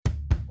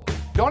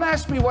Don't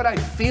ask me what I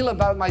feel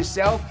about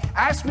myself.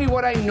 Ask me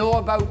what I know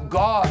about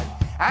God.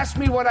 Ask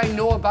me what I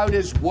know about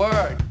His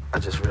Word. I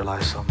just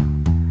realized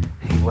something.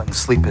 He wasn't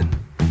sleeping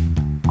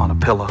on a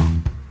pillow.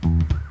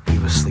 He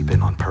was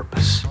sleeping on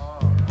purpose.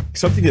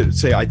 Something to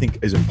say I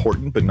think is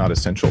important but not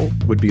essential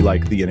would be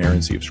like the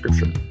inerrancy of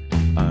Scripture.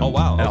 Oh,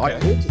 wow. And Okay. I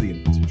hold to the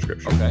inerrancy of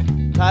Scripture. Okay.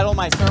 Title of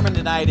my sermon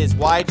tonight is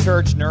Why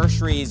Church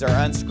Nurseries Are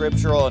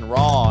Unscriptural and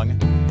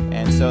Wrong.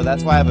 And so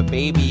that's why I have a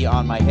baby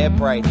on my hip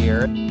right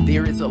here.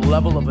 There is a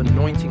level of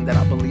anointing that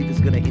I believe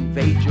is going to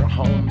invade your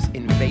homes,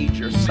 invade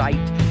your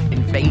sight,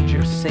 invade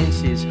your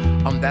senses.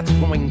 That's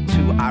going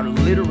to, I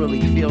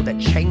literally feel that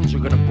chains are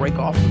going to break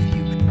off of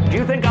you. Do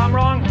you think I'm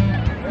wrong?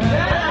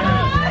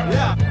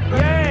 Yeah.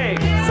 Yay!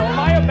 So am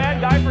I a bad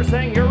guy for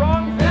saying you're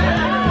wrong?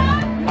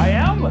 I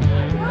am?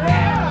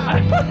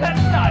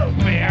 That's not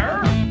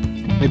fair.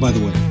 Hey, by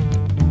the way,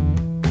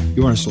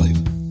 you are a slave.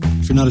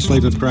 If you're not a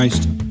slave of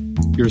Christ,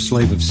 you're a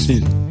slave of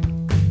sin.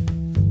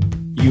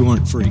 You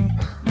aren't free.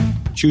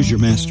 Choose your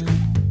master.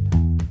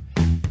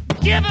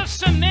 Give us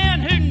some men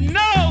who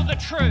know the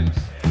truth.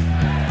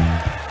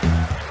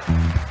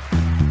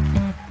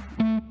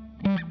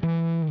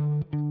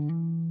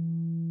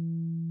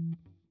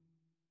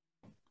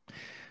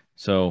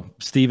 So,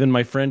 Stephen,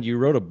 my friend, you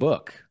wrote a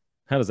book.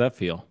 How does that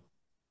feel?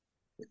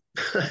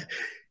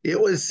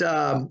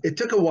 It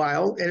took a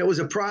while, and it was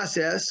a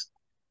process,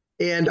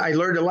 and I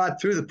learned a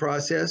lot through the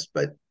process,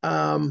 but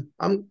I'm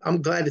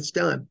glad it's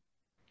done.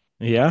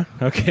 Yeah.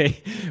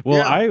 Okay. Well,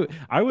 Yeah.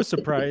 I was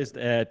surprised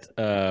at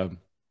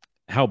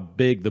how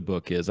big the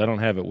book is. I don't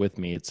have it with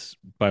me. It's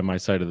by my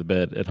side of the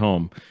bed at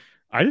home.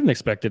 I didn't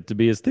expect it to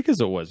be as thick as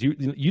it was. You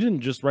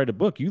didn't just write a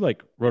book. You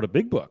wrote a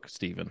big book,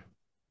 Stephen.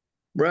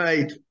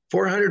 Right.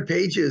 400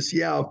 pages.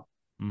 Yeah.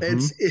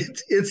 Mm-hmm.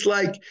 It's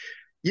like,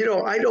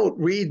 I don't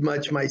read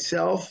much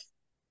myself.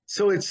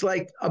 So it's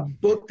like a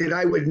book that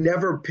I would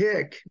never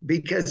pick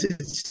because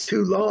it's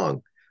too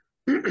long.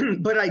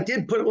 But I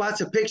did put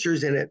lots of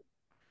pictures in it.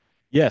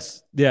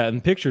 Yes. Yeah.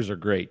 And pictures are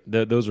great.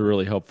 Those are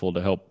really helpful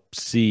to help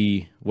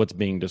see what's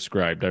being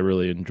described. I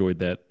really enjoyed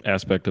that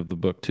aspect of the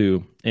book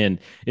too. And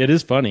it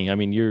is funny. I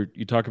mean, you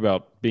talk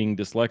about being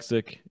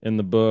dyslexic in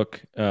the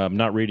book,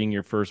 not reading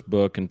your first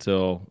book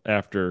until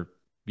after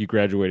you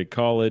graduated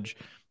college.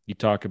 You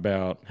talk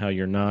about how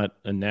you're not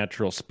a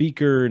natural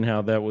speaker and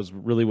how that was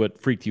really what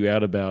freaked you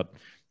out about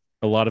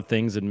a lot of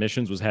things in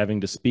missions was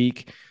having to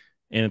speak.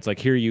 And it's like,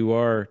 here you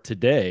are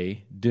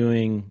today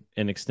doing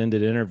an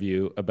extended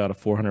interview about a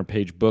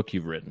 400-page book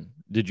you've written.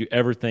 Did you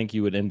ever think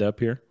you would end up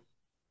here?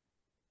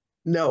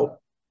 No,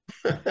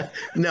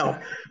 no,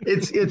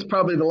 it's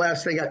probably the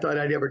last thing I thought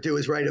I'd ever do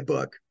is write a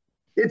book.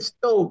 It's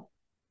still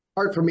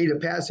hard for me to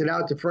pass it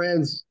out to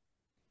friends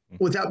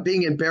without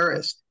being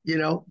embarrassed,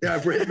 that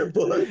I've written a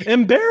book.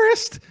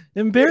 Embarrassed?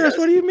 Yes.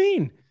 What do you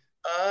mean?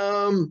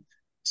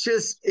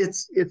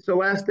 It's the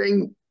last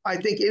thing I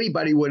think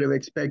anybody would have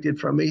expected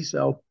from me.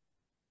 So.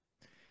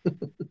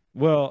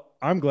 Well,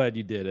 I'm glad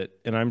you did it,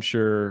 and I'm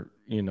sure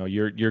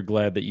you're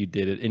glad that you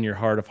did it. In your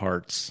heart of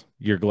hearts,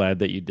 you're glad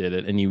that you did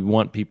it, and you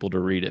want people to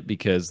read it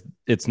because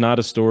it's not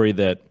a story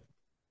that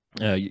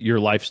your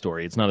life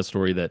story. It's not a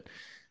story that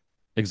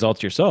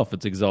exalts yourself.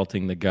 It's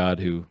exalting the God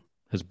who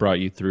has brought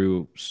you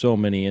through so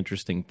many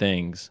interesting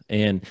things.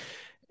 And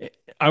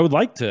I would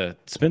like to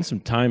spend some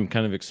time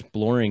kind of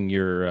exploring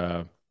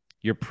your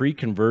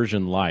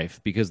pre-conversion life,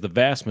 because the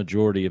vast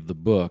majority of the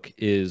book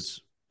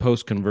is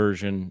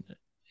post-conversion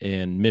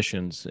and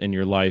missions in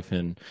your life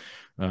in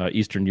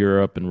Eastern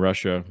Europe and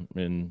Russia,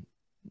 and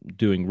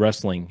doing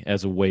wrestling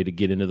as a way to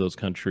get into those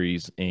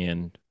countries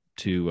and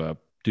to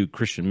do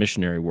Christian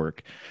missionary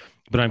work.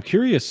 But I'm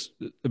curious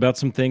about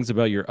some things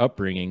about your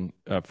upbringing.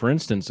 For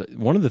instance,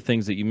 one of the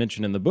things that you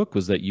mentioned in the book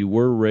was that you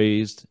were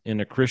raised in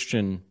a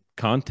Christian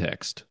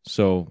context.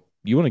 So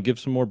you want to give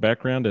some more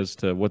background as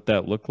to what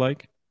that looked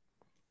like?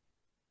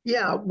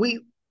 Yeah,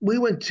 we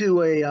went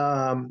to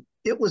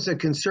it was a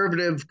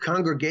conservative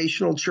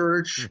congregational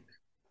church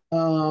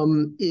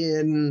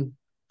in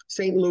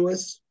St.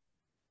 Louis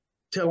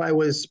till I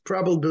was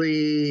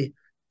probably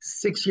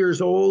 6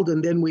 years old.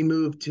 And then we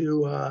moved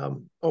to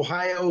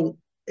Ohio.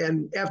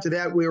 And after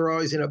that, we were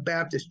always in a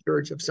Baptist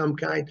church of some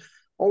kind,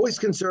 always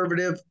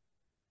conservative.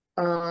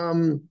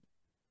 I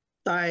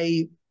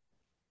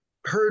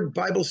heard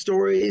Bible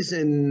stories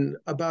and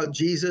about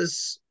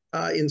Jesus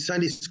in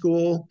Sunday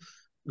school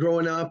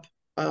growing up.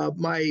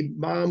 My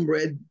mom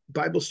read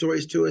Bible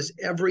stories to us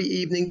every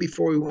evening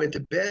before we went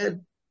to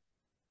bed.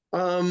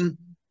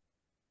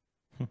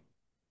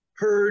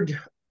 Heard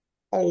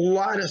a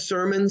lot of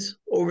sermons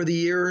over the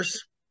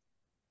years.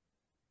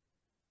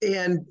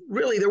 And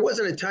really, there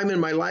wasn't a time in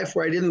my life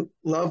where I didn't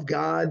love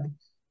God,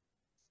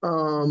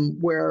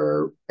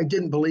 where I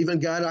didn't believe in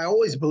God. I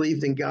always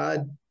believed in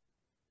God.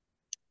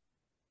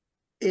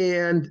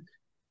 And,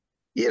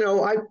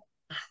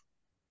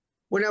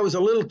 when I was a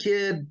little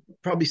kid,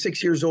 probably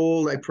 6 years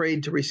old, I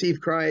prayed to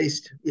receive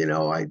Christ.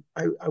 I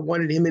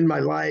wanted him in my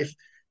life.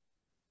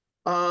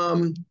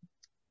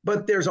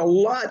 But there's a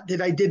lot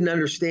that I didn't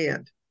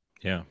understand.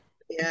 Yeah.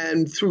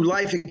 And through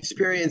life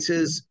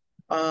experiences,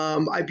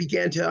 I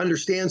began to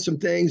understand some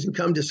things and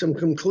come to some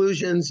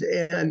conclusions.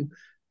 And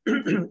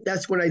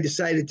that's when I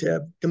decided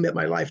to commit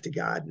my life to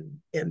God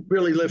and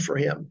really live for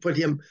him, put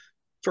him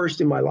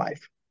first in my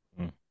life.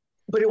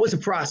 But it was a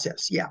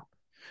process. Yeah.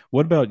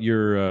 What about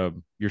your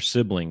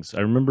siblings?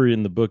 I remember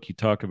in the book you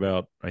talk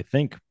about, I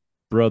think,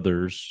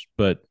 brothers,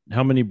 but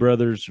how many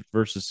brothers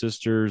versus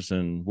sisters,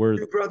 and where?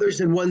 2 brothers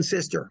and 1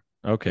 sister.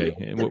 Okay.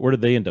 And where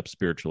did they end up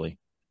spiritually?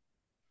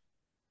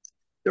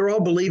 They're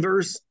all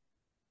believers.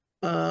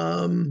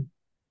 My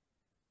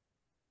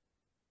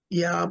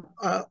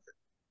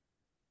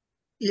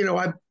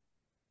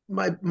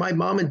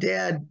mom and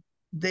dad,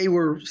 they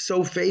were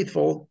so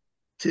faithful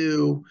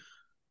to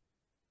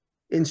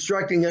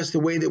instructing us the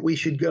way that we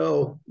should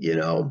go,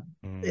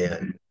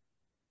 and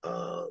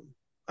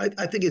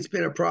I think it's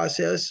been a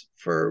process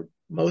for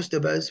most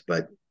of us,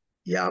 but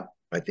yeah,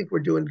 I think we're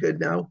doing good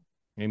now.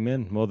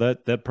 Amen. Well,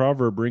 that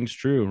proverb rings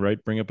true, right?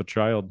 Bring up a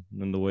child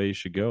in the way he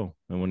should go,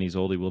 and when he's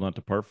old, he will not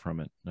depart from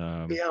it.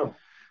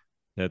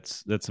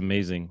 That's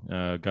amazing.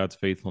 God's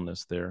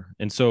faithfulness there.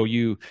 And so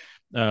you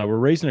were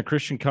raised in a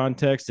Christian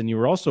context, and you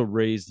were also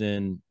raised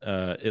in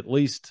at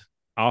least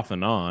off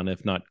and on,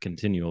 if not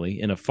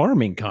continually, in a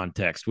farming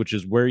context, which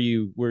is where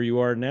you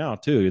are now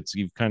too.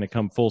 You've kind of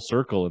come full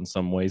circle in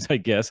some ways, I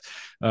guess.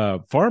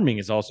 Farming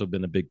has also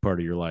been a big part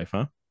of your life,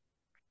 huh?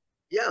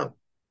 Yeah.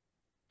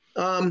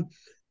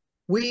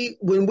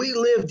 When we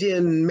lived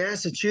in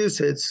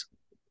Massachusetts,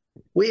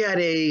 we had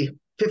a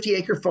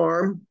 50-acre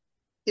farm.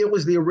 It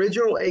was the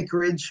original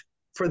acreage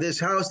for this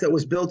house that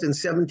was built in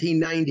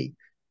 1790.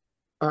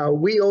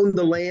 We owned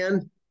the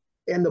land,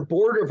 and the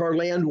border of our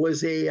land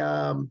was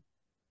a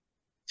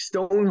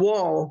stone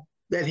wall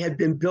that had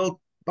been built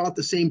about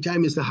the same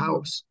time as the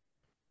house.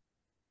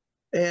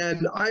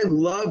 And I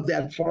loved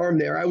that farm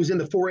there. I was in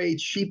the 4-H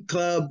sheep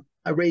club.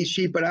 I raised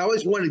sheep, but I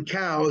always wanted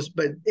cows.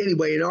 But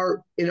anyway,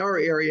 in our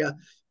area,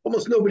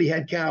 almost nobody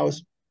had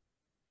cows.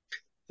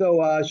 So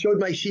I showed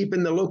my sheep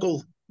in the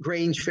local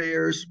Grange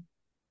fairs.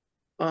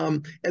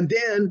 And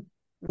then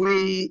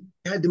we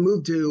had to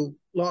move to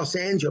Los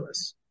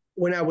Angeles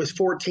when I was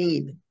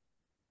 14,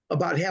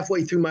 about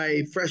halfway through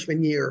my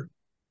freshman year.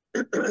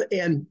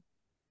 And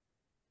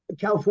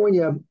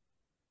California,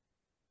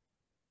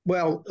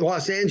 well,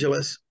 Los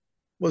Angeles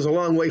was a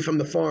long way from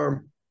the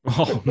farm.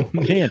 Oh,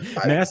 man.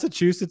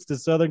 Massachusetts to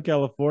Southern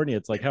California.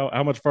 It's like,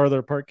 how much farther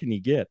apart can you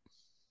get?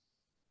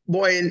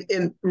 Boy,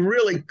 and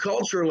really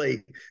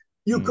culturally,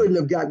 you couldn't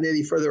have gotten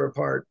any further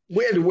apart.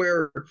 We had to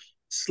wear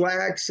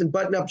slacks and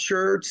button-up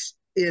shirts.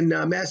 In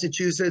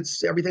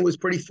Massachusetts, everything was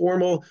pretty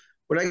formal.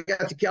 When I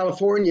got to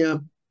California,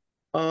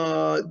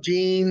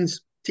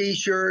 jeans,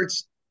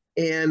 T-shirts,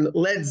 and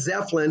Led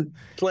Zeppelin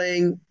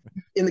playing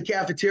in the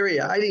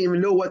cafeteria. I didn't even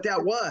know what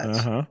that was.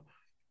 Uh-huh.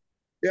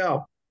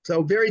 Yeah.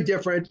 So very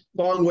different,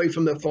 long way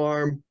from the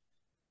farm.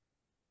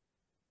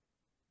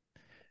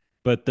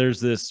 But there's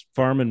this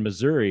farm in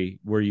Missouri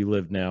where you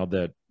live now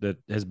that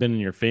has been in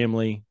your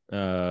family,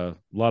 a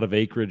lot of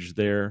acreage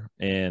there,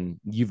 and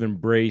you've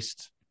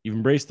embraced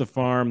the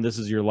farm. This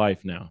is your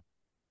life now.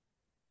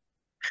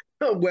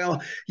 Oh,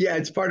 well, yeah,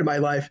 it's part of my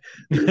life.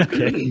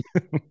 Okay.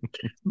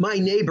 My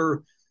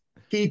neighbor,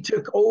 he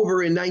took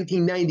over in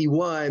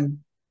 1991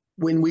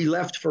 when we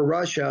left for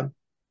Russia,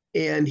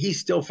 and he's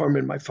still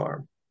farming my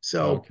farm.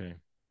 So, okay.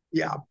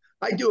 Yeah,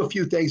 I do a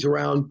few things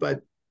around,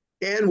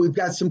 and we've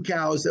got some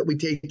cows that we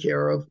take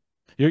care of.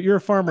 You're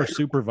a farmer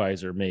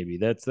supervisor, maybe.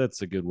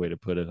 That's a good way to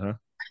put it, huh?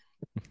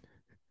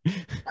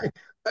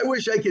 I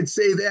wish I could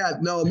say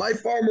that. No, my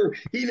farmer,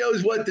 he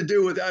knows what to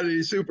do without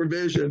any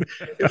supervision.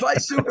 If I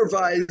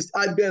supervised,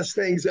 I'd mess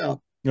things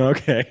up.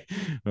 Okay.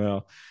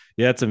 Well,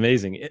 yeah, it's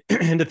amazing.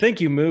 And to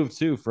think you moved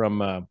too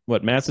from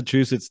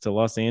Massachusetts to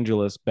Los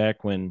Angeles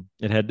back when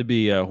it had to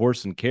be a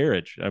horse and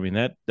carriage. I mean,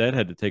 that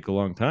had to take a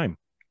long time.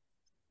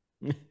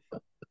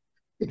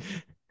 It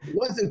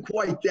wasn't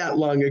quite that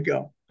long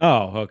ago.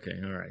 Oh, okay.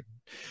 All right.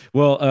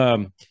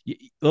 Well,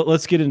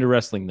 let's get into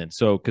wrestling then.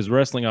 So, because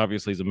wrestling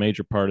obviously is a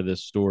major part of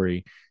this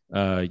story.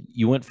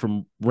 You went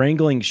from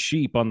wrangling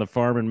sheep on the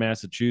farm in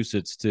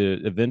Massachusetts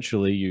to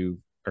eventually you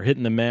are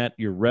hitting the mat,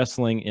 you're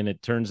wrestling, and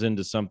it turns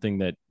into something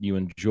that you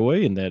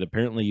enjoy and that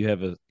apparently you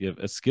have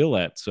a skill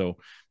at. So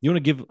you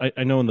want to give,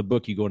 I know in the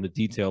book you go into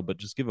detail, but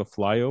just give a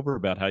flyover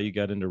about how you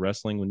got into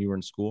wrestling when you were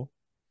in school.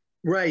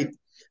 Right.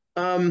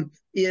 In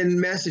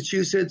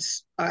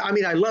Massachusetts, I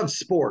mean, I love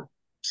sport,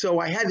 so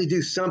I had to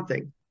do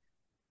something.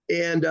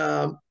 And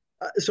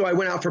so I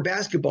went out for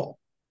basketball.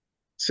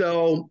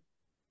 So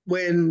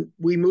when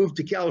we moved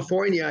to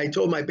California, I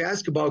told my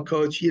basketball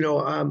coach,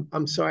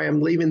 I'm sorry,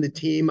 I'm leaving the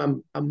team.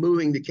 I'm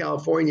moving to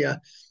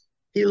California.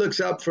 He looks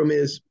up from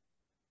his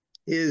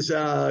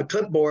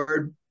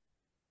clipboard,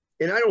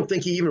 and I don't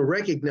think he even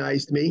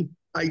recognized me.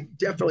 I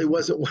definitely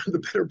wasn't one of the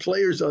better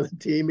players on the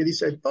team. And he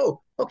said, "Oh,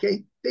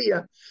 okay, see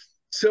ya."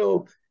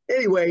 So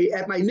anyway,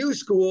 at my new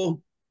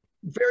school,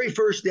 very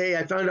first day,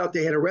 I found out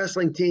they had a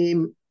wrestling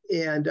team.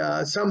 And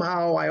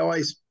somehow I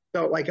always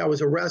felt like I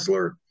was a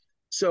wrestler.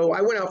 So I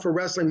went out for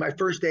wrestling my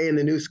first day in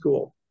the new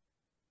school.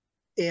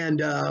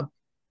 And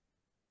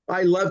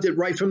I loved it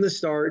right from the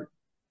start.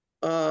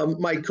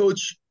 My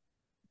coach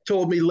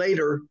told me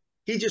later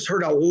he just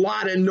heard a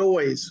lot of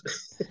noise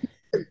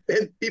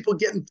and people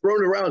getting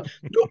thrown around.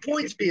 No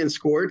points being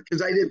scored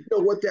because I didn't know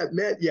what that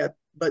meant yet.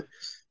 But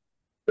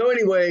so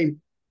anyway,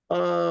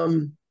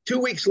 2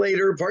 weeks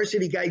later,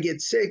 varsity guy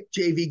gets sick,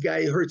 JV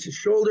guy hurts his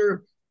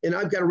shoulder, and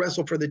I've got to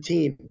wrestle for the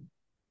team.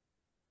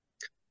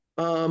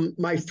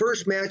 My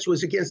first match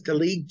was against the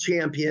league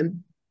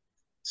champion.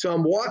 So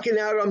I'm walking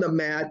out on the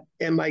mat,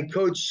 and my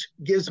coach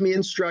gives me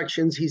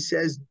instructions. He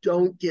says,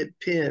 don't get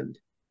pinned.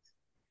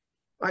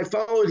 I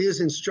followed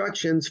his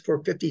instructions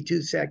for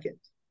 52 seconds.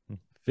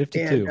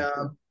 52.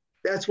 And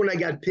that's when I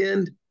got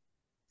pinned.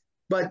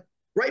 But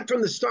right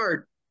from the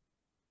start,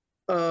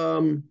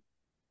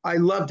 I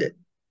loved it.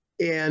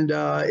 And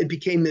it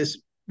became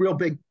this real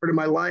big part of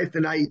my life.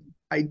 And I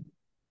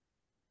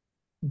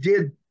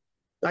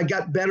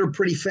got better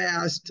pretty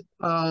fast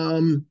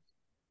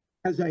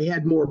as I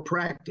had more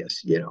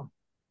practice,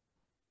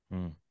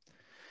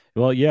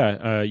 Well,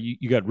 yeah,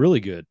 you got really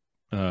good.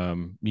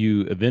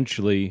 You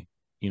eventually,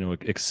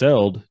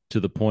 excelled to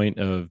the point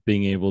of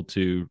being able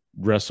to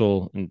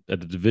wrestle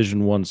at a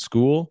Division I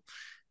school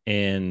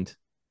and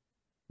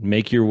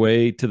make your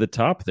way to the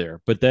top there.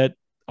 But that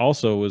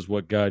also is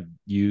what God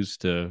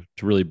used to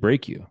really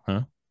break you,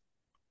 huh?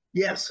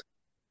 Yes.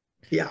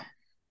 Yeah.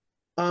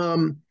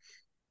 A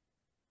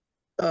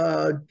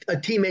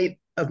teammate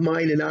of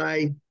mine and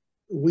I,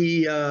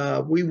 we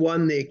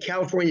won the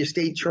California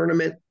State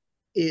Tournament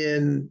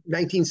in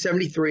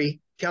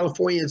 1973,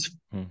 California's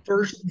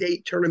first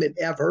state tournament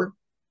ever.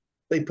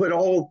 They put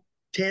all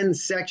 10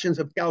 sections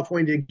of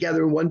California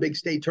together in one big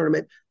state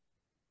tournament.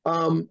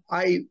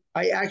 I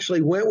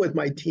actually went with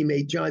my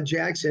teammate, John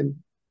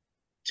Jackson,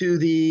 to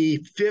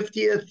the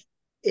 50th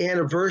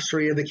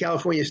anniversary of the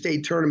California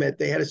State Tournament.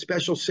 They had a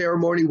special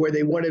ceremony where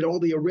they wanted all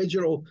the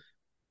original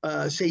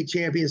state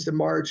champions to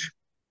march.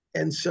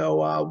 And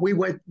so we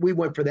went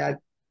for that.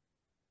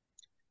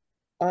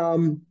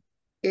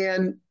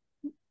 And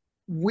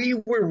we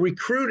were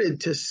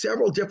recruited to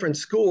several different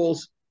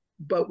schools,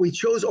 but we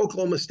chose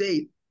Oklahoma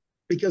State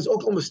because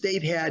Oklahoma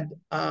State had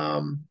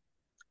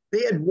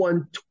they had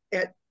won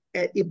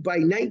by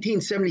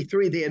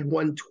 1973 they had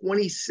won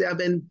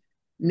 27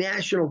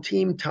 national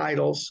team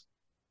titles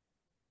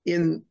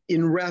in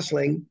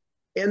wrestling,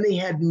 and they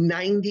had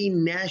 90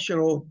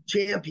 national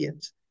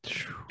champions.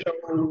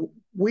 So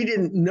we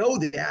didn't know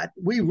that.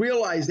 We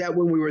realized that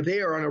when we were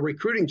there on a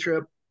recruiting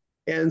trip,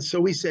 and so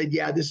we said,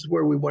 yeah, this is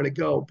where we want to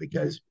go,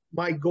 because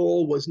my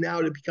goal was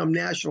now to become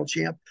national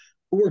champ.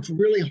 I worked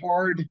really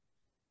hard.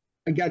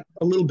 I got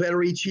a little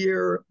better each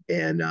year.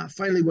 And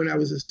finally, when I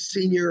was a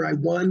senior, I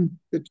won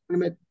the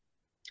tournament.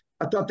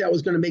 I thought that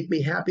was going to make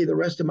me happy the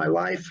rest of my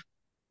life.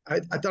 I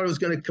thought it was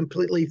going to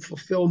completely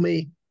fulfill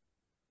me.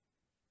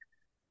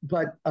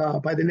 But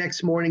by the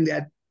next morning,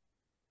 that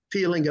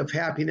feeling of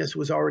happiness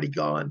was already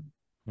gone.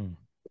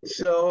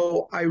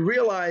 So I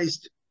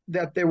realized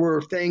that there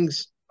were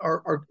things,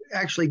 or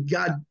actually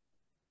God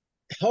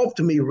helped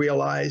me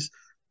realize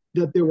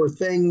that there were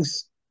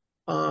things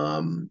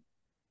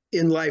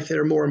in life that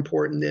are more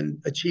important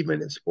than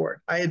achievement in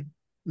sport. I had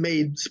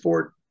made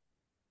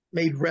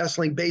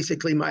wrestling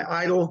basically my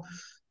idol.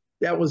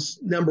 That was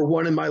number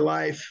one in my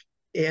life.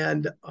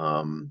 And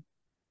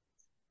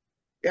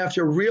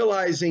after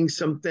realizing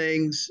some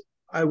things,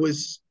 I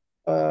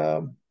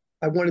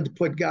wanted to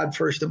put God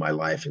first in my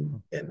life,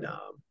 and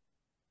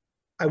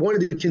I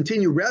wanted to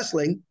continue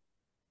wrestling,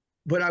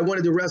 but I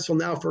wanted to wrestle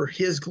now for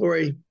His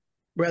glory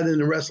rather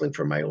than wrestling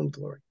for my own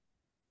glory.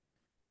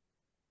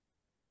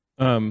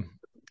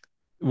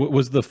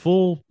 Was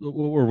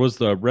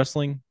the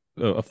wrestling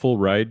a full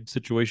ride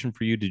situation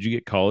for you? Did you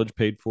get college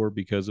paid for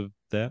because of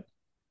that?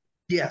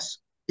 Yes.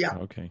 Yeah.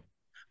 Okay.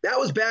 That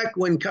was back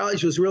when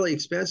college was really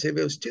expensive.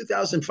 It was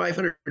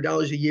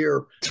 $2,500 a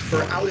year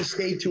for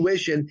out-of-state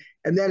tuition,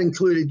 and that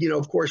included,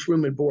 of course,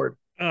 room and board.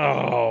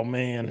 Oh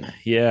man,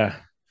 yeah.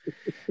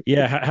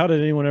 How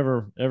did anyone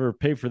ever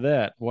pay for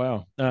that?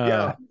 Wow.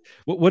 Yeah.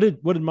 What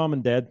did mom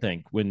and dad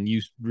think when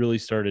you really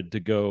started to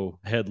go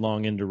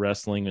headlong into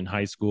wrestling in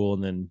high school,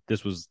 and then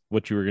this was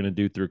what you were going to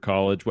do through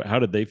college? How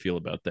did they feel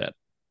about that?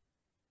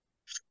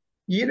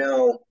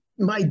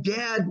 My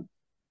dad,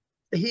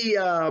 he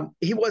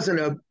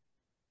wasn't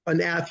an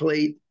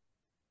athlete,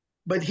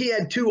 but he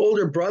had two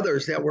older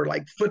brothers that were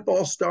like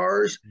football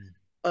stars.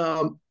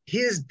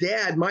 His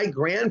dad, my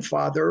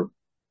grandfather,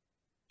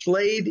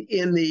 played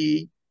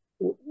in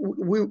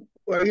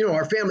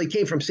our family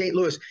came from St.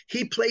 Louis.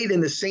 He played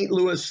in the St.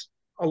 Louis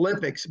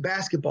Olympics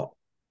basketball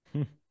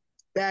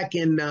back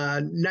in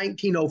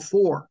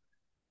 1904.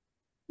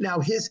 Now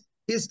his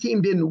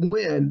team didn't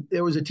win.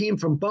 There was a team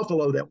from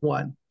Buffalo that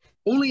won.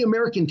 Only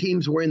American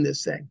teams were in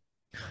this thing.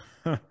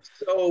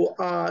 So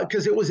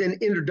because it was an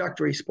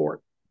introductory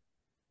sport.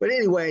 But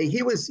anyway,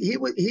 he was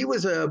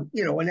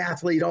an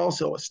athlete,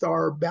 also a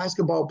star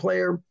basketball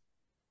player.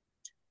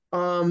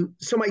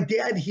 So my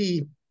dad,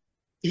 he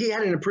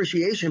had an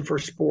appreciation for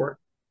sport,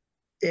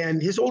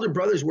 and his older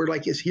brothers were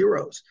like his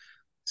heroes.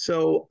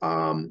 So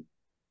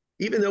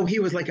even though he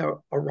was like a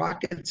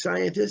rocket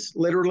scientist,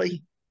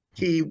 literally,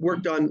 he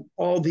worked on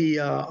all the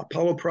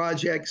Apollo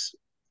projects,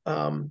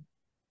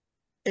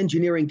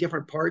 engineering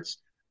different parts.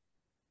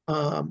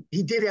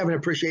 He did have an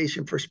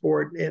appreciation for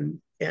sport, and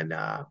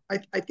I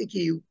think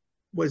he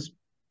was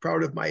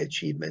proud of my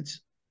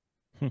achievements.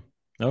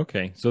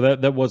 Okay, so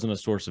that wasn't a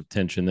source of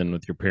tension then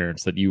with your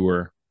parents, that you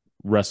were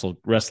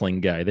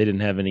wrestling guy. They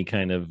didn't have any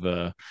kind of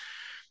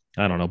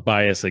I don't know,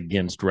 bias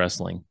against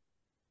wrestling.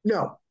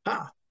 No.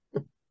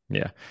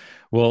 Yeah.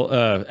 Well,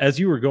 as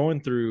you were going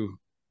through,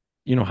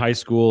 high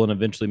school and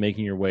eventually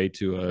making your way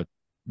to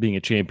being a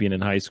champion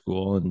in high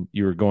school, and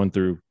you were going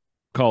through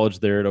college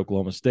there at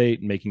Oklahoma State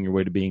and making your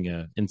way to being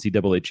a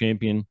NCAA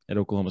champion at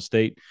Oklahoma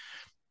State,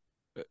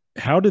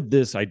 how did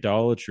this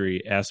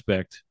idolatry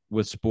aspect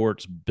with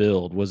sports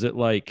build? Was it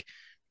like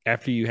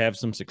after you have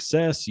some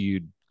success,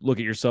 you'd look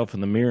at yourself in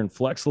the mirror and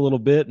flex a little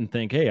bit and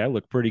think, "Hey, I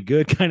look pretty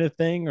good," kind of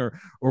thing, or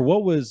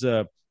what was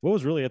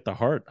really at the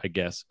heart, I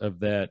guess, of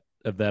that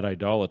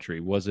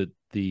idolatry? Was it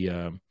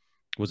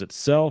was it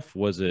self?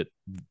 Was it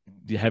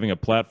having a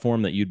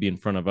platform that you'd be in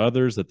front of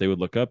others, that they would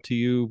look up to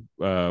you?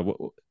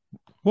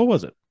 What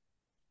was it?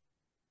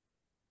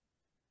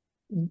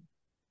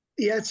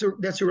 Yeah,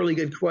 that's a really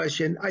good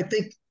question. I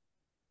think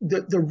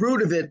the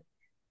root of it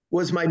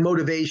was my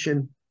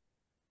motivation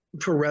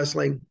for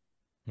wrestling.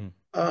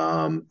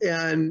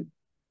 And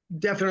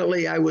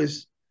definitely I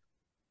was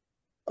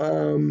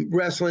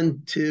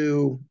wrestling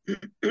to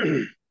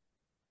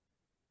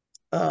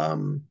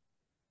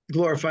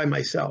glorify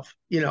myself,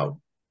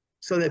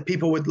 so that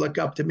people would look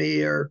up to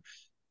me or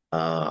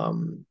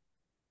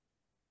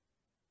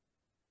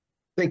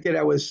think that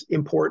I was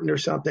important or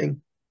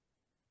something.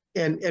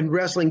 And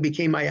wrestling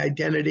became my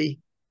identity.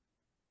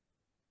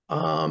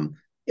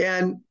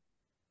 And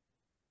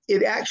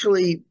it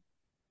actually,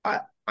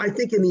 I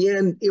think in the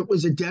end, it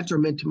was a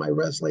detriment to my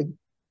wrestling.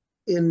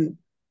 In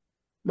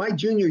my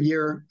junior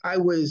year, I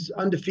was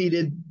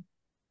undefeated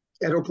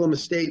at Oklahoma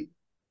State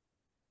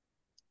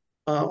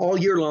all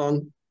year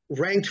long,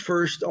 ranked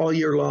first all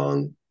year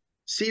long,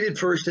 seeded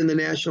first in the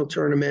national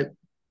tournament.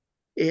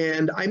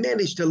 And I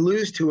managed to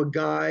lose to a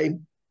guy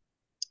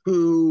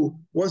who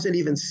wasn't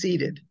even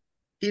seeded.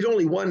 He'd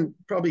only won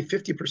probably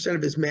 50%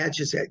 of his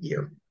matches that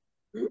year.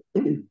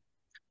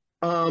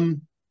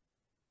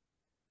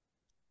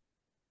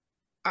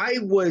 I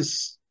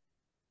was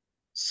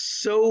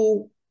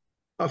so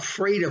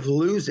afraid of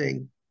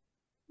losing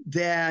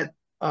that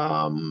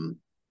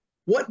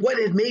what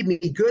had made me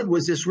good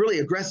was this really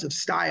aggressive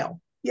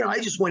style. I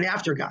just went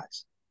after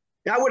guys.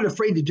 I wasn't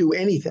afraid to do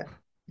anything.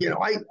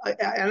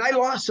 I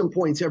lost some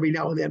points every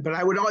now and then, but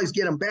I would always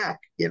get them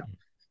back.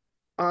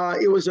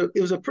 It was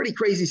a pretty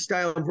crazy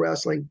style of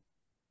wrestling.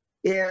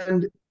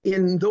 And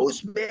in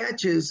those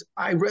matches,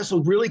 I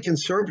wrestled really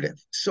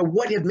conservative. So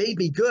what had made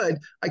me good,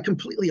 I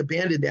completely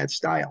abandoned that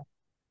style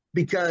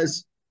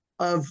because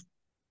of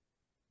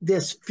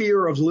this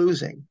fear of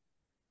losing.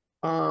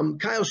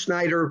 Kyle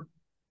Snyder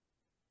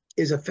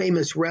is a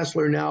famous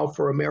wrestler now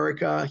for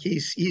America.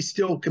 He's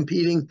still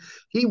competing.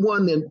 He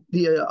won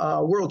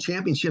the World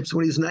Championships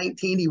when he was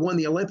 19. He won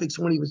the Olympics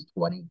when he was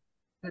 20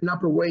 at an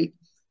upper weight.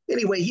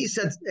 Anyway, he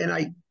said, and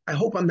I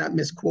hope I'm not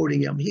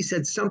misquoting him, he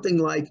said something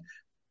like,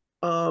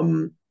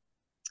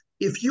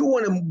 if you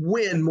want to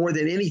win more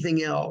than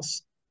anything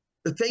else,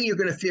 the thing you're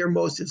going to fear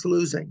most is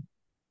losing.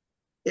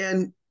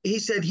 And he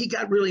said he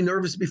got really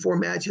nervous before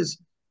matches.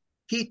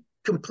 He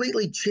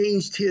completely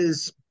changed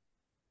his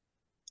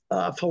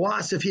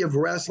philosophy of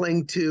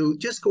wrestling to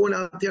just going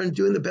out there and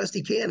doing the best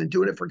he can and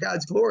doing it for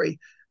God's glory.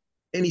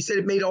 And he said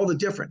it made all the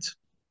difference.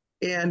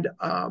 And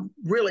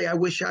really, I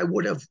wish I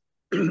would have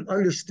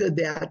understood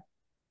that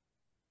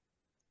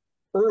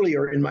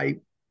earlier in my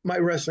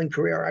wrestling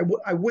career.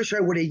 I wish I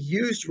would have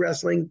used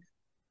wrestling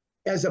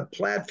as a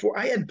platform.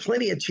 I had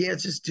plenty of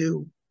chances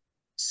to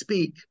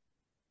speak,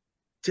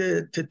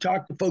 to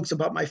talk to folks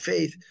about my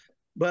faith,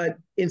 but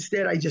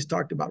instead I just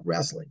talked about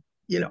wrestling.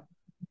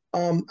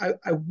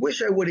 I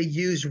wish I would have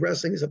used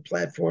wrestling as a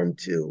platform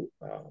to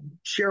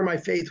share my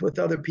faith with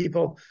other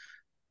people,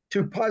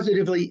 to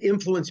positively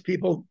influence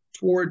people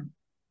toward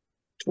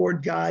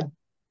God,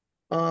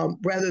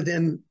 rather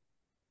than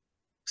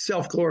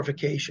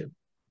self-glorification.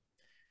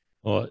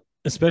 Well,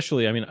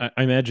 especially, I mean,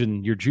 I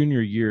imagine your junior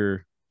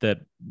year,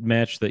 that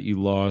match that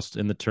you lost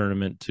in the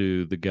tournament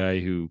to the guy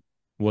who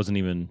wasn't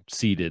even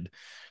seeded.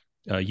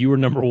 You were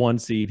number one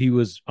seed. He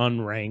was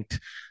unranked.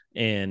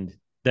 And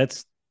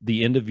that's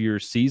the end of your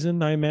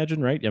season, I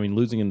imagine, right? I mean,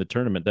 losing in the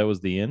tournament, that was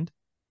the end.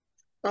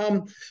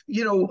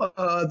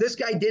 This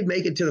guy did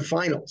make it to the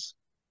finals.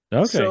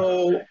 Okay.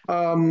 So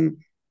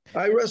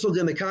I wrestled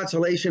in the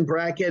consolation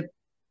bracket,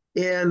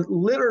 and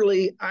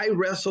literally I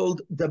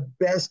wrestled the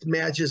best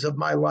matches of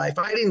my life.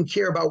 I didn't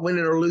care about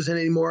winning or losing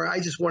anymore.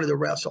 I just wanted to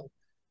wrestle.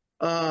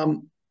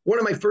 One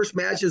of my first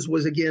matches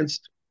was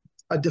against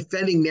a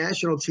defending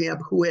national champ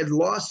who had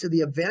lost to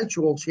the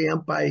eventual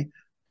champ by,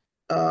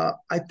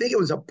 I think it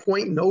was a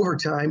point in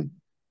overtime.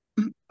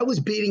 I was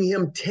beating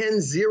him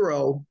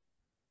 10-0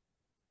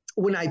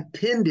 when I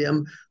pinned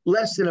him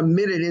less than a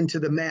minute into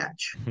the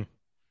match.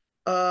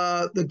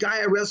 The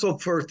guy I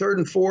wrestled for third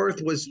and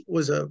fourth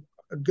was a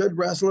good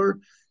wrestler.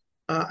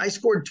 I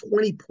scored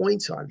 20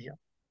 points on him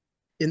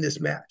in this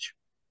match.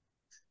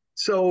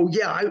 So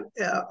yeah,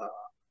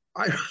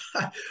 I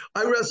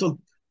I wrestled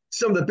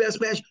some of the best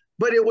match,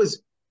 but it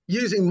was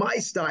using my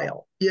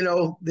style,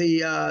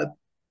 the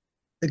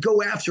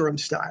go after him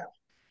style.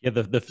 Yeah,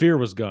 the fear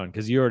was gone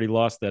because you already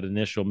lost that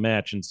initial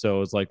match, and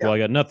so it's like, well, I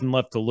got nothing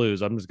left to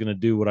lose. I'm just going to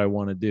do what I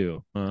want to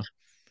do. I'm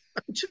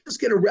just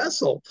going to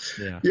wrestle.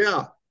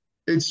 Yeah,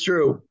 it's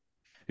true.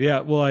 Yeah,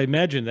 well, I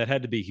imagine that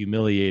had to be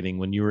humiliating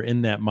when you were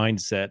in that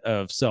mindset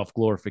of self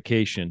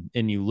glorification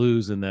and you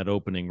lose in that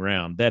opening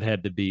round. That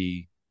had to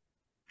be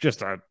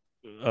just a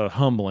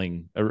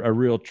humbling, a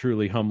real,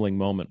 truly humbling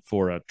moment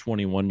for a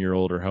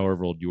 21-year-old or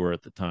however old you were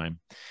at the time.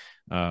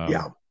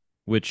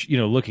 Which,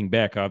 looking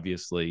back,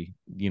 obviously,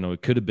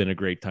 it could have been a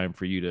great time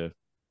for you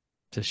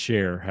to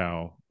share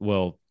how,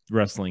 well,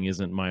 wrestling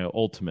isn't my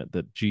ultimate,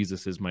 that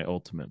Jesus is my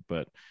ultimate,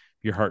 but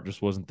your heart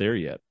just wasn't there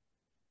yet.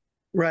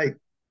 Right.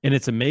 And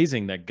it's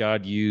amazing that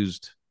God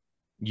used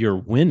your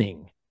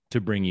winning to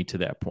bring you to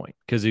that point.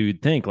 Because you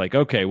would think like,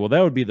 okay, well,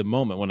 that would be the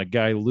moment when a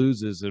guy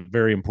loses a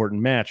very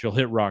important match, he'll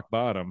hit rock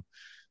bottom.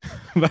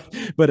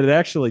 but it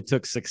actually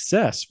took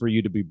success for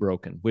you to be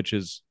broken, which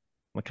is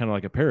kind of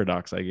like a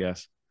paradox, I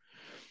guess.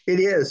 It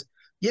is.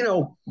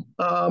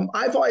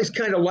 I've always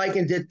kind of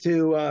likened it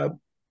to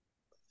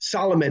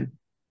Solomon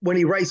when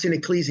he writes in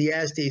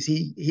Ecclesiastes.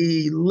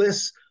 He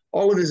lists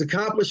all of his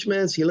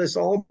accomplishments. He lists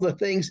all the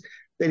things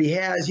that he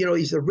has.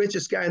 He's the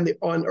richest guy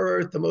on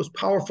earth, the most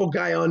powerful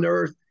guy on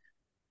earth.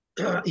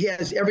 He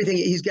has everything.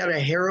 He's got a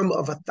harem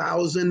of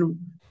 1,000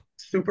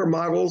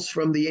 supermodels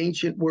from the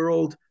ancient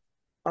world.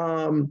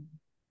 And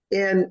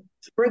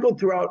sprinkled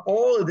throughout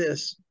all of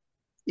this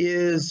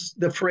is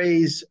the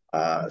phrase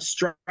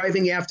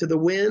striving after the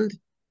wind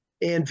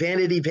and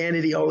vanity,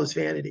 vanity, all is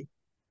vanity.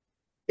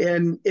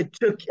 And it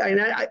took,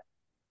 I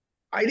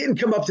didn't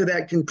come up to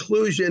that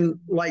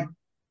conclusion like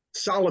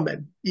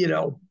Solomon,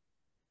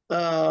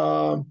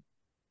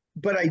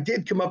 but I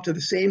did come up to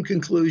the same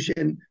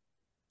conclusion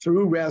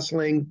through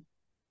wrestling.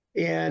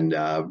 And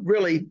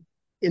really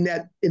in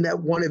that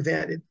one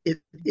event,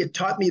 it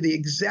taught me the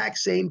exact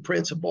same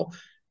principle.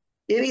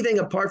 Anything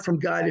apart from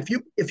God, if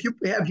you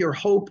have your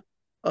hope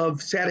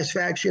of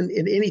satisfaction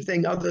in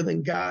anything other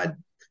than God,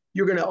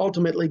 you're going to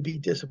ultimately be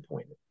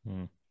disappointed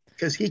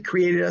because he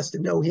created us to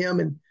know him.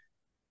 And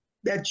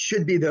that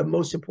should be the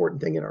most important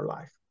thing in our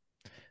life.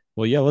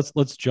 Well, yeah,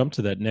 let's jump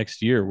to that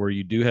next year where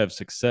you do have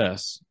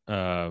success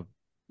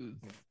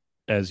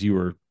as you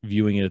were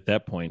viewing it at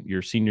that point.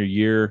 Your senior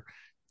year,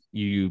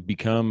 you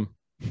become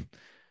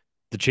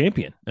the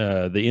champion,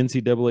 the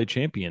NCAA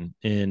champion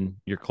in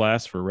your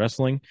class for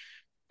wrestling.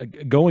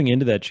 Going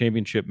into that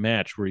championship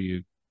match, were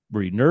you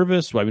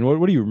nervous? I mean,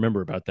 what do you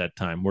remember about that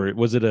time?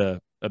 Was it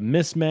a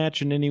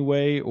mismatch in any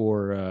way,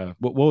 or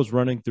what was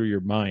running through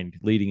your mind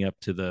leading up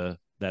to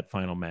that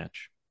final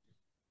match?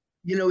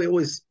 It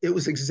was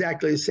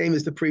exactly the same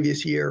as the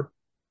previous year.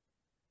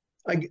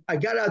 I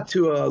got out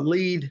to a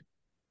lead,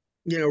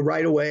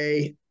 right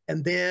away,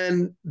 and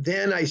then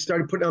I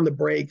started putting on the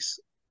brakes,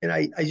 and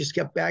I just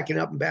kept backing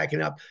up and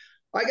backing up.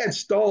 I got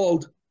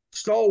stall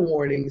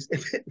warnings.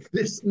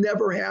 This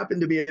never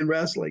happened to me in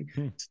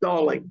wrestling.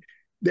 Stalling.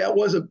 That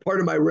wasn't part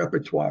of my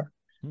repertoire.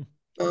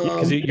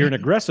 Because you're an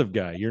aggressive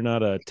guy. You're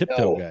not a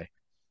tiptoe guy.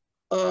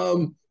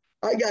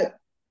 I got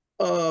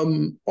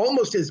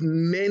almost as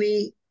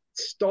many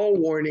stall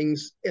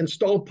warnings and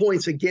stall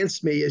points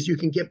against me as you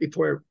can get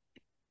before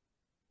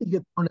you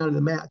get thrown out of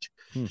the match.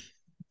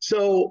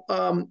 So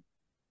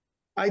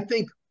I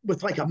think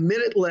with like a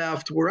minute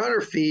left, we're on our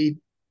feet.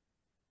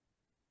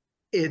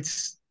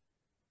 It's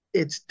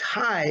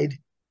tied,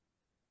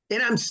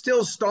 and I'm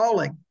still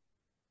stalling.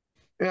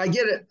 And I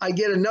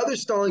get another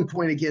stalling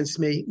point against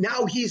me.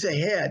 Now he's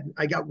ahead.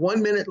 I got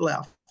 1 minute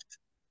left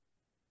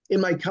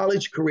in my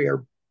college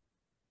career.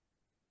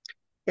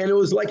 And it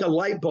was like a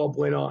light bulb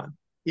went on,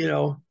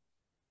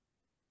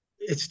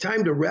 it's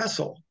time to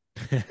wrestle.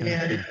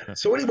 And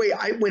so anyway,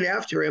 I went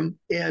after him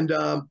and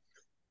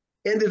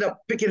ended up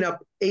picking up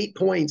 8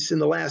 points in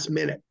the last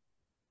minute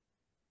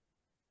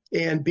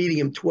and beating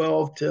him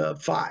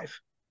 12-5.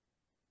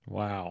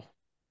 Wow.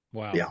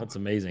 Yeah. That's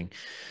amazing.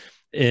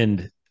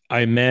 And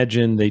I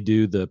imagine they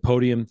do the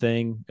podium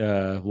thing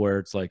where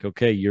it's like,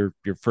 okay, you're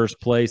first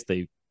place.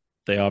 They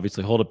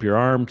obviously hold up your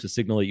arm to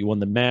signal that you won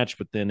the match,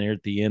 but then there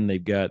at the end,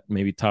 they've got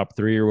maybe top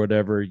 3 or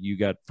whatever. You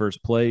got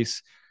first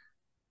place.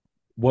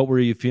 What were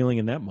you feeling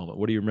in that moment?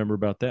 What do you remember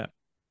about that?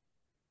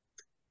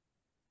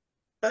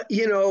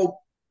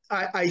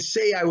 I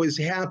say I was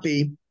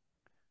happy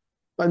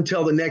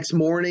until the next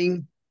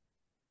morning.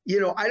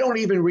 I don't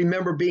even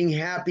remember being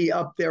happy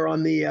up there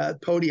on the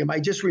podium. I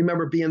just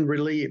remember being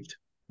relieved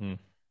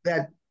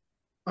that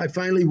I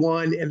finally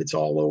won and it's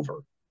all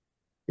over,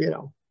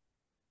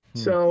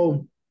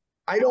 So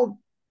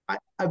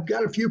I've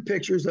got a few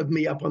pictures of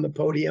me up on the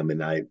podium,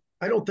 and I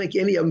don't think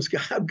any of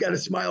I've got a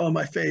smile on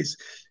my face.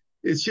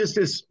 It's just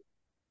this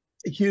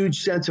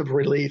huge sense of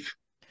relief.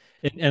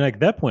 And at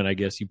that point, I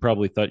guess you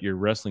probably thought your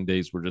wrestling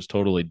days were just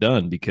totally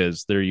done,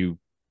 because there you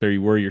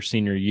were your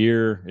senior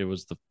year. It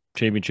was the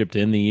championship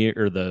to end the year,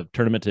 or the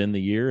tournament to end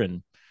the year,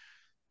 and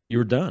you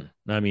were done.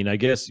 I mean, I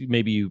guess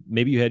maybe you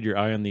had your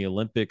eye on the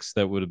Olympics.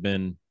 That would have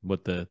been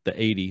what the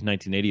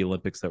 1980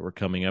 Olympics that were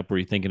coming up. Were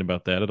you thinking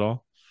about that at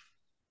all?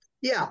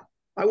 Yeah,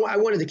 I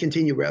wanted to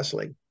continue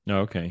wrestling. Oh,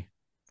 okay.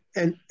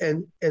 And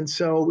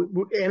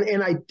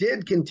I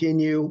did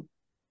continue,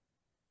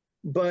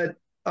 but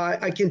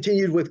I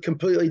continued with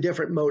completely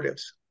different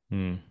motives.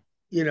 Hmm.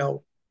 You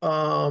know,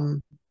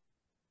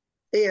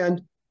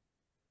 and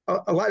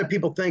a lot of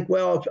people think,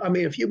 well, I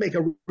mean, if you make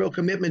a real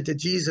commitment to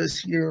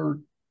Jesus, you're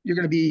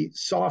going to be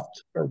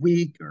soft or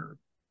weak or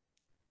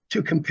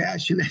too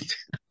compassionate.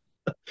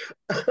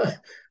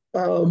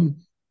 um,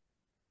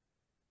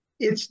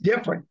 it's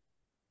different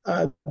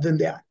than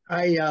that.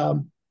 I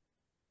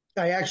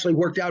actually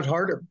worked out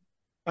harder.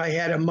 I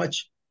had a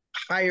much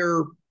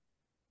higher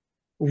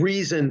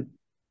reason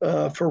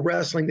for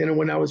wrestling than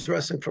when I was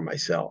wrestling for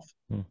myself.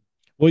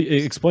 Well,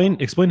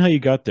 explain how you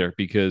got there,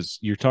 because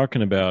you're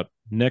talking about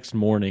next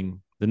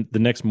morning. The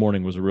next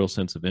morning was a real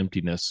sense of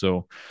emptiness.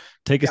 So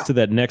take us to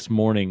that next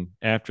morning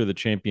after the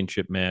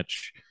championship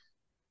match,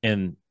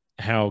 and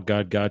how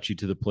God got you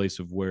to the place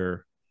of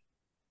where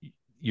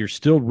you're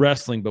still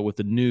wrestling, but with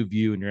a new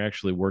view, and you're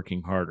actually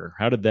working harder.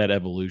 How did that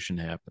evolution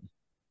happen?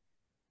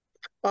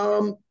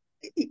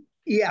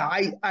 Yeah,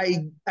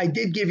 I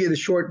did give you the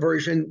short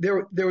version.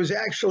 There was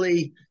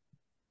actually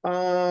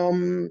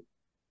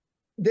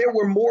there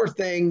were more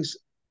things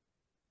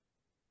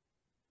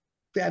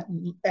that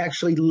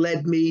actually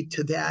led me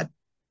to that,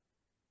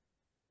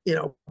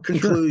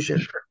 conclusion.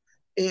 Sure.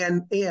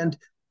 And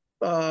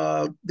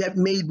that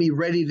made me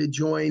ready to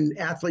join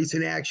Athletes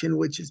in Action,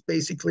 which is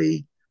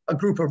basically a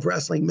group of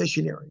wrestling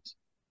missionaries.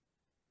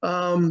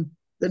 The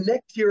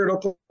next year at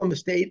Oklahoma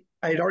State,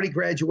 I had already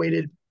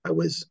graduated. I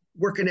was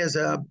working as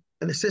an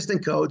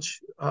assistant coach,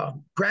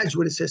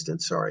 graduate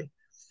assistant, sorry.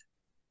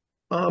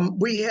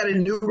 We had a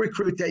new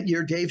recruit that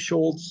year, Dave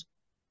Schultz.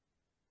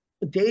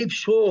 Dave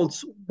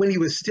Schultz, when he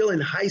was still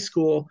in high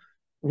school,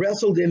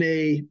 wrestled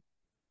in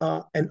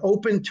an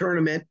open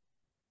tournament,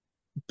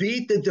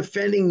 beat the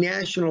defending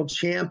national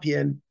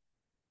champion.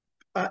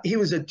 He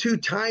was a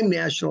two-time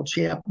national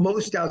champ,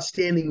 most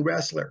outstanding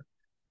wrestler.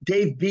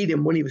 Dave beat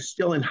him when he was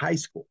still in high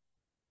school.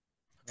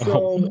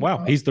 So,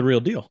 wow, he's the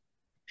real deal.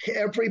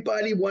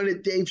 Everybody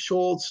wanted Dave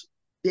Schultz.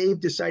 Dave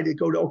decided to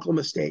go to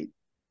Oklahoma State.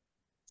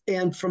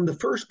 And from the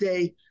first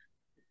day,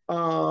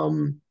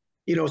 September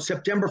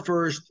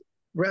 1st,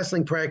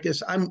 wrestling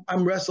practice,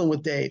 I'm wrestling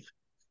with Dave.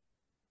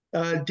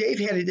 Dave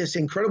had this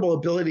incredible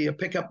ability to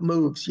pick up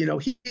moves.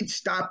 He'd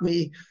stop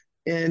me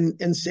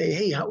and say,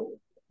 "Hey,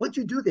 what'd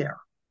you do there?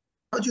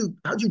 How'd you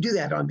do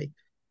that on me?"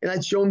 And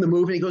I'd show him the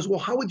move, and he goes, "Well,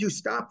 how would you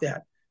stop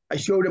that?" I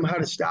showed him how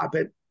to stop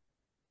it.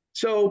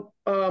 So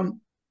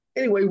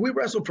anyway, we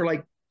wrestled for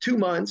like 2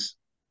 months,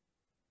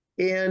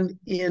 and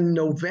in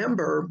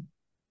November,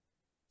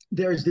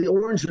 there's the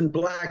orange and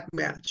black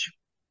match.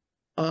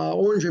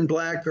 Orange and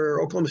black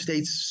are Oklahoma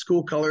State's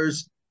school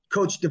colors.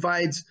 Coach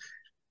divides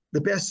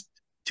the best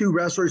two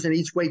wrestlers in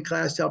each weight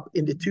class up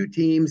into two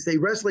teams. They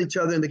wrestle each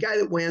other, and the guy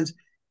that wins,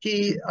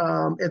 he,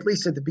 at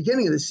least at the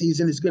beginning of the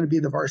season, is going to be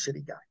the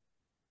varsity guy.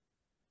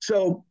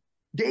 So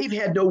Dave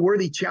had no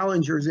worthy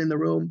challengers in the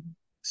room,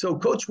 so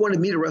Coach wanted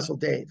me to wrestle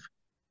Dave.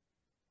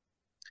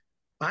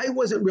 I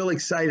wasn't real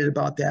excited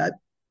about that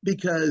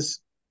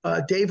because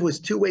Dave was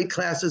 2 weight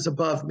classes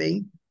above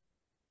me,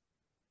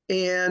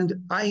 and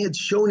I had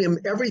shown him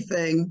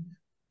everything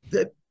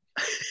that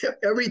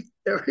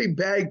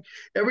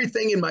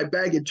everything in my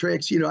bag of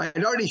tricks. I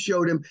had already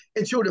showed him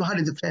how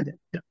to defend it.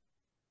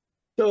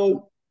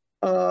 So,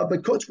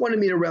 but Coach wanted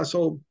me to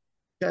wrestle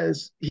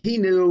because he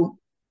knew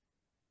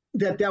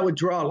that would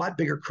draw a lot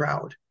bigger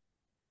crowd,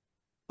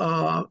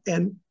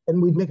 and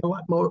we'd make a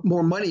lot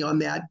more money on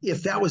that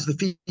if that was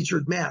the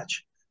featured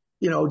match.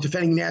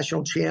 Defending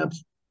national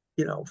champs,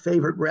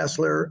 favorite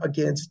wrestler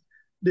against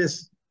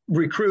this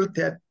recruit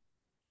that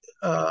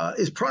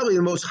is probably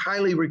the most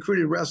highly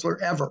recruited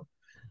wrestler ever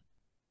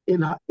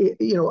out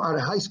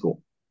of high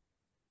school.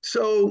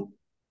 So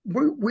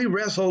we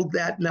wrestled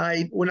that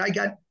night. When I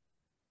got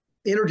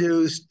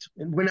introduced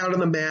and went out on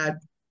the mat,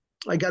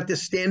 I got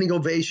this standing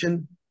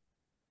ovation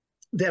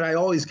that I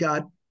always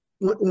got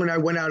when I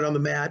went out on the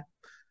mat.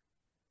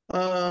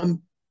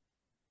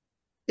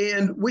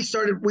 And we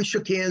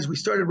shook hands, we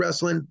started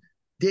wrestling.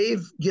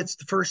 Dave gets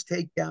the first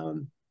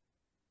takedown,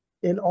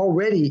 and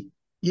already,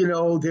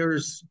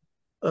 there's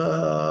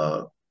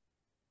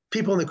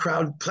people in the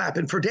crowd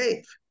clapping for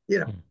Dave,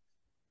 And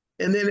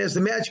then as the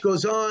match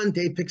goes on,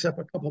 Dave picks up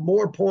a couple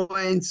more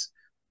points,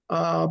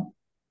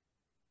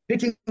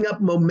 picking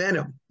up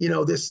momentum,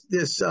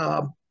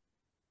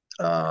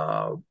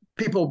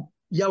 people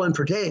yelling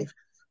for Dave.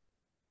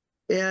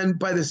 And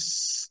by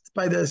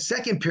the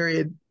second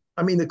period,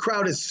 I mean, the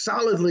crowd is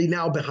solidly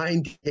now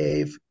behind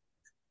Dave.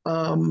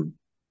 And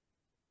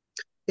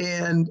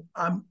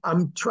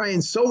I'm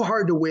trying so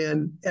hard to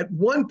win. At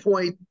one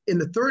point in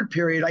the third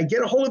period, I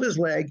get a hold of his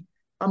leg.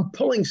 I'm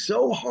pulling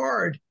so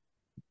hard,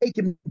 take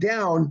him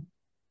down,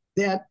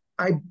 that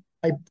I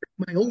break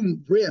my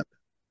own rib.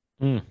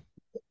 Mm.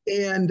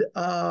 And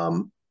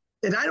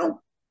I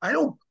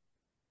don't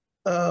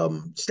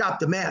stop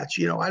the match.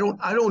 I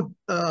don't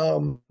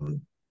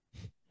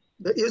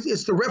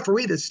it's the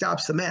referee that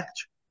stops the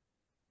match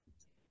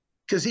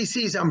because he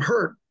sees I'm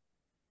hurt.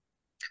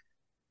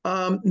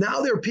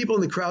 Now there are people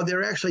in the crowd that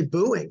are actually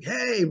booing.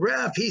 Hey,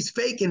 ref, he's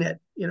faking it.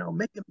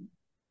 Make him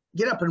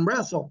get up and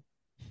wrestle.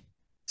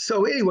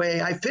 So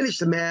anyway, I finished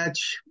the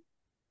match.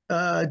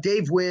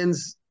 Dave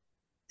wins,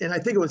 and I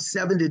think it was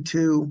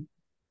 7-2.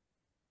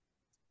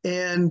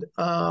 And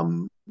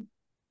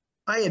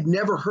I had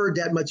never heard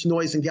that much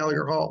noise in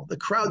Gallagher Hall. The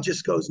crowd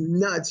just goes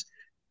nuts.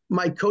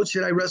 My coach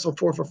that I wrestled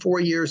for 4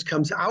 years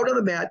comes out on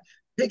the mat,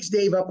 picks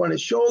Dave up on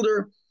his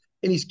shoulder,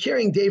 and he's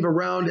carrying Dave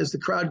around as the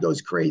crowd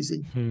goes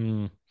crazy.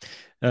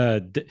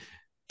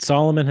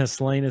 Solomon has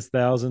slain his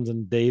thousands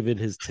and David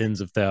his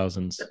tens of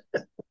thousands.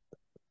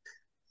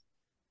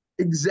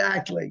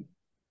 Exactly.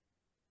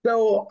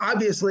 So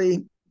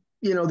obviously,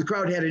 the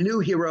crowd had a new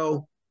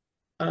hero,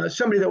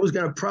 somebody that was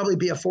going to probably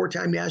be a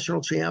 4-time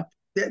national champ,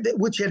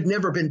 which had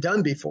never been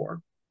done before.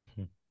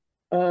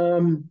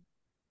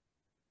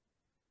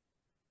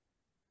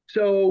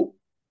 So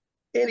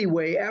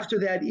anyway, after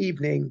that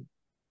evening,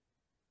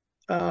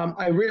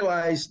 I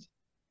realized,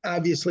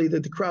 obviously,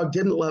 that the crowd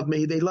didn't love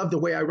me. They loved the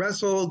way I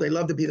wrestled. They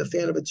loved to be the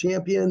fan of a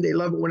champion. They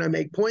love it when I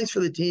make points for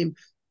the team.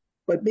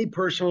 But me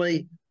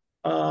personally,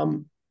 I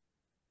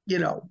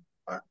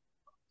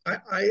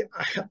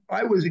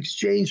was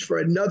exchanged for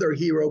another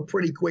hero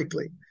pretty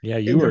quickly. Yeah,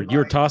 you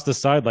were tossed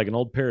aside like an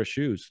old pair of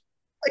shoes.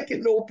 Like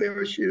an old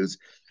pair of shoes.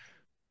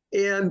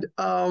 And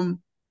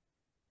I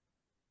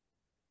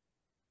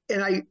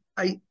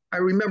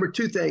remember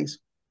two things.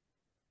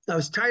 I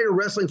was tired of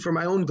wrestling for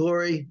my own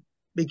glory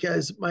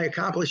because my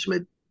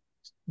accomplishment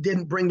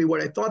didn't bring me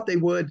what I thought they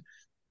would.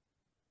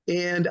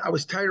 And I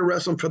was tired of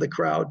wrestling for the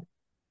crowd. I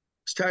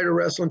was tired of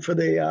wrestling for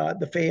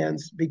the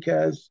fans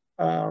because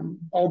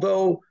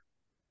although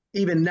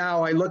even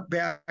now I look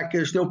back,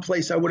 there's no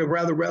place I would have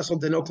rather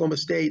wrestled than Oklahoma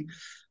State.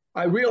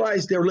 I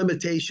realized their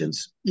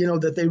limitations,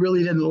 that they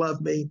really didn't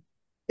love me.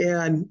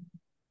 And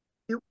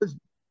it was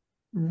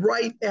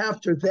right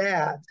after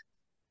that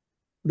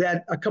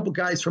a couple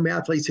guys from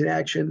Athletes in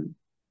Action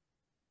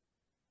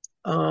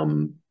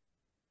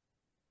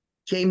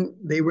came.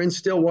 They were in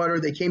Stillwater.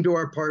 They came to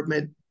our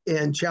apartment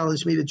and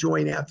challenged me to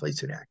join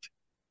Athletes in Action.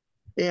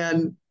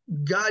 And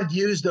God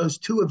used those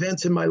two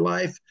events in my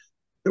life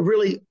to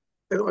really,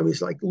 I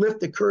was like, lift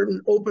the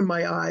curtain, open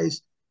my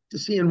eyes to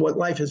seeing what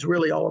life is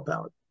really all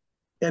about,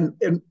 and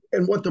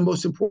what the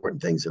most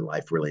important things in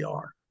life really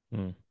are.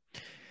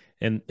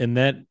 And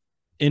that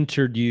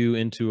entered you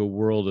into a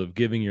world of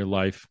giving your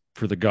life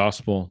for the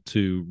gospel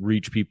to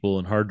reach people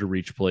in hard to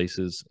reach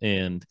places,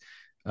 and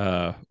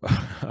a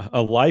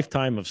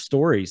lifetime of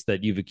stories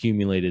that you've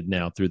accumulated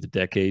now through the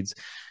decades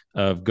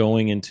of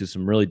going into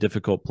some really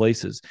difficult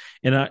places.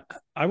 And I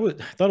thought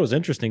it was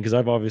interesting because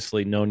I've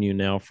obviously known you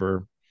now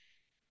for,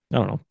 I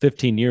don't know,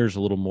 15 years,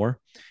 a little more.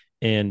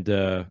 And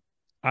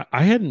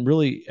I hadn't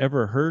really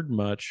ever heard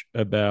much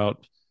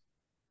about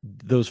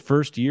those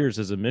first years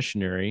as a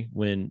missionary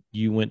when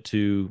you went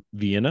to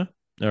Vienna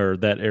or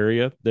that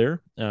area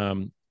there.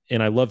 And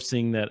I love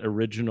seeing that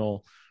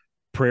original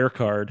prayer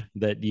card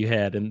that you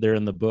had in there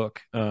in the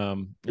book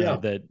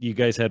that you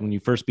guys had when you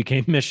first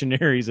became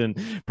missionaries, and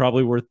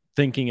probably were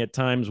thinking at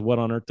times, what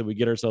on earth did we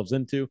get ourselves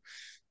into?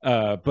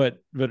 But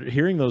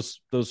hearing those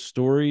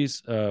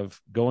stories of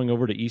going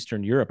over to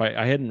Eastern Europe,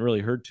 I hadn't really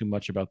heard too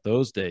much about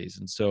those days.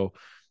 And so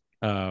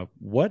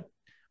what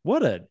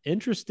an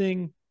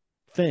interesting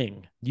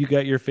thing you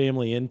got your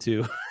family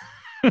into.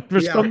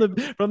 From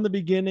the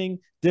beginning,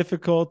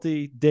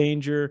 difficulty,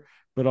 danger,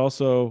 but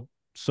also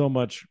so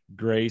much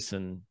grace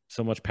and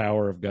so much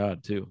power of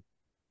God too.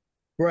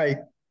 Right.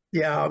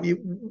 Yeah.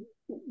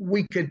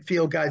 We could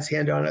feel God's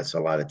hand on us a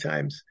lot of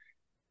times.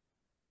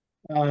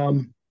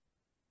 And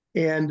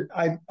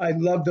I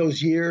love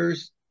those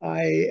years.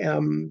 I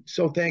am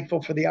so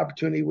thankful for the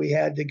opportunity we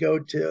had to go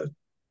to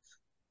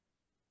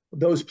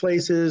those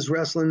places,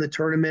 wrestle in the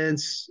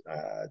tournaments,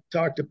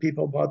 talk to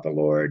people about the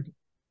Lord.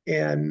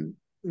 And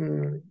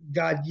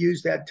God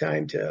used that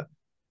time to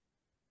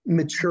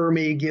mature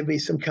me, give me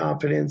some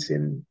confidence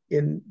in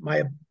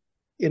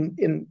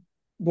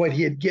what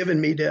He had given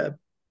me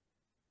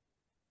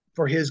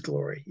for His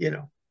glory,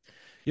 Yeah.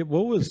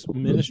 What was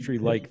ministry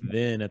like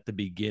then at the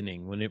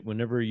beginning,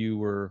 whenever you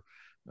were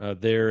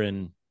there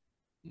in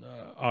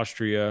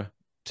Austria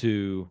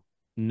to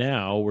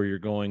now, where you're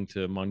going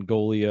to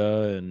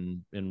Mongolia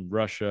and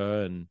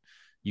Russia and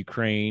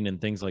Ukraine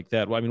and things like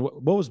that? Well, I mean,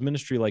 what was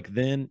ministry like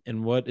then,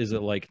 and what is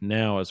it like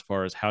now as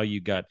far as how you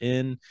got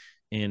in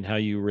and how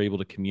you were able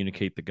to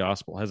communicate the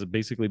gospel? Has it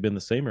basically been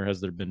the same, or has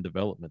there been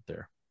development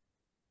there?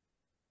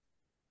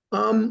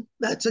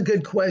 That's a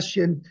good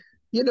question.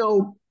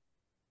 One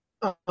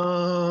of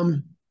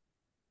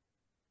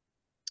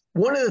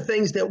the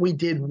things that we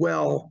did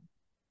well,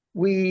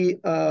 we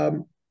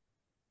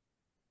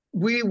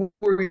we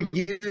were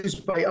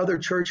used by other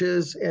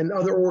churches and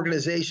other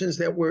organizations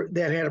that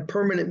had a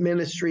permanent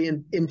ministry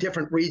in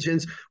different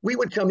regions. We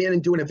would come in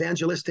and do an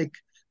evangelistic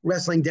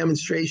wrestling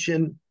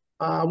demonstration,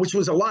 which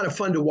was a lot of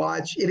fun to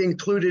watch. It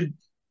included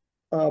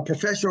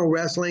professional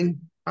wrestling.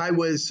 I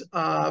was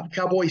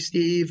Cowboy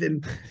Steve,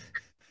 and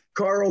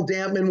Carl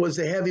Dampman was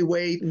the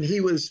heavyweight, and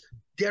he was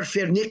Der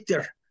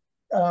Vernichter,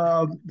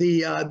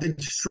 the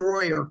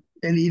destroyer,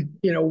 and he'd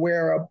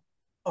wear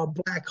a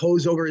black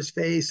hose over his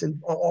face and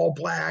all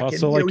black. Oh, and,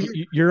 so like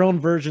your own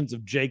versions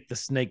of Jake the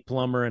Snake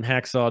Plumber and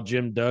Hacksaw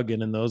Jim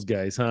Duggan and those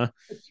guys, huh?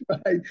 That's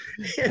right.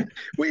 And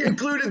we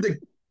included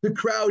the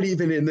crowd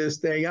even in this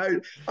thing.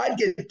 I'd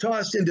get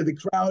tossed into the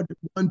crowd at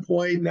one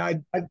point, and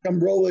I'd come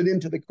rolling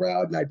into the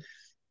crowd, and I'd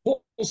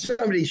pull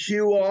somebody's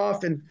shoe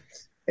off and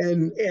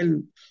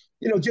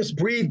just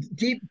breathe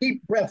deep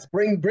breaths,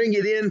 bring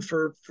it in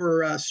for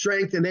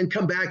strength, and then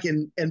come back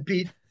and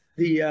beat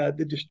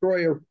the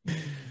destroyer.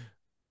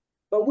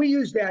 But we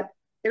used that,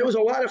 and it was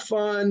a lot of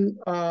fun.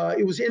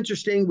 It was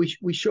interesting.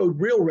 We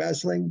showed real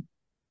wrestling,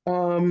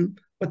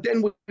 but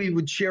then we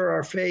would share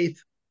our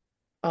faith,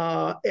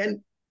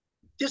 and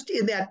just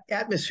in that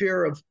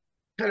atmosphere of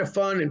kind of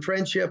fun and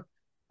friendship,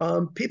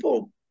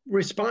 people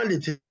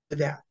responded to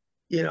that.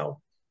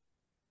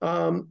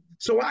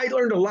 So I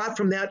learned a lot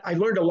from that. I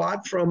learned a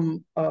lot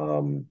from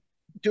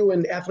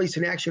doing Athletes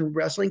in Action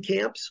wrestling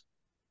camps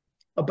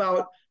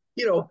about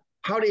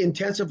how to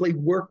intensively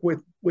work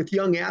with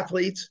young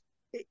athletes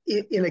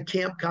in a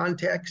camp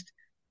context,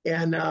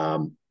 and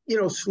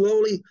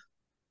slowly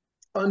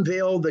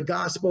unveil the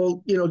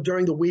gospel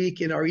during the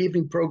week in our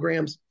evening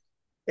programs,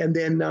 and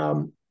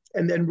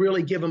then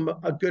really give them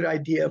a good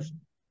idea of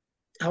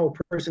how a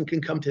person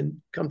can come to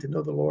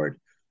know the Lord.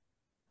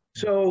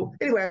 So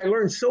anyway, I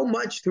learned so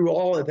much through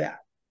all of that,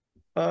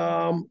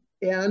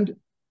 and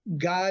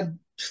God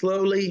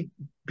slowly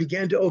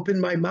began to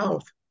open my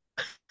mouth.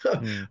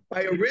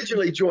 I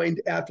originally joined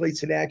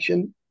Athletes in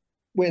Action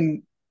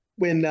when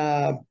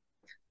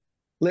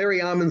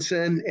Larry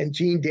Amundsen and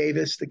Gene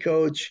Davis, the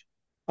coach,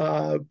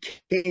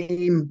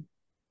 came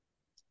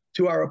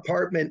to our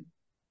apartment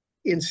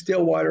in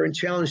Stillwater and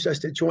challenged us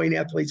to join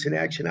Athletes in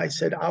Action. I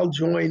said, I'll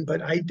join,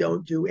 but I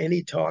don't do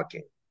any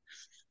talking.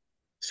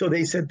 So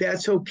they said,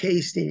 that's okay,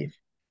 Steve.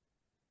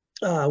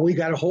 We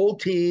got a whole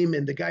team,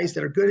 and the guys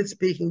that are good at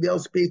speaking, they'll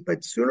speak,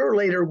 but sooner or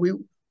later, we're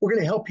going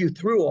to help you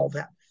through all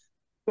that.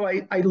 So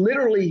I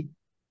literally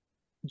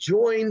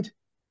joined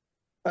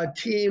a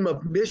team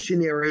of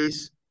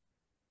missionaries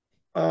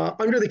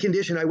under the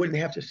condition I wouldn't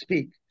have to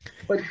speak.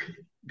 But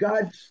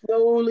God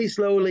slowly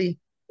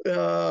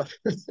helped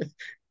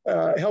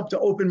to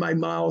open my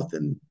mouth,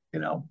 and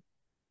now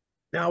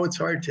it's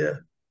hard to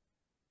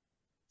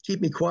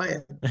keep me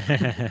quiet.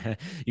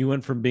 You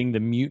went from being the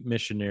mute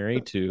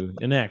missionary to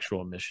an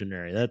actual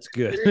missionary. That's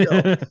good.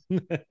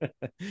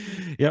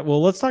 Yeah.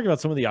 Well, let's talk about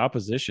some of the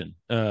opposition.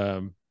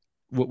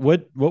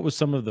 What was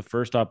some of the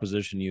first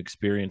opposition you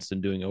experienced in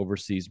doing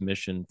overseas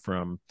mission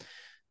from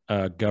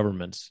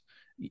governments?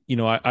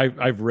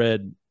 I've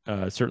read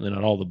certainly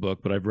not all the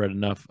book, but I've read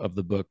enough of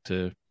the book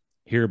to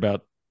hear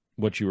about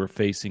what you were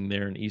facing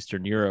there in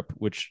Eastern Europe,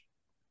 which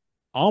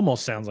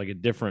almost sounds like a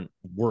different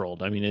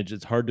world. I mean,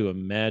 it's hard to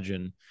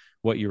imagine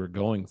what you were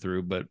going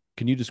through, but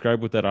can you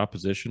describe what that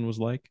opposition was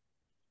like?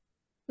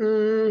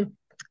 I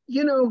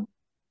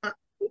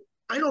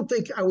don't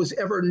think I was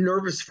ever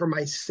nervous for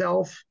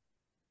myself.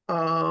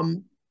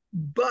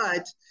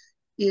 But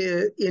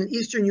in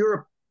Eastern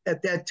Europe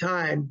at that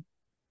time,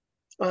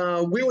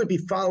 we would be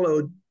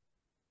followed,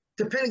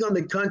 depending on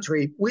the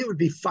country, we would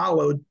be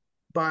followed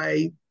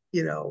by,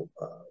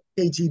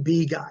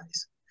 KGB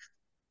guys.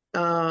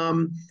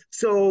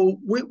 So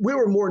we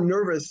were more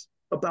nervous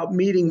about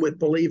meeting with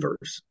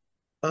believers,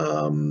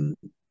 getting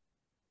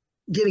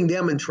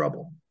them in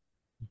trouble.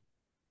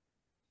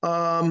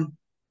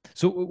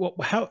 So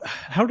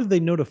how did they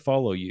know to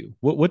follow you?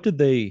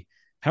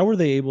 How were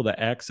they able to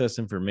access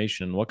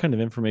information? What kind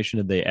of information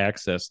did they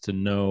access to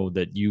know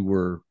that you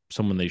were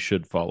someone they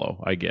should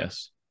follow, I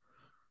guess?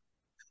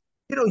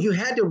 You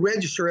had to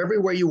register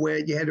everywhere you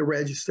went. You had to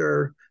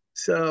register.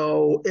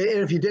 So, and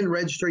if you didn't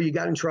register, you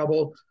got in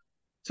trouble.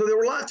 So there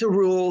were lots of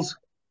rules.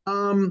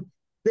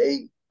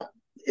 It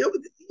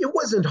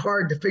wasn't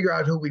hard to figure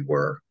out who we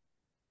were,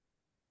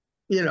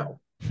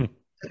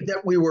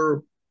 that we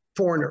were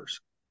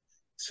foreigners.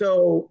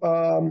 So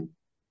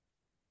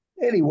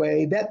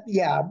anyway,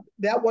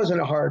 that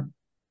wasn't a hard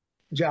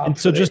job. And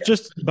so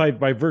just by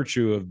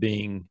virtue of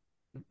being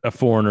a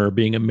foreigner,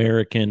 being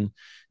American,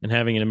 and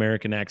having an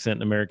American accent,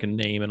 an American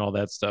name, and all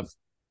that stuff,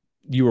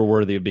 you were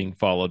worthy of being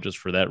followed just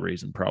for that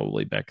reason,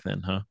 probably back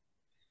then, huh?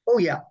 Oh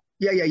yeah.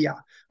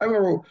 I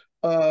remember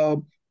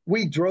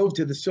we drove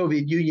to the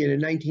Soviet Union in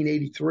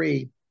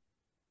 1983,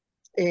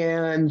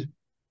 and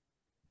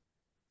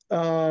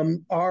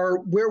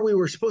where we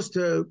were supposed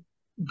to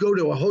go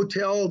to a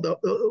hotel,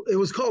 it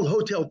was called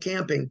hotel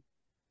camping.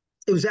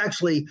 It was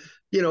actually,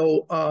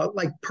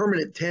 like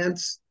permanent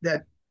tents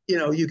that,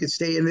 you could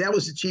stay in. That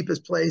was the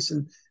cheapest place.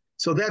 And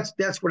so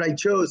that's what I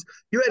chose.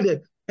 You had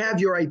to have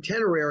your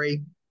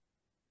itinerary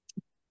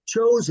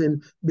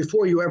chosen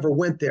before you ever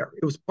went there.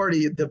 It was part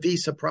of the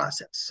visa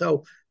process.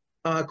 So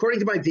according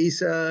to my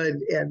visa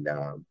and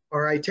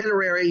our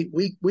itinerary,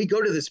 we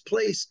go to this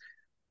place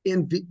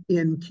in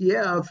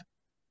Kiev,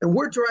 and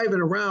we're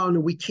driving around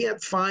and we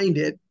can't find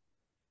it.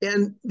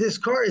 And this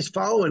car is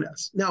following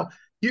us. Now,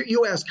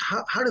 you ask,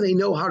 how do they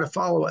know how to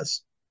follow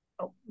us?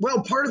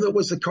 Well, part of it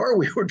was the car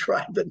we were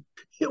driving.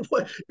 It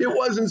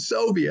wasn't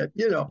Soviet,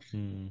 you know.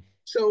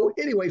 So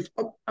anyway,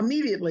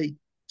 immediately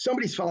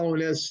somebody's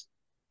following us,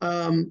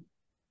 and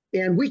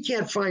we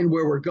can't find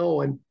where we're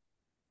going.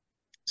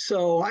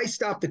 So I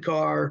stopped the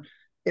car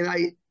and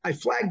I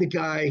flagged the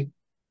guy,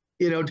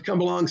 you know, to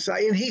come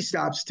alongside, and he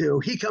stops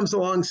too. He comes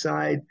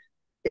alongside,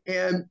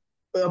 and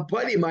a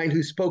buddy of mine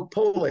who spoke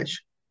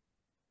Polish,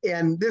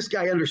 and this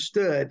guy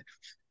understood.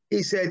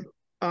 He said,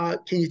 can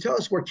you tell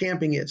us where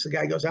camping is? The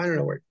guy goes, I don't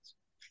know where it is.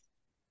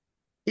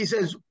 He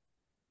says,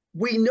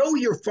 we know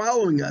you're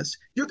following us.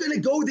 You're going to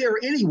go there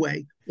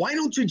anyway. Why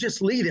don't you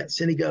just lead us?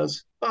 And he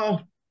goes, oh,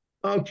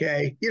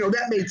 okay. You know,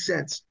 that made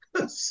sense.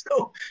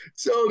 So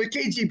the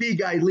KGB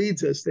guy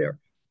leads us there.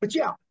 But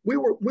yeah, we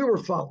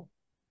were followed.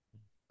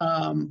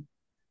 One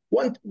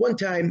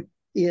time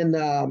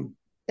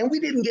and we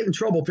didn't get in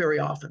trouble very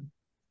often,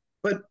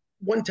 but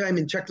one time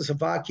in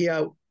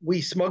Czechoslovakia,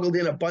 we smuggled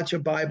in a bunch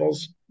of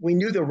Bibles. We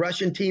knew the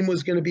Russian team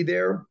was going to be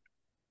there,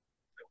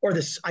 or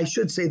I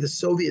should say the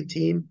Soviet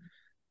team.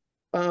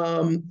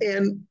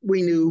 And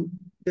we knew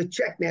the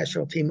Czech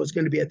national team was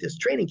going to be at this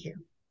training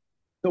camp.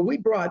 So we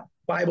brought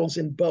Bibles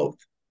in both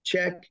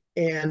Czech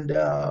and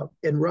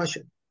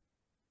Russian.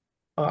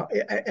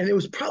 And it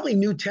was probably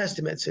New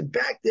Testaments. And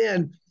back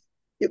then,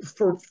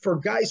 for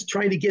guys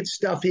trying to get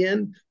stuff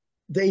in,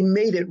 they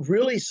made it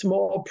really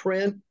small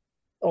print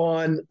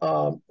on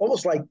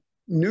almost like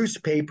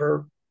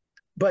newspaper.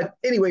 But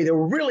anyway, they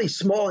were really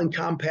small and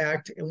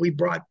compact, and we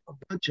brought a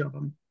bunch of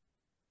them.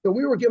 So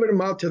we were giving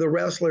them out to the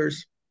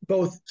wrestlers,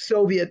 both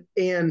Soviet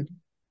and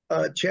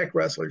Czech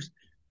wrestlers.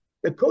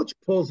 The coach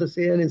pulls us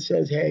in and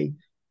says, hey,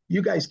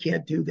 you guys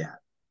can't do that.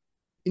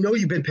 You know,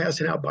 you've been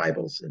passing out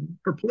Bibles, and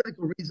for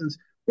political reasons,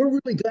 we're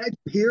really glad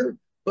you're here,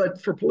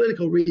 but for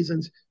political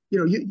reasons, you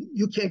know,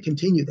 you can't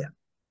continue that.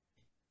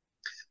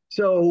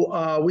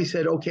 So we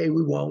said, okay,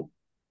 we won't.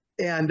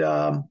 And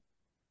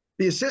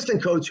the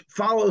assistant coach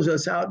follows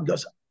us out and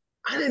goes,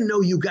 I didn't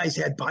know you guys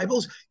had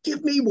Bibles.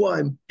 Give me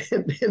one.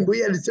 And we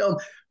had to tell him,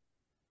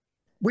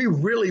 we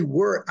really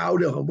were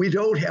out of them. We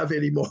don't have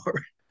any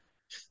more.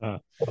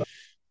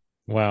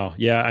 Wow.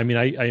 Yeah. I mean,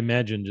 I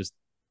imagine just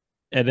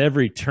at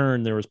every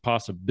turn, there was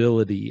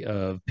possibility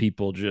of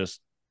people just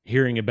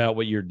hearing about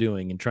what you're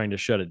doing and trying to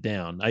shut it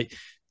down.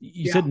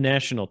 You said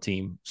national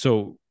team.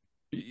 So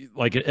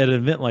like at an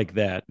event like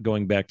that,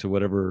 going back to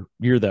whatever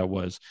year that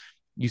was,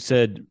 you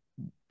said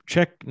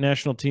Czech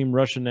national team,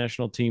 Russian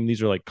national team.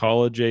 These are like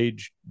college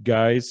age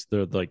guys.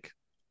 They're like,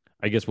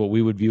 I guess what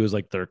we would view as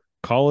like their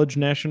college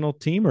national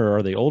team, or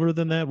are they older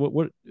than that?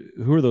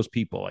 Who are those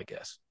people, I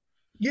guess?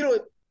 You know,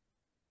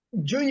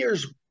 junior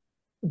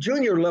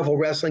level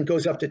wrestling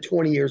goes up to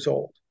 20 years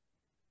old.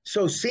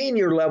 So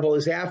senior level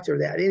is after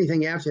that,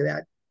 anything after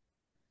that.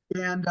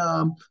 And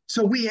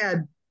so we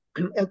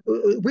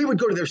would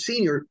go to their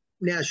senior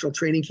national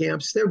training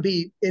camps. There'd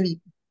be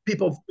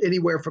people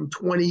anywhere from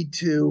 20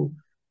 to,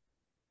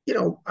 you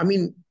know, I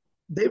mean,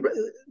 they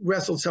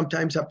wrestled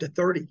sometimes up to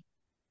 30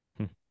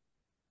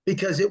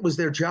 because it was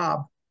their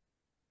job.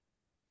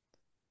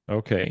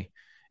 Okay.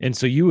 And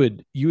so you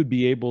would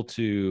be able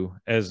to,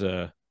 as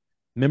a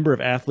member of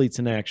Athletes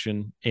in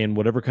Action and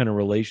whatever kind of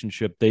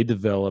relationship they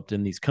developed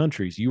in these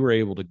countries, you were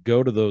able to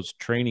go to those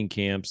training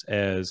camps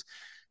as,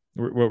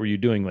 what were you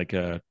doing? Like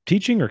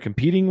teaching or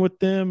competing with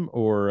them,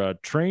 or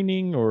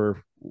training,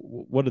 or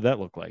what did that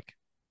look like?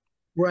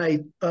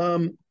 Right.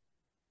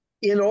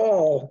 In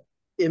all,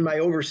 in my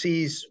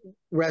overseas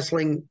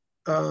wrestling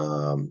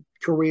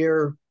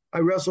career, I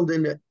wrestled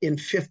in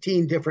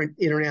 15 different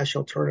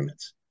international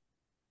tournaments.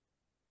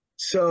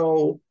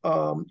 So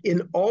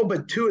in all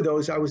but 2 of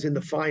those, I was in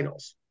the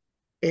finals,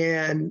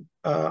 and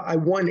I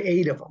won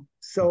 8 of them.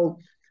 So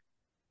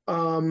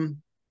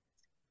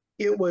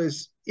it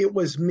was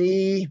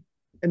me,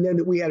 and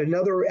then we had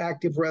another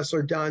active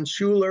wrestler, Don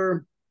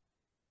Schuler,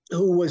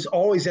 who was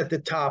always at the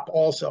top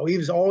also. He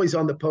was always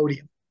on the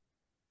podium.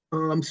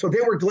 So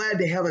they were glad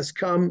to have us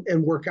come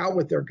and work out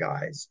with their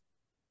guys.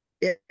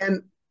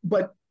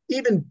 But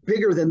even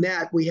bigger than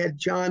that, we had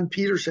John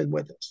Peterson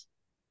with us,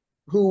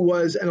 who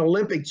was an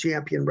Olympic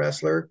champion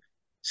wrestler,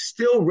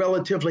 still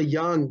relatively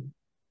young.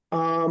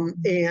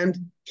 And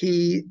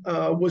he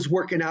was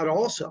working out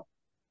also.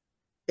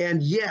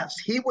 And yes,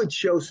 he would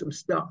show some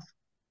stuff.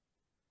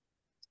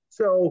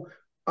 So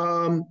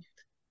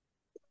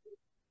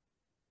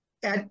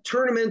at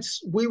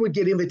tournaments, we would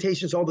get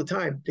invitations all the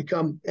time to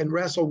come and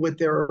wrestle with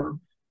their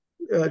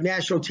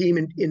national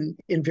team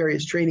in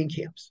various training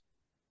camps.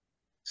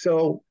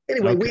 So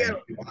anyway, we had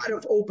a lot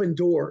of open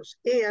doors.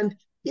 And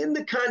in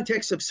the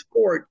context of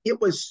sport,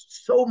 it was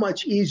so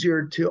much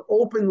easier to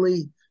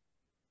openly,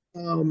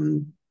 talk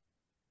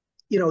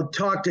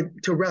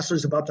to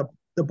wrestlers about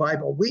the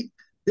Bible.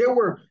 There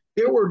were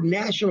there were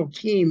national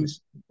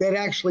teams that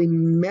actually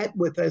met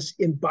with us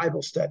in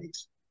Bible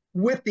studies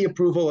with the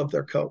approval of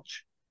their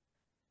coach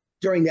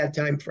during that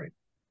time frame.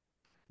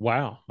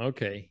 Wow.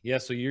 Okay. Yeah.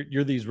 So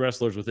you're these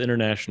wrestlers with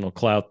international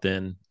clout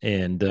then,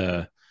 and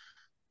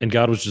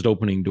God was just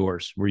opening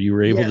doors where you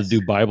were able to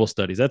do Bible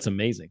studies. That's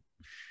amazing.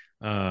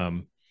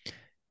 And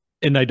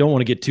I don't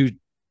want to get too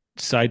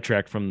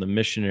sidetracked from the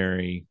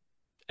missionary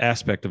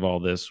aspect of all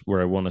this,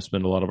 where I want to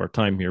spend a lot of our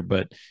time here,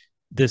 but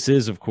this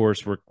is, of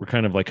course, we're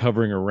kind of like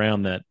hovering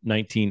around that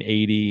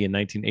 1980 and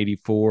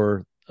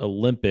 1984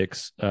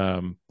 Olympics. But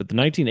the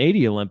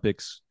 1980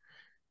 Olympics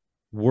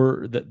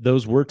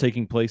those were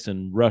taking place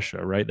in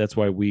Russia, right? That's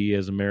why we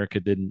as America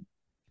didn't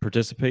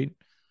participate.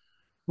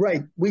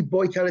 Right. We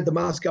boycotted the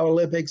Moscow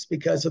Olympics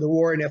because of the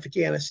war in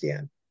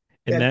Afghanistan.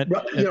 And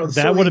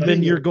that would have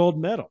been your gold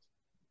medal.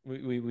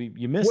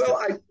 You missed it.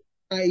 Well,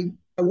 I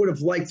would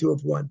have liked to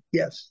have won.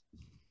 Yes.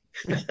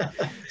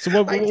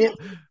 So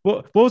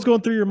what was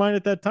going through your mind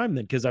at that time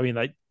then? Because I mean,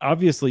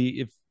 obviously,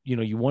 if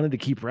you wanted to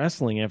keep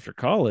wrestling after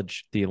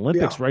college, the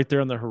Olympics right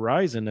there on the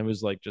horizon, it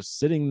was like just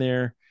sitting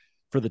there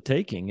for the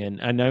taking.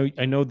 And I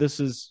know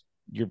this is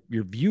your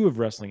view of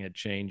wrestling had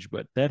changed,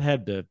 but that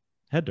had to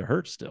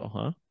hurt still,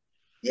 huh?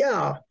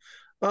 Yeah.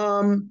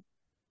 I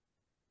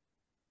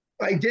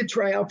did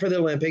try out for the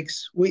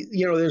Olympics.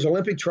 There's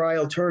Olympic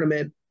trial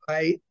tournament.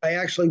 I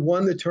actually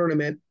won the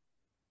tournament.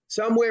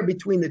 Somewhere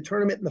between the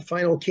tournament and the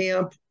final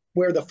camp,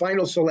 where the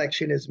final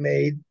selection is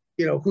made,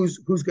 who's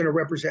going to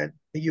represent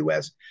the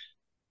U.S.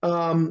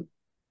 The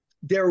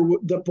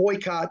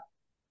boycott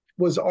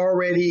was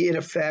already in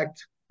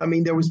effect. I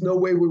mean, there was no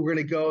way we were going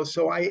to go.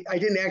 So I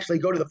didn't actually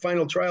go to the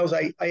final trials.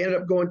 I ended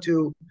up going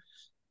to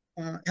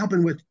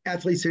helping with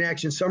Athletes in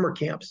Action summer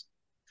camps.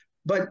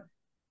 But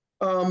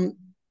a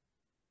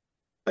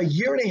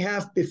year and a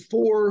half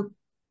before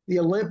the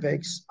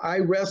Olympics, I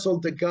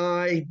wrestled the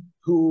guy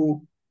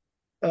who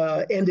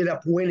ended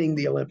up winning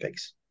the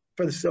Olympics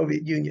for the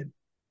Soviet Union.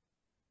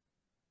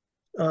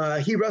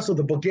 He wrestled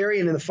the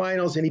Bulgarian in the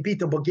finals, and he beat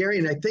the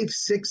Bulgarian, I think,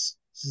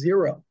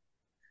 6-0.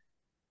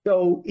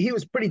 So he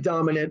was pretty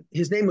dominant.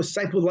 His name was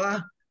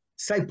Saipullah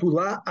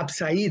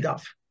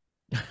Absaidov.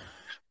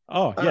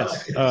 Oh,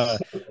 yes.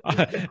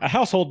 A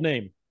household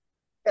name.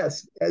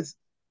 Yes,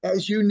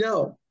 as you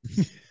know.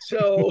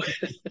 So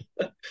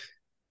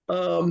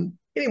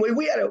anyway,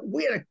 we had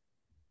a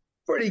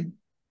pretty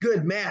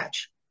good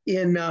match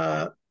in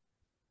the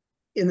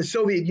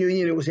Soviet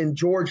Union. It was in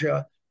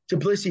Georgia,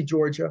 Tbilisi,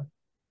 Georgia.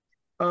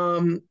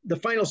 The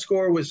final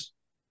score was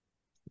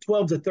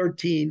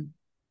 12-13.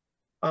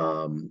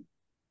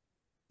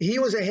 He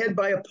was ahead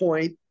by a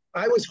point.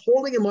 I was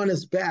holding him on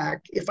his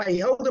back. If I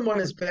held him on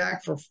his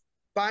back for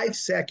 5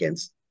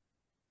 seconds,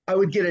 I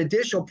would get an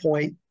additional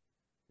point.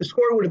 The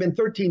score would have been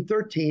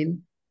 13-13,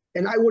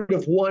 and I would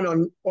have won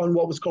on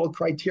what was called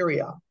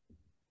criteria.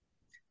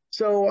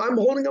 So I'm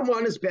holding him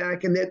on his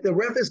back, and the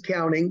ref is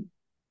counting.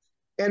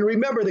 And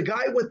remember, the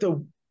guy with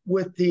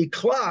the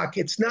clock,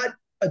 it's not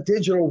a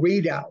digital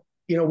readout,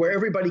 where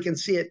everybody can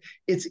see it.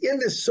 It's in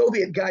the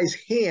Soviet guy's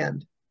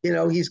hand.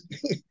 He's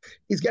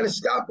got a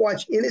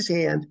stopwatch in his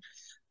hand.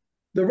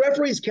 The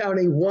referee's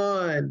counting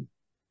 1,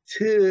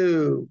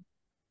 2,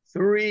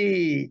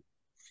 3,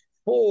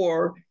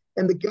 4,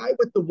 and the guy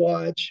with the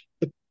watch,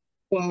 the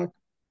clock,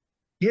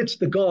 hits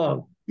the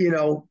gong,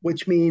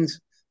 which means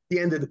the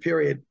end of the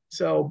period.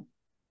 So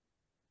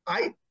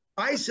I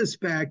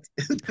suspect,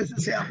 because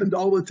this happened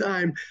all the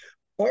time,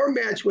 our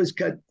match was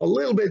cut a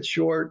little bit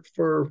short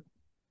for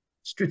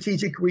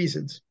strategic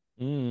reasons.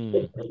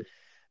 The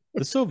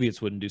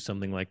Soviets wouldn't do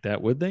something like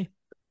that, would they?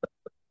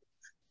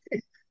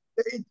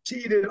 They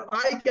cheated.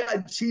 I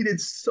got cheated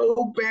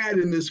so bad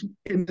in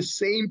the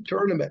same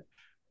tournament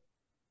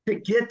to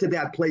get to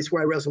that place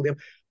where I wrestled him.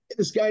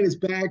 This guy in his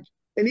back,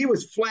 and he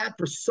was flat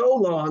for so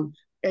long,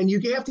 and you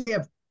have to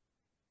have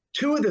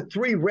 2 of the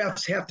 3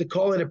 refs have to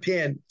call it a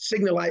pin,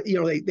 signal,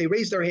 they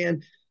raise their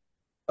hand,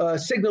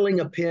 signaling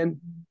a pin.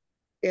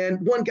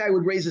 And one guy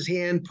would raise his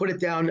hand, put it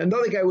down.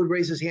 Another guy would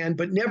raise his hand,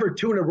 but never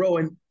 2 in a row.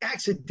 And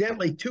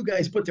accidentally, 2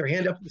 guys put their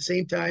hand up at the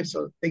same time.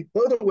 So they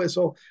blow the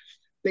whistle.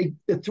 The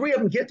 3 of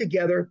them get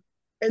together,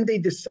 and they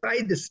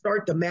decide to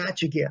start the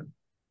match again.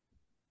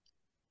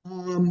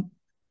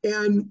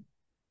 And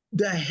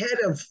the head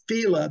of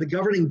FILA, the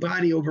governing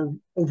body over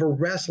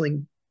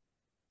wrestling,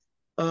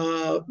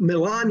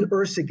 Milan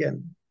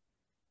Ersigin,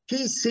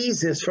 he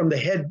sees this from the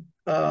head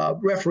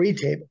referee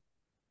table.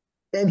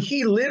 And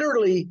he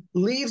literally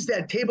leaves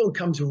that table and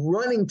comes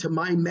running to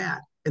my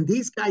mat. And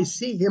these guys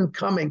see him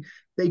coming.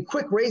 They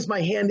quick raise my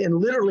hand and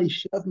literally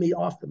shove me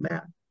off the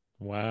mat.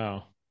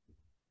 Wow.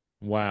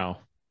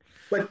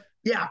 But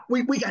yeah,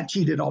 we got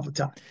cheated all the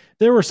time.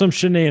 There were some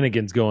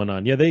shenanigans going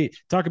on. Yeah, they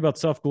talk about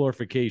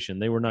self-glorification.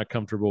 They were not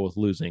comfortable with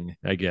losing,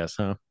 I guess,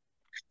 huh?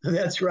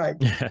 That's right.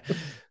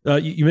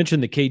 You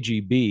mentioned the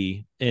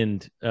KGB,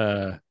 and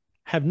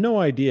have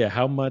no idea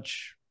how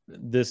much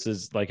this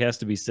is like has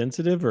to be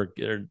sensitive or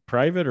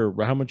private, or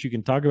how much you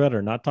can talk about it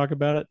or not talk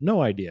about it.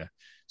 No idea.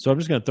 So I'm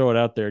just going to throw it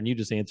out there, and you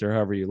just answer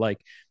however you like.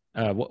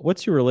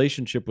 What's your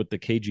relationship with the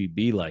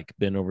KGB like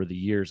been over the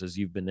years as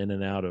you've been in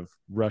and out of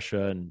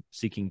Russia and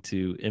seeking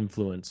to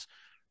influence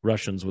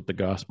Russians with the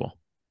gospel?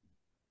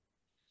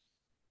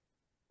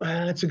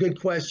 That's a good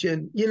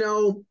question.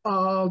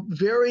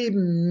 Very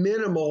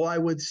minimal, I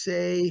would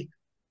say.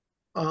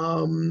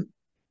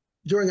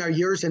 During our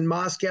years in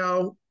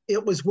Moscow,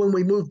 it was when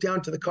we moved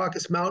down to the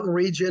Caucasus Mountain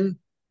region.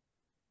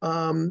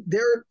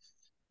 They're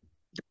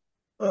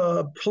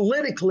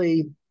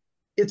politically,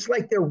 it's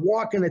like they're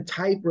walking a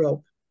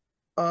tightrope,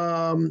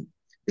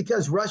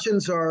 because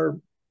Russians are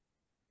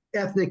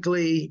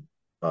ethnically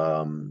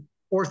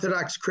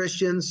Orthodox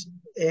Christians,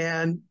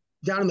 and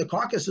down in the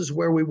Caucasus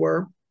where we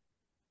were,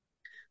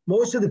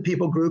 most of the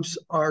people groups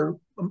are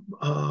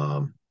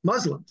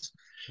Muslims.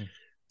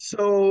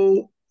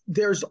 So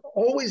there's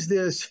always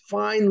this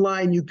fine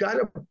line. You got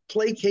to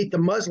placate the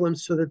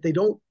Muslims so that they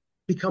don't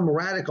become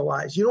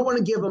radicalized. You don't want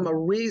to give them a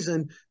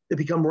reason to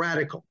become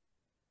radical.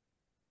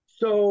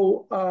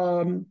 So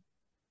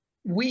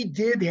we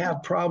did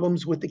have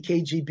problems with the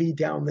KGB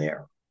down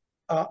there,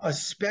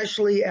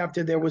 especially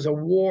after there was a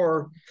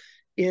war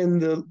in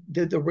the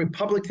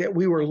republic that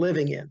we were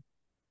living in.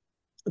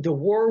 The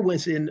war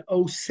was in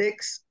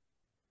 06,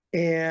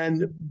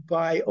 and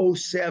by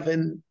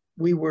 07,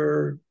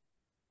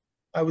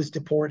 I was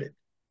deported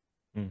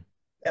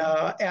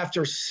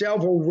after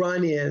several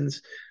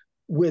run-ins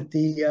with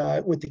the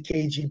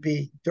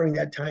KGB during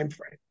that time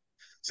frame.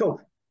 So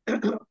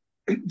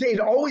they'd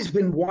always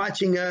been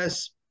watching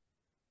us,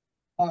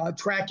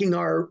 tracking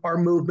our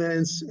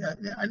movements,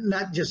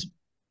 not just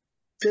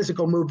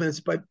physical movements,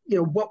 but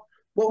what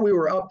we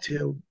were up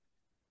to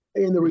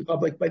in the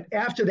Republic. But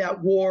after that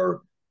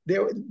war,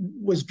 there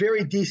was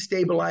very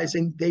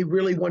destabilizing. They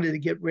really wanted to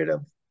get rid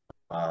of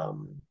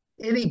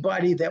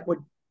anybody that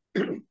would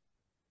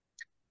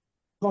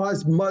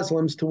cause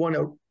Muslims to want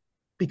to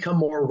become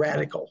more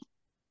radical.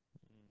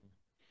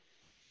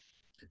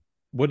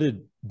 What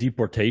did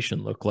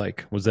deportation look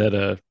like? Was that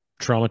a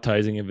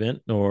traumatizing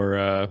event,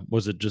 or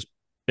was it just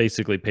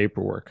basically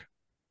paperwork?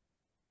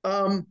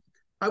 I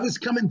was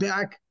coming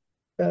back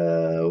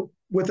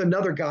with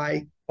another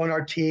guy on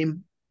our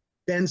team,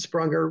 Ben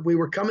Sprunger. We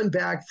were coming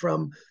back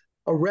from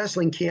a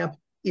wrestling camp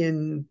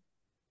in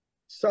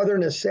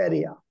Southern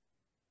Ossetia.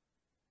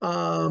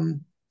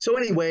 So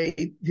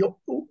anyway,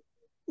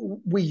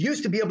 we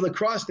used to be able to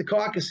cross the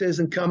Caucasus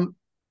and come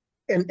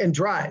and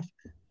drive,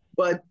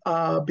 but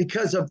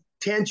because of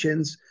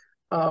tensions,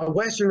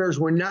 Westerners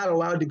were not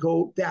allowed to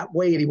go that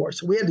way anymore.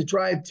 So we had to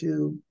drive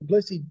to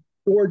Tbilisi,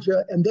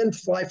 Georgia, and then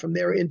fly from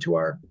there into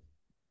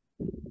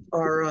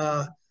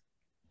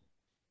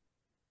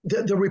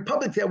the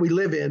republic that we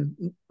live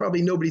in.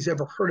 Probably nobody's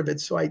ever heard of it,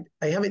 so I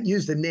haven't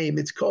used the name.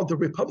 It's called the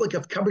Republic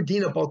of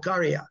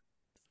Kabardino-Balkaria.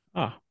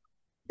 Ah.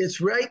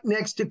 It's right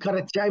next to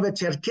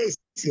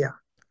Karacháyevo-Cherkessia.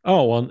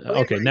 Oh, well,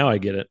 okay, now I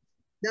get it.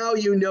 Now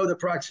you know the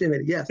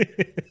proximity, yes.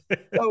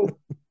 So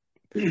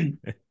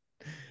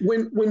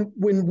when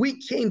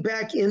we came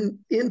back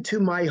into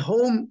my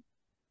home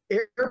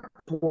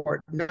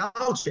airport,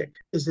 Nalchik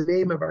is the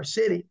name of our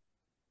city,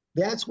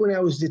 that's when I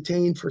was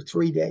detained for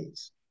 3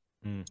 days.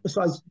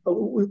 So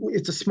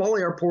it's a small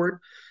airport.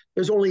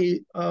 There's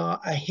only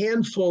a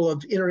handful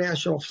of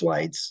international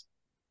flights,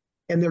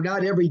 and they're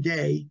not every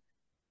day.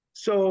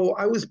 So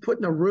I was put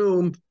in a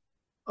room,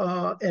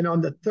 and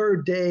on the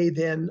third day,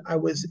 then I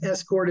was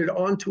escorted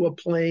onto a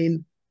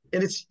plane,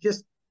 and it's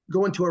just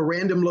going to a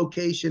random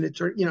location. It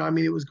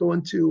was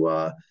going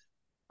to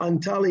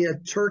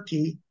Antalya,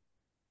 Turkey,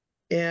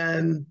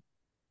 and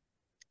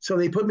so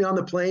they put me on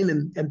the plane,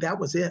 and that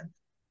was it.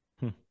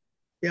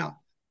 Yeah.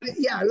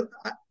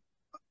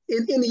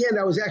 In the end,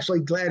 I was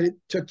actually glad it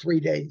took 3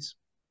 days,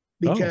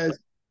 because,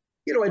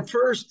 at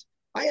first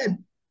I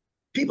had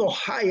people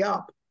high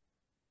up.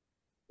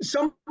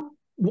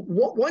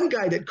 One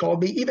guy that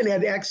called me even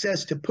had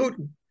access to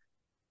Putin.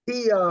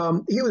 He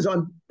was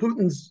on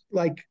Putin's,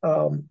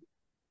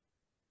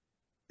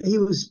 he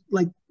was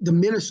like the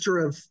minister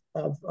of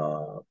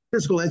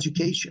physical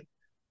education,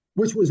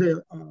 which was an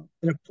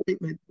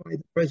appointment by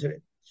the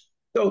president.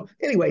 So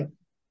anyway,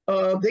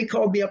 they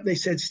called me up and they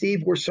said,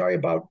 "Steve, we're sorry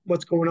about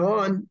what's going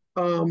on.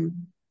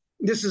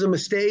 This is a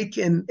mistake,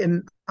 and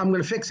I'm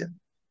going to fix it."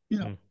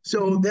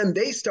 So then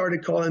they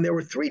started calling. There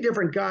were 3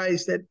 different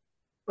guys that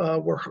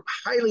were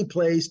highly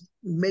placed,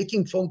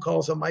 making phone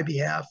calls on my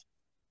behalf.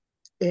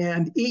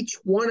 And each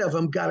one of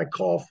them got a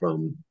call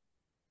from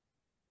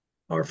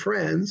our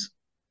friends,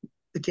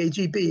 the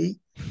KGB,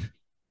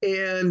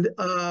 and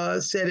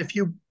said, if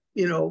you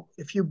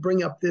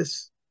bring up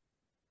this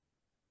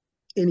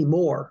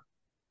anymore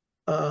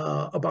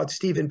about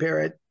Stephen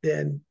Barrett,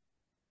 then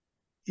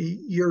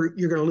you're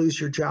going to lose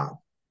your job.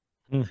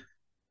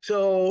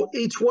 So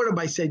each one of them,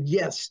 I said,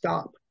 yes,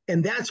 stop.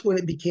 And that's when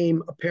it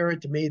became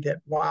apparent to me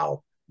that,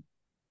 wow,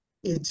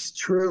 it's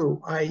true.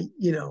 I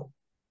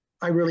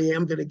really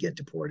am going to get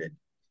deported.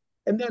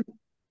 And then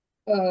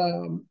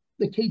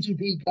the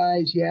KGB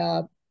guys,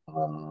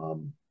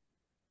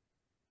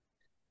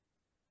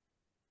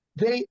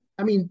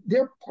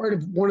 they're part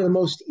of one of the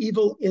most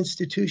evil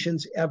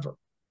institutions ever.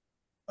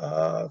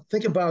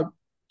 Think about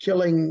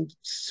killing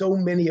so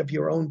many of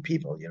your own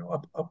people,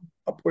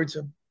 upwards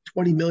of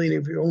 20 million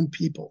of your own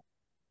people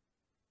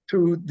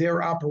through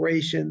their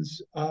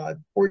operations,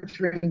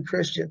 torturing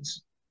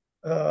Christians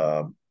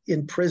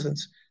in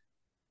prisons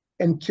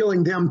and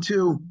killing them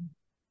too.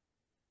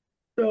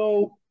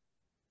 So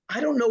I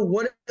don't know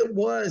what it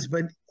was,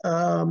 but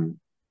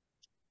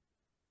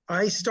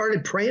I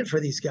started praying for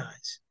these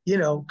guys,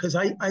 because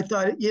I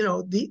thought,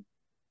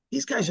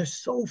 these guys are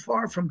so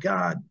far from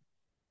God.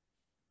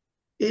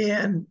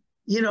 And,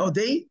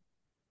 they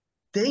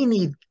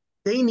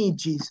need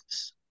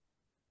Jesus.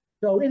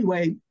 So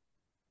anyway,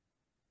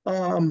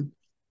 and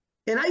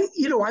I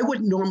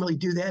wouldn't normally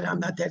do that. I'm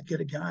not that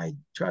good a guy,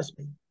 trust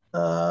me.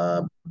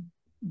 But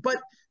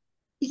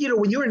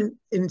when you're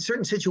in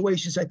certain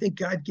situations, I think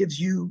God gives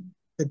you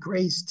the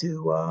grace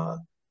to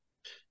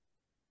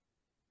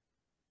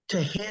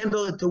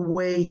handle it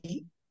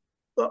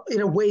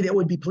in a way that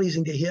would be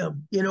pleasing to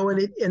Him.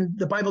 And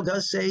the Bible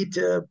does say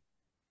to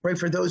pray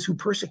for those who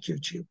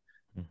persecute you.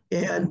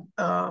 And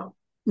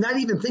not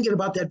even thinking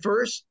about that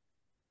verse,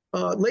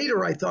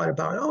 later I thought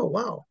about, oh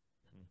wow,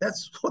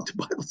 that's what the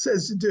Bible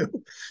says to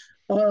do.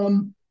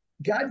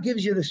 God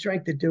gives you the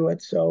strength to do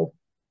it. So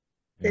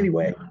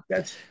anyway,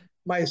 that's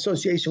my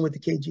association with the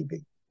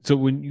KGB. So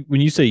when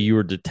you say you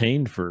were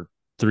detained for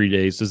 3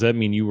 days, does that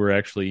mean you were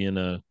actually in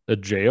a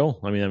jail?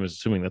 I mean, I'm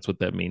assuming that's what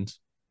that means.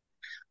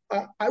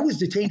 I was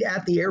detained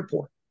at the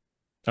airport.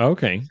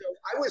 Okay. So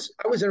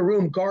I was in a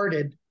room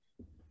guarded,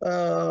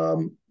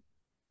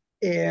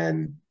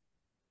 and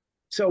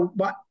so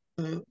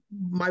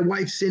my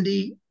wife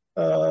Cindy,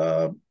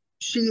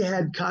 she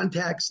had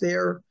contacts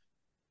there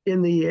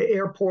in the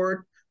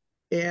airport,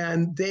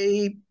 and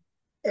they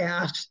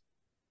asked,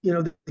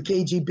 the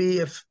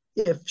KGB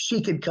if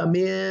she could come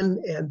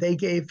in, and they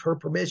gave her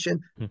permission.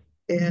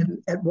 And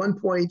at one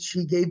point,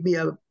 she gave me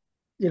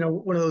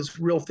one of those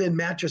real thin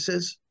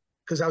mattresses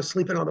because I was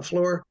sleeping on the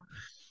floor,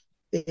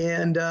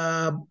 and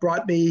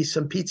brought me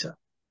some pizza.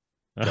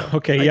 So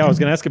okay, yeah, I was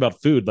going to ask about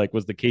food. Like,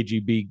 was the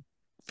KGB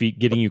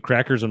getting you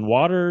crackers and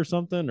water or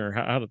something, or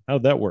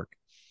how'd that work?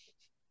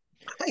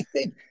 I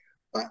think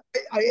I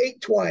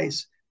ate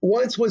twice.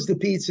 Once was the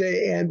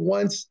pizza, and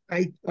once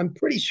I'm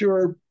pretty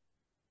sure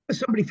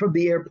somebody from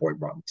the airport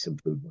brought me some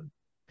food.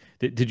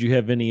 Did you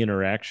have any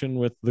interaction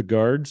with the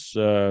guards?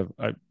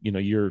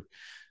 You're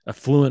a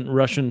fluent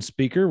Russian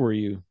speaker. Were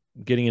you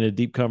getting in a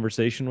deep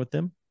conversation with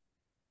them?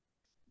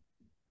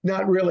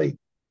 Not really.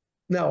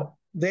 No,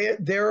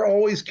 they're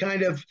always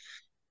kind of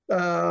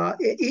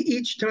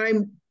each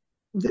time.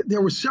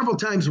 There were several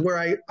times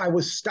where I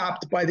was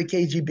stopped by the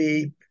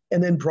KGB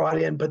and then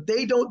brought in, but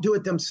they don't do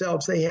it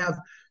themselves. They have,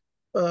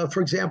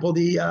 for example,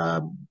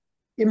 the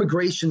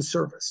immigration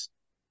service.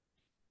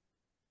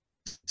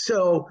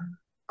 So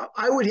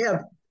I would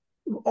have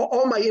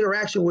all my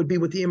interaction would be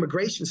with the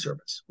immigration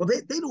service. Well,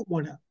 they don't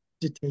want to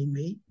detain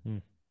me.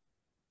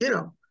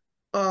 They're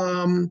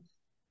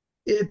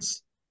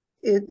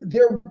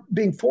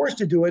being forced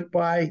to do it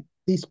by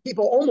these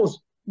people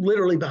almost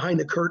literally behind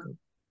the curtain.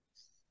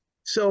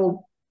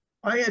 So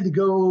I had to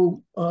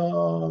go,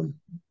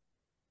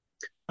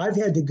 I've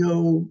had to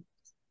go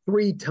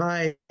 3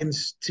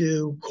 times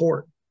to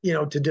court,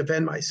 to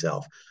defend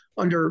myself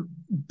under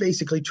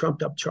basically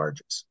trumped up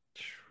charges.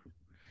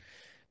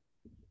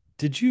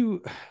 Did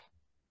you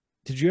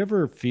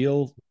ever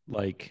feel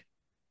like,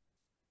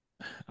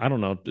 I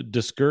don't know,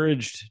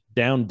 discouraged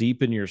down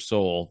deep in your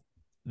soul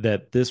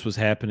that this was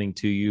happening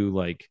to you?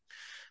 Like,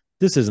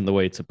 this isn't the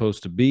way it's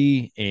supposed to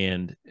be,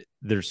 and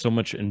there's so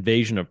much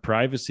invasion of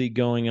privacy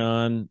going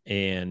on,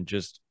 and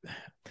just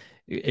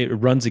it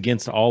runs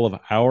against all of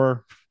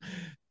our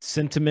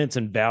sentiments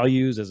and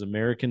values as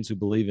Americans who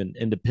believe in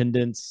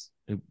independence.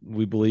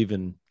 We believe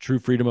in true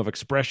freedom of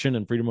expression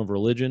and freedom of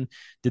religion.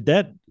 Did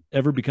that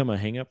ever become a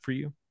hang up for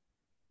you?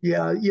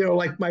 Yeah.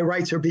 Like my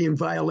rights are being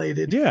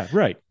violated. Yeah.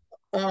 Right.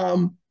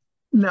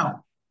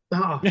 No.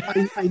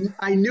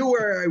 I knew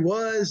where I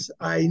was.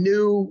 I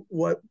knew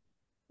what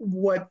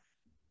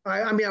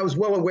I was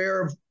well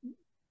aware of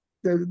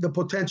the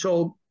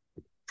potential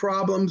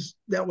problems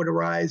that would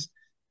arise.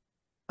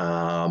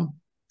 It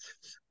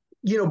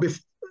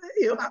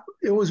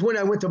was when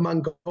I went to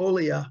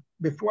Mongolia.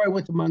 Before I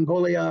went to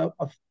Mongolia,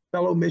 a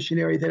fellow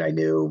missionary that I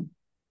knew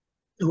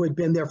who had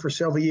been there for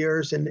several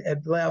years and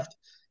had left,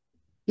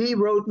 he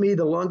wrote me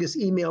the longest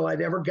email I'd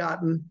ever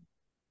gotten.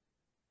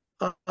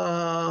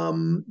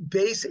 And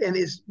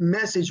his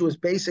message was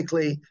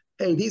basically,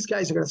 hey, these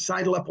guys are going to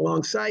sidle up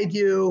alongside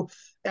you,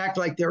 act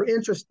like they're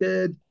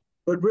interested,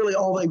 but really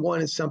all they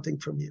want is something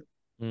from you.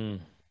 They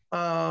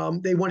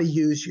want to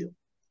use you.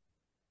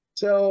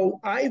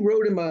 So I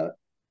wrote him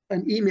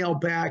an email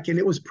back, and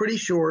it was pretty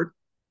short.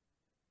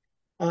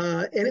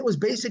 And it was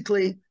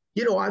basically,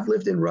 I've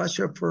lived in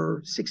Russia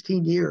for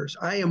 16 years.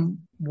 I am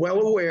well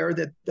aware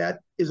that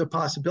that is a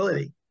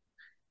possibility.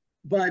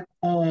 But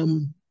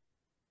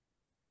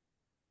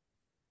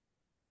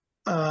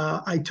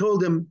I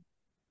told him,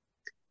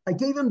 I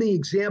gave him the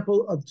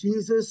example of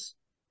Jesus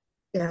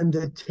and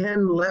the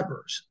 10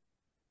 lepers.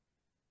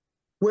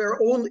 where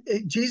only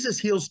Jesus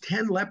heals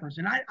 10 lepers.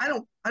 And I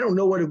don't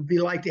know what it would be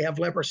like to have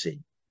leprosy,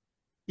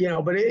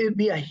 but it'd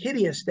be a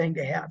hideous thing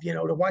to have,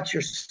 to watch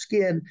your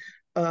skin,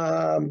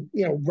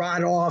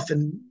 rot off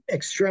and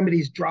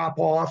extremities drop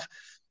off.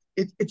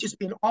 It'd just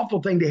be an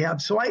awful thing to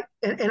have. So I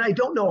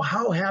don't know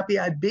how happy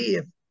I'd be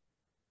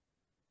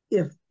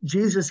if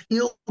Jesus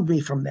healed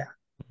me from that.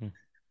 Mm-hmm.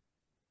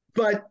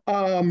 But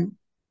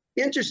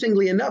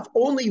interestingly enough,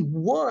 only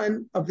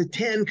one of the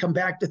 10 come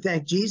back to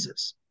thank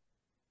Jesus.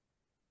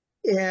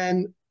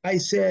 And I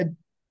said,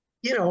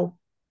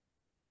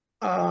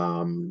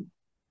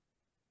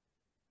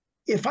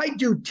 if I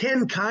do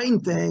 10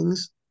 kind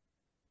things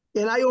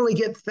and I only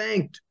get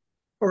thanked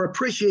or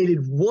appreciated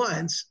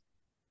once,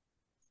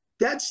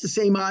 that's the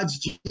same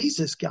odds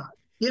Jesus got,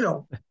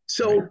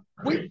 So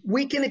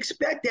we can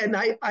expect that. And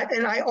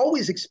I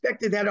always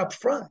expected that up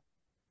front,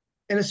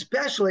 and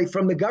especially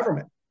from the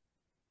government.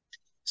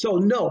 So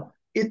no,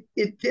 it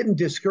didn't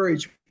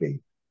discourage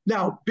me.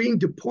 Now, being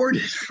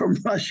deported from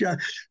Russia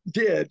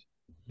did,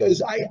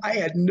 because I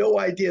had no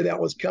idea that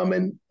was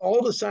coming.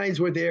 All the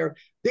signs were there.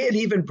 They had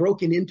even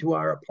broken into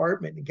our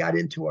apartment and got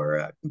into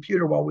our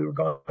computer while we were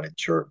going to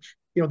church,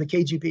 the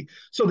KGB.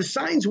 So the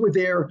signs were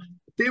there.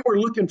 They were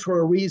looking for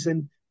a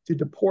reason to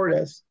deport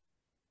us.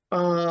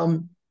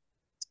 But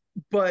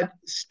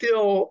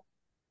still,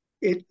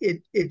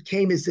 it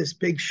came as this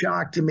big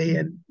shock to me.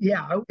 And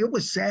yeah, it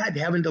was sad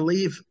having to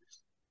leave,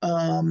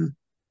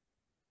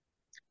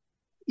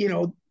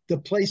 the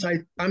place.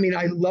 I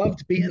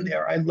loved being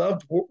there. I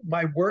loved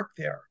my work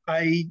there.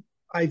 I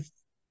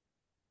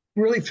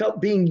really felt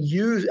being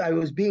used. I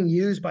was being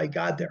used by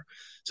God there.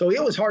 So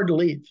it was hard to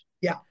leave.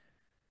 Yeah.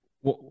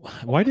 Well,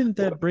 why didn't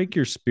that break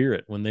your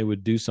spirit when they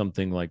would do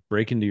something like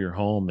break into your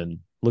home and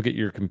look at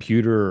your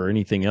computer or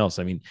anything else?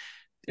 I mean,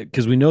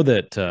 because we know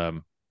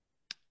that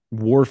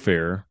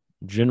warfare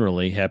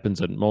generally happens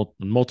at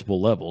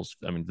multiple levels.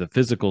 I mean, the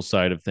physical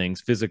side of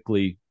things,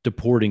 physically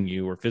deporting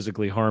you or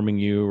physically harming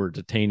you or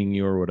detaining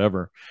you or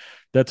whatever,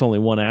 that's only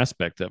one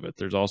aspect of it.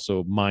 There's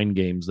also mind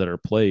games that are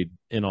played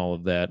in all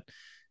of that.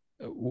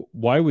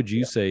 Why would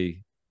you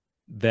say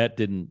that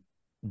didn't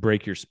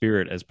break your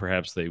spirit as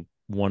perhaps they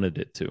wanted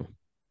it to?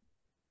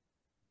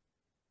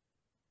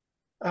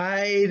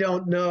 I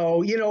don't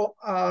know.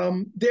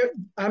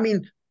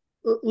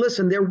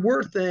 Listen, there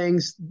were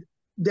things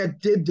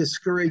that did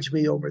discourage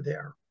me over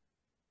there.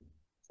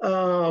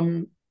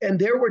 And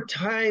there were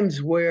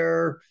times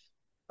where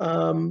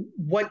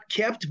what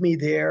kept me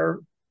there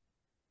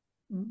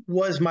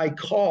was my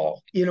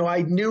call.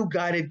 I knew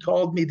God had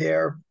called me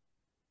there,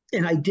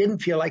 and I didn't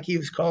feel like he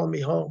was calling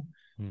me home,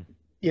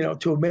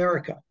 to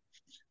America.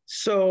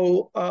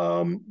 So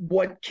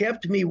what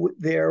kept me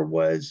there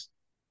was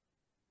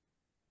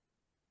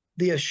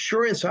the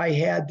assurance I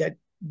had that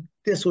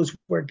this was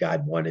where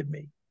God wanted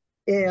me.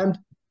 And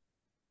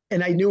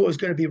I knew it was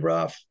going to be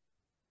rough.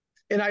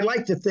 And I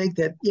like to think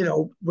that,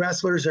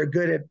 wrestlers are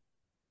good at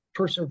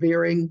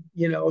persevering.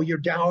 You're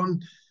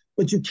down,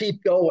 but you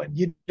keep going.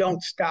 You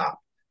don't stop.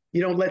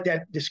 You don't let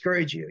that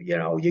discourage you.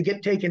 You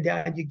get taken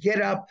down, you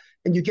get up,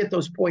 and you get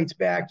those points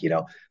back.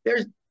 That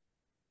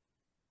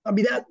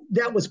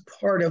was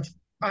part of,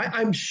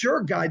 I'm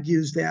sure God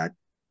used that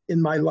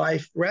in my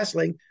life,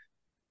 wrestling,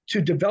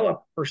 to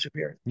develop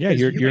perseverance. Yeah,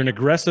 you're an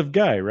aggressive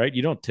guy, right?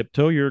 You don't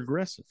tiptoe, you're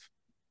aggressive.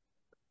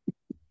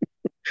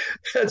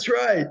 That's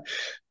right.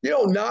 You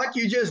don't knock,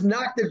 you just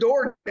knock the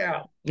door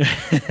down.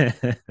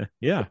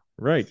 Yeah,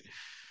 right.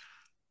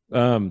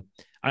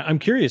 I'm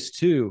curious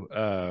too.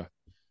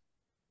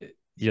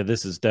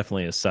 This is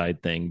definitely a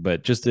side thing,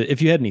 but just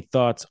if you had any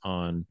thoughts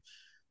on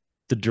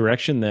the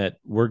direction that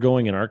we're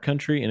going in our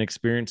country and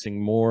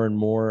experiencing more and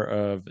more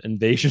of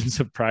invasions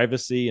of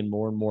privacy and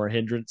more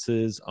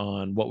hindrances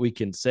on what we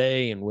can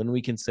say and when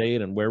we can say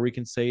it and where we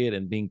can say it,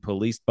 and being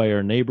policed by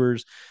our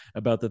neighbors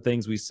about the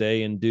things we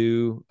say and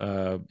do,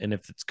 and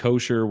if it's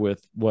kosher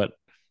with what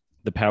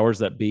the powers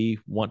that be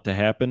want to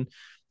happen.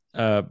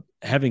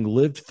 Having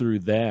lived through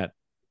that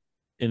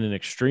in an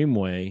extreme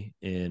way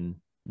in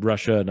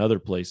Russia and other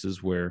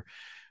places where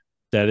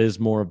that is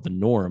more of the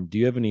norm, do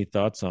you have any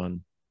thoughts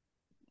on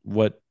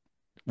what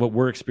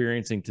we're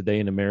experiencing today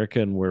in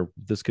America and where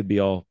this could be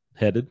all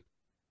headed?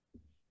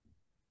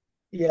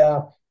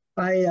 Yeah,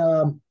 I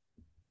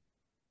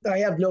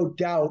have no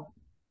doubt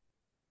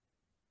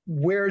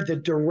where the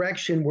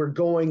direction we're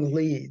going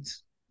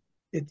leads.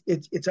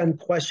 It's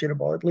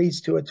unquestionable. It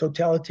leads to a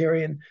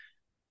totalitarian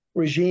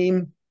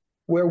regime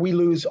where we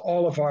lose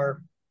all of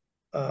our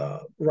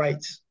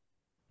rights,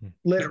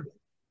 literally.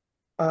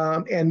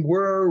 And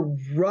we're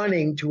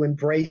running to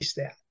embrace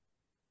that.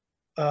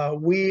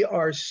 We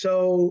are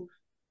so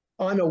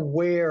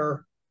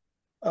unaware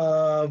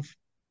of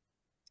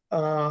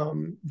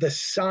the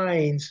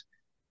signs.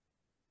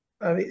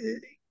 I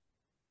mean,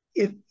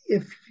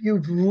 if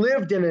you've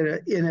lived in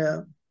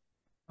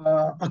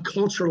a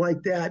culture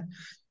like that,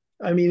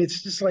 I mean,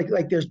 it's just like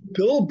there's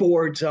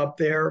billboards up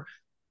there,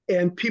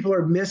 and people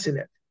are missing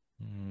it.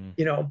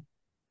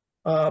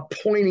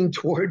 Pointing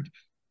toward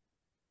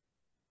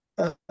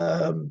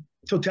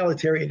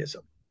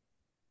totalitarianism.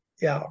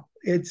 Yeah.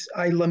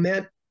 I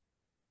lament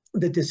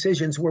the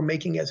decisions we're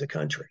making as a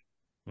country,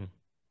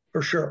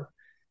 for sure.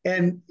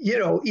 And,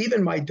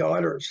 even my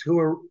daughters who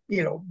are,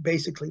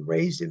 basically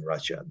raised in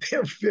Russia,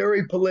 they're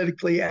very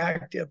politically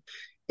active.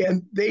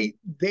 And they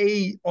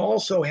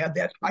also have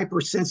that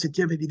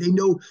hypersensitivity.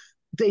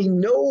 They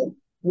know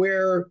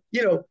where,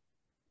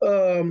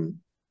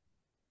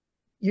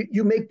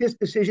 you make this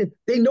decision,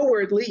 they know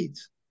where it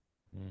leads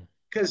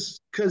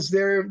because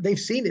they've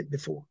seen it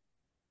before.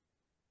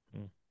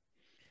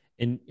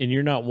 And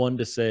you're not one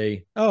to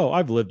say, "Oh,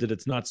 I've lived it.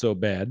 It's not so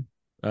bad."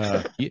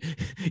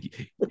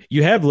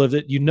 You have lived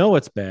it. You know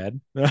it's bad.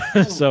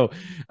 So,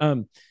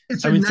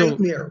 it's a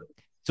nightmare.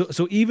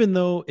 So even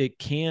though it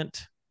can't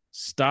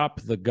stop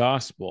the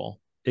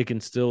gospel, it can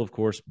still, of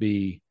course,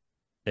 be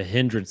a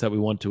hindrance that we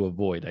want to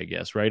avoid, I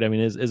guess, right? I mean,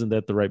 isn't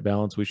that the right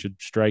balance we should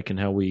strike in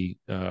how we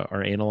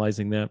are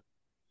analyzing that?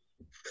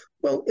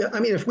 Well, I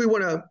mean, if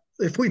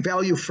we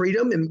value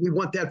freedom and we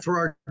want that for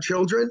our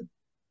children,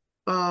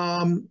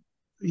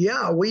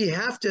 yeah, we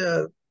have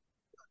to,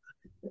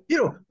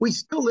 we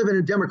still live in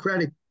a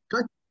democratic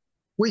country.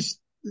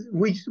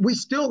 We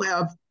still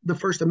have the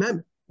First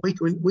Amendment. We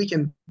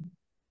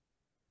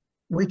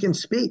can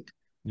speak.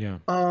 Yeah.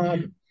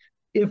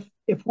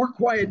 If we're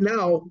quiet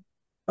now,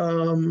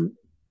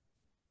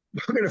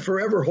 we're going to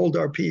forever hold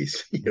our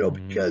peace,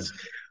 because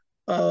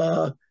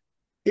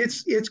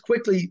it's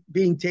quickly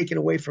being taken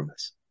away from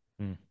us.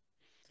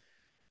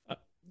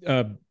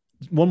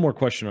 One more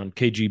question on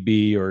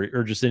KGB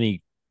or just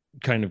any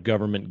kind of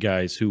government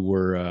guys who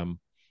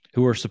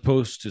were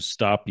supposed to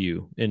stop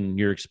you in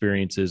your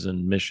experiences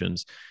and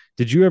missions.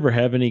 Did you ever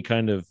have any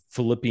kind of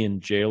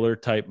Philippian jailer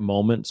type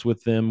moments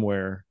with them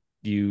where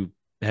you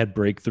had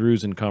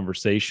breakthroughs in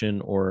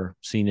conversation or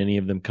seen any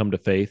of them come to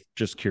faith?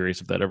 Just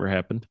curious if that ever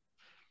happened.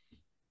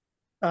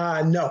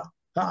 No,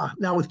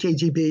 not with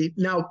KGB.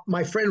 Now,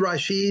 my friend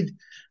Rashid,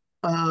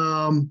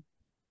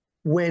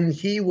 when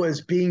he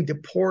was being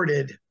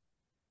deported,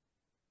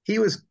 he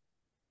was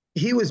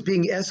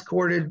being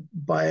escorted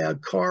by a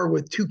car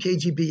with 2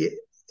 KGB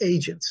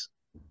agents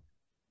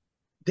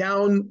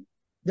down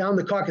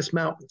the Caucasus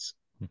Mountains.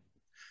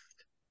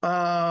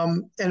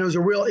 And it was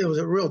a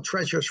real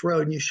treacherous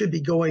road, and you should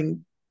be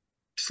going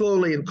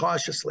slowly and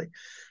cautiously.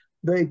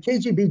 The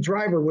KGB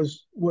driver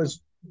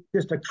was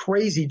just a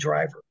crazy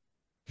driver.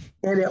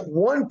 And at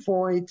one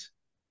point,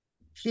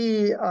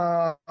 he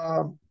took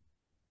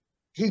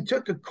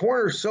a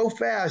corner so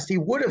fast, he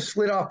would have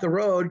slid off the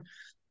road,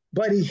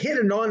 but he hit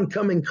an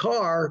oncoming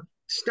car,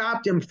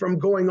 stopped him from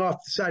going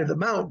off the side of the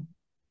mountain.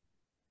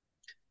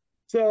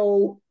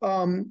 So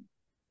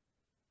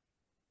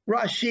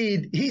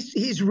Rashid,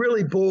 he's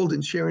really bold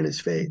in sharing his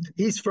faith.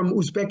 He's from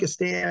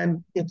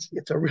Uzbekistan. It's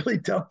a really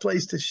tough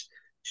place to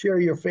share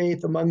your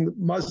faith among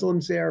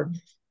Muslims there.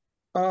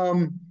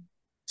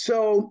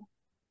 So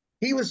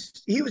he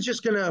was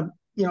just gonna,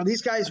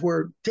 these guys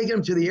were taking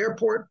him to the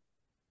airport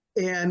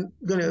and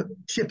gonna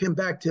ship him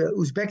back to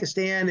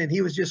Uzbekistan, and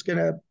he was just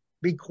gonna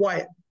be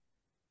quiet,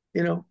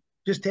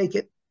 just take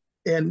it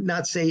and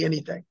not say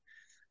anything.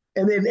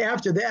 And then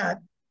after that,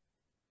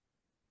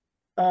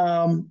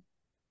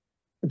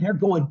 they're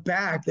going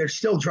back. They're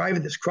still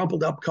driving this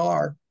crumpled up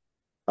car.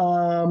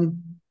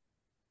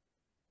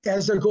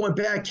 As they're going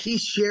back, he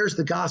shares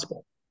the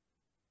gospel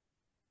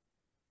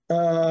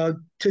to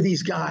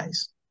these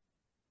guys.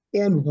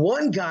 And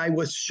one guy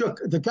was shook.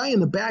 The guy in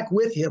the back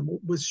with him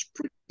was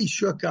pretty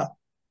shook up.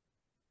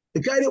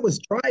 The guy that was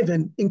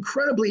driving,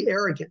 incredibly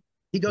arrogant.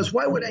 He goes,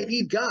 "Why would I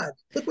need God?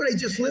 Look what I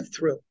just lived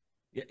through."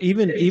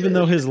 Even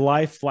though his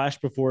life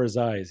flashed before his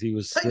eyes, he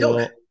was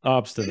still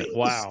obstinate.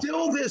 Wow.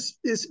 Still this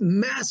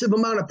massive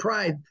amount of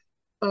pride.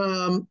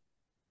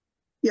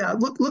 Yeah,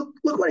 look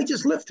what I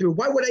just lived through.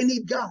 Why would I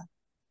need God?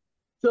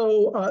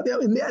 So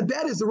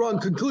that is the wrong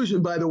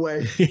conclusion, by the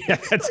way. Yeah,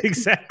 that's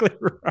exactly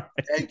right.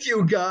 Thank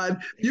you,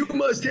 God. You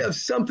must have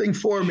something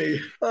for me.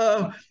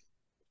 But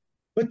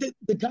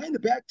the guy in the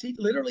back seat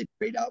literally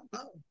prayed out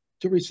loud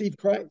to receive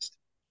Christ.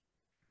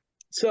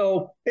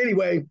 So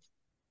anyway,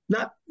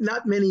 not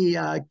many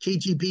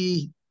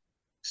KGB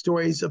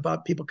stories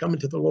about people coming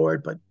to the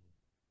Lord, but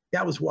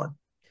that was one.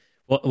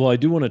 Well, I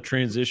do want to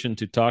transition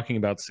to talking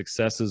about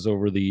successes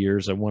over the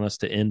years. I want us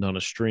to end on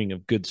a string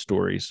of good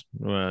stories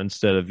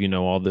instead of,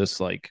 all this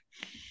like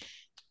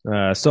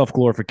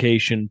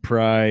self-glorification,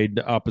 pride,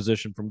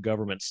 opposition from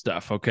government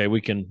stuff. Okay, we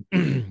can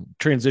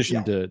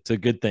transition to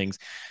good things.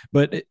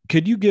 But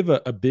could you give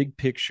a big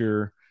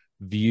picture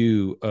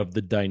view of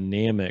the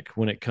dynamic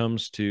when it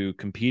comes to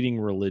competing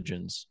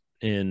religions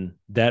in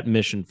that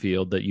mission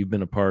field that you've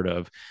been a part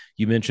of?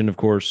 You mentioned, of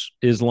course,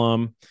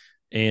 Islam,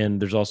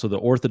 and there's also the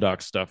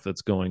Orthodox stuff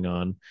that's going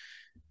on.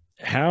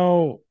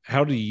 How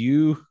do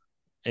you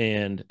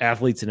and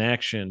Athletes in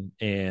Action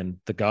and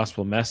the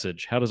gospel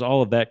message, how does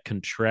all of that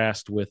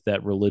contrast with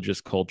that religious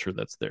culture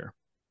that's there?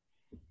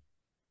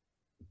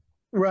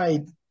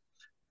 Right.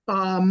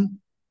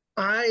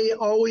 I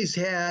always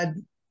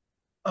had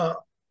a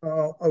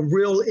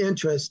real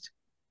interest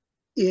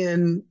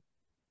in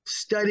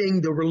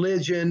studying the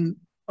religion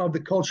of the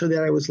culture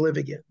that I was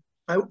living in.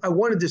 I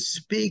wanted to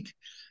speak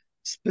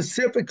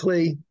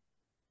specifically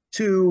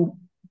to,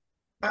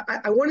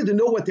 I wanted to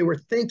know what they were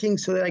thinking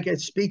so that I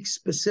could speak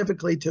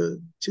specifically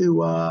to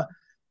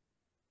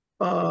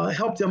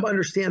help them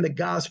understand the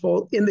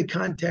gospel in the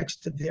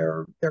context of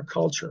their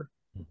culture.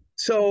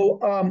 So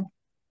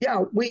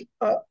yeah, we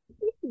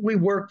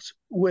worked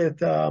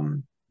with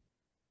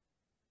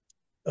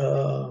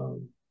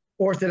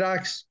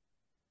Orthodox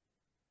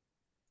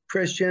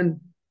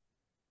Christian.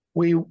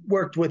 We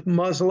worked with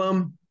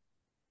Muslim,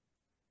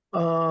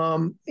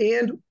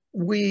 and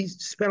we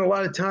spent a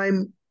lot of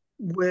time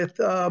with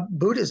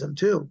Buddhism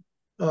too.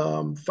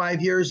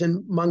 5 years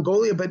in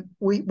Mongolia, but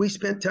we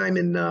spent time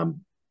in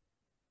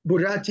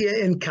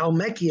Buryatia and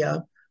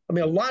Kalmykia. I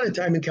mean, a lot of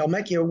time in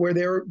Kalmykia where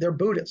they're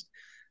Buddhist.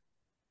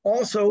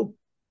 Also,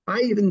 I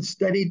even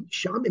studied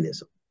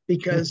shamanism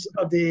because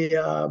of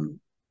the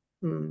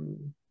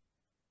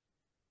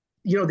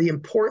the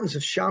importance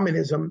of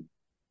shamanism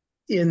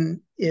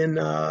in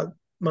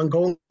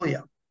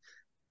Mongolia.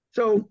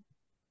 So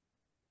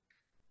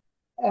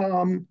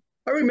I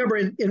remember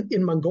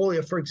in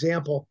Mongolia, for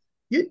example,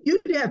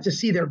 you'd have to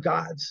see their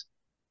gods,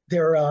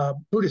 their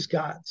Buddhist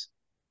gods.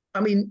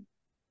 I mean,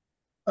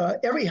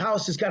 every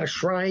house has got a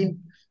shrine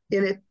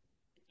in it,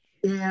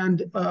 and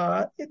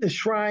the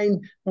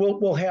shrine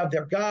will have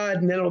their god,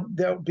 and then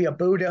there'll be a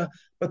Buddha,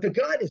 but the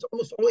god is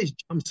almost always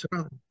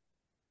Jamsran.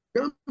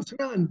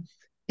 Jamsran,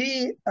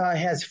 he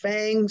has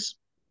fangs.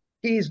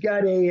 He's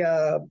got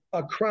a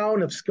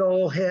crown of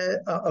skulls. He's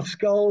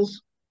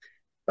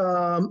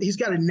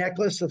got a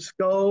necklace of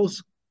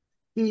skulls.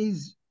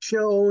 He's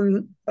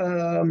shown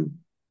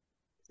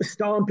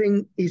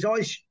stomping. He's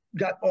always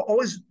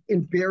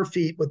in bare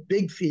feet, with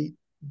big feet,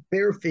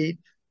 bare feet,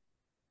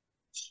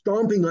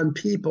 stomping on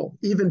people,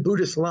 even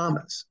Buddhist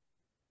lamas.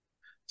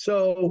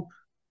 So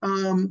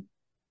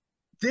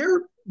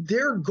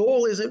their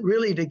goal isn't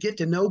really to get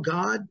to know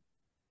God,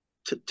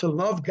 to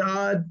love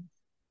God,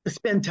 to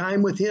spend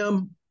time with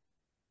him,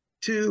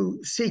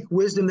 to seek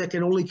wisdom that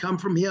can only come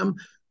from him.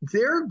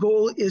 Their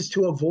goal is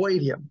to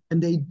avoid him.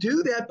 And they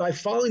do that by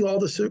following all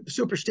the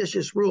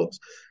superstitious rules.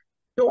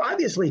 So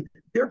obviously,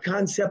 their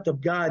concept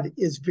of God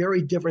is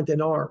very different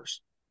than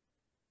ours.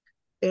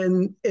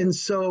 And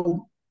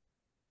so,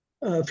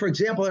 for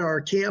example, in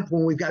our camp,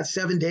 when we've got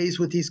 7 days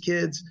with these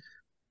kids,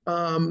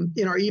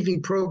 in our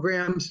evening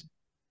programs,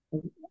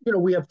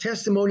 we have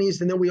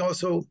testimonies, and then we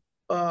also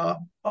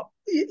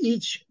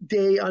each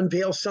day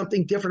unveil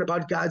something different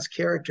about God's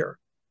character,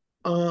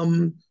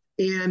 and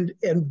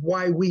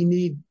why we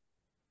need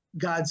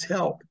God's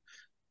help.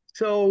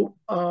 So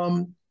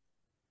I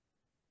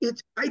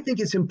think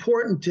it's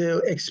important to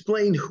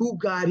explain who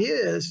God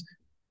is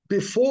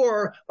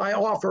before I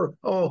offer,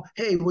 oh,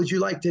 hey, would you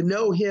like to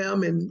know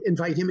him, and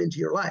invite him into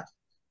your life?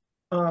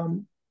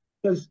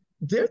 Because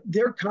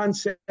their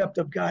concept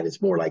of God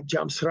is more like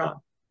Jamsram.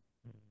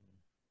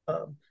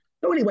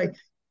 So anyway,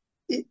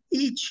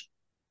 each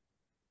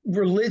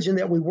religion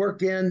that we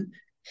worked in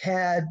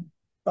had,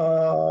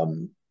 I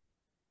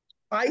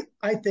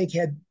think,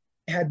 had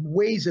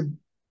ways of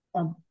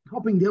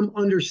helping them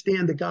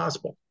understand the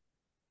gospel.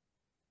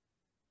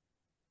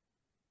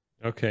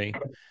 Okay.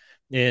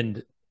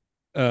 And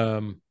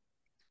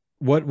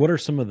what are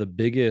some of the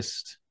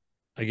biggest,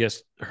 I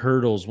guess,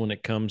 hurdles when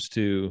it comes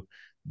to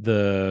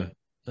the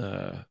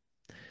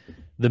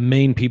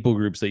main people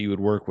groups that you would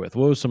work with?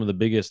 What was some of the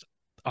biggest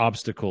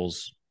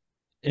obstacles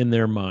in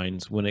their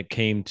minds when it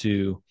came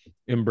to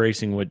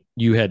embracing what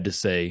you had to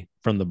say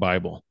from the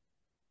Bible?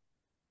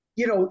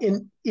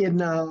 In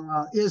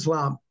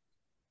Islam,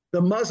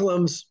 the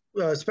Muslims,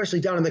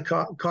 especially down in the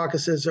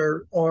Caucasus,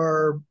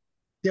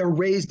 they're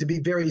raised to be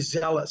very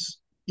zealous,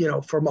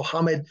 for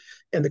Muhammad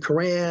and the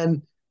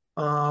Quran.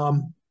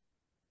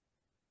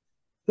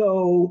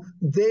 So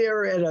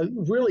they're at a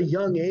really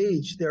young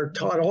age, they're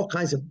taught all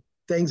kinds of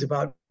things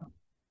about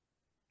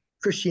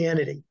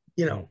Christianity.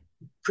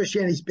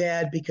 Christianity's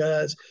bad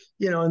because,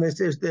 and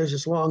there's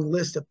this long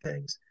list of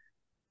things.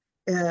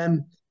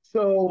 And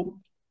so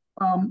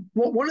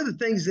one of the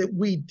things that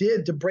we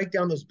did to break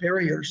down those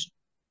barriers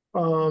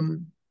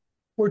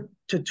were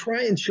to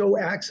try and show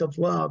acts of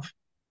love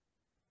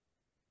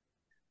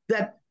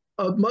that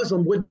a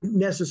Muslim wouldn't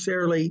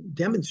necessarily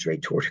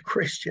demonstrate toward a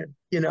Christian,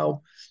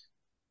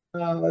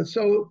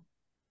 So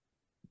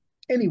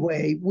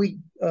anyway, we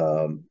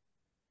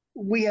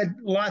had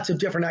lots of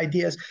different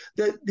ideas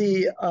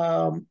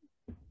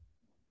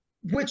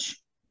which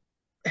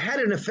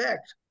had an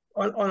effect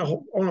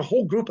on a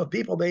whole group of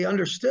people. They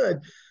understood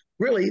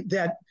really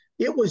that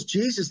it was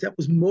Jesus that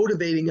was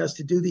motivating us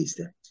to do these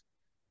things.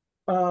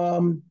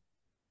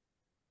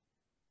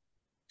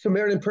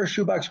 Samaritan Purse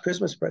Shoebox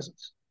Christmas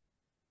presents,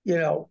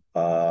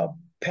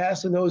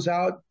 passing those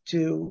out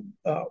to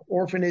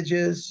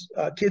orphanages,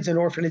 kids in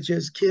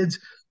orphanages, kids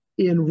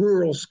in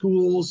rural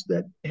schools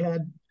that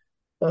had,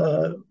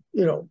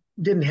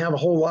 didn't have a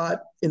whole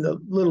lot in the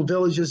little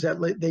villages that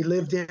they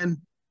lived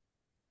in.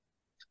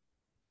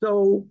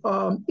 So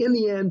in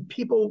the end,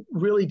 people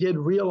really did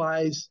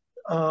realize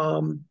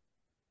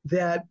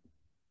that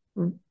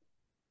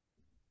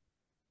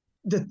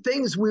the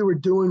things we were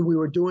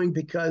doing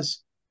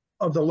because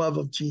of the love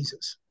of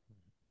Jesus,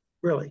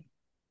 really.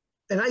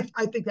 And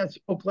I think that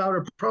spoke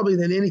louder probably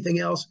than anything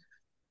else.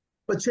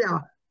 But yeah,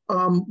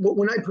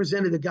 when I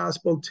presented the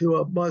gospel to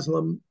a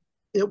Muslim,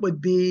 it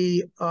would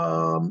be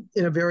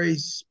in a very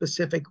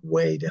specific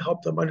way to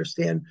help them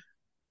understand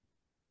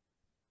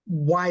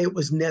why it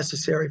was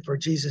necessary for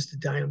Jesus to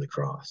die on the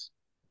cross,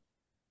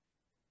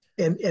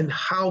 and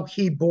how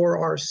he bore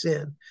our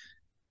sin,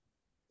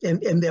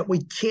 and that we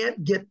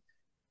can't get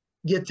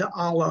to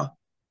Allah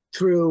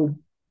through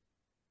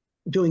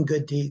doing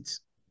good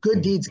deeds.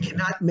 Good deeds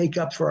cannot make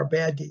up for our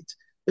bad deeds.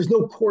 There's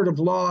no court of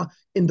law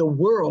in the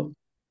world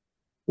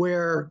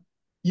where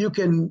you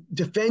can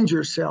defend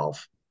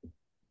yourself,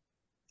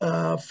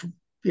 from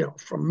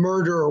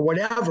murder or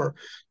whatever.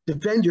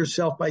 Defend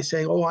yourself by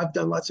saying, "Oh, I've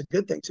done lots of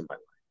good things in my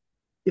life."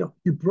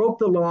 You broke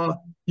the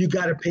law. You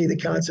got to pay the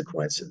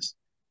consequences.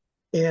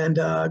 And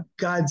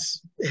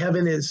God's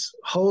heaven is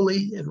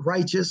holy and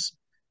righteous,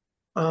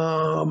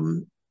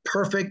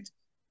 perfect.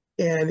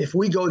 And if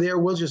we go there,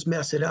 we'll just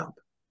mess it up,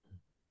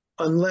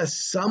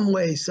 unless some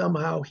way,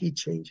 somehow he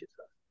changes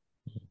us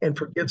and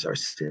forgives our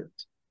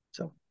sins.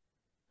 So,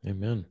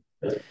 amen.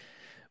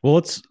 Well,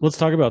 let's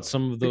talk about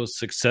some of those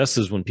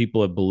successes when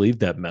people have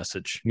believed that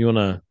message. You want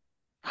to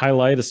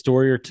highlight a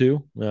story or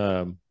two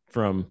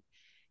from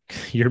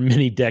your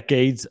many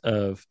decades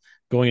of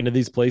going into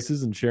these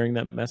places and sharing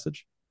that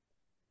message?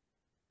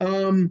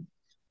 Sanjik,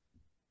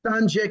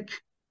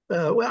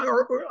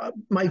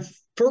 my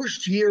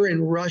first year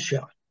in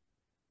Russia,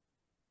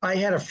 I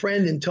had a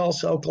friend in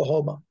Tulsa,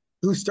 Oklahoma,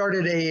 who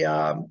started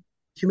a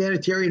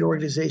humanitarian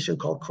organization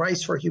called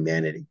Christ for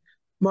Humanity,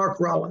 Mark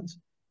Rollins.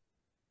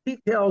 He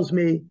tells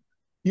me,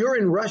 "You're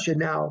in Russia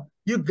now.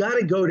 You've got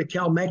to go to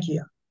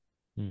Kalmykia."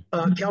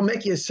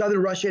 Kalmykia is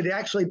southern Russia. It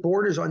actually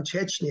borders on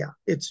Chechnya.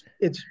 It's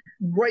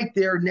right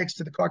there next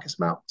to the Caucasus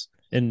Mountains.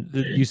 And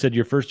you said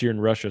your first year in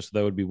Russia, so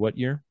that would be what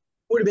year?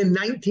 Would have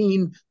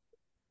been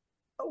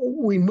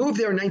we moved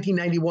there in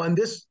 1991.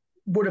 This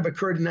would have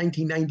occurred in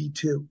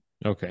 1992.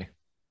 Okay.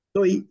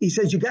 So he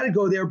says, you got to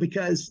go there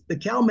because the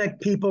Kalmyk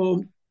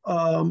people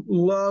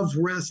love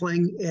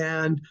wrestling,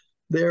 and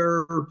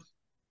they're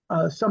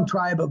some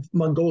tribe of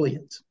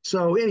Mongolians.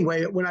 So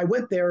anyway, when I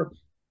went there,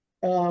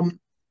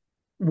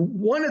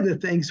 one of the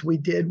things we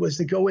did was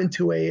to go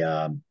into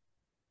a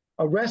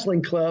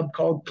wrestling club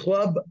called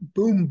Club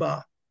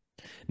Boomba.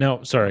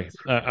 Now, sorry,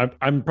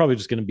 I'm probably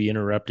just going to be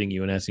interrupting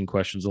you and asking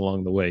questions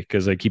along the way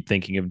because I keep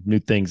thinking of new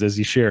things as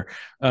you share.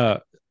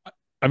 I'm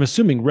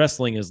assuming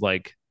wrestling is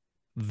like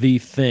the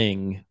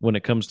thing when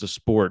it comes to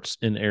sports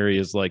in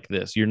areas like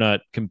this. You're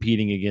not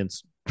competing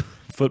against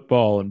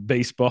football and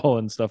baseball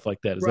and stuff like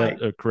that. Is right.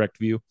 that a correct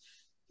view?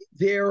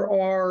 There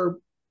are,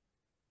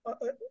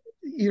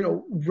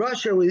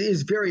 Russia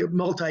is very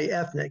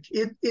multi-ethnic.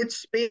 It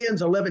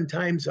spans 11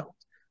 time zones.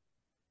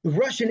 The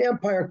Russian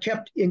Empire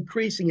kept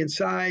increasing in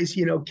size,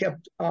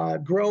 kept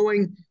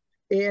growing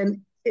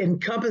and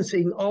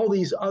encompassing all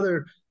these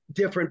other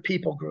different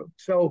people groups.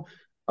 So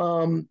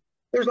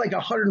there's like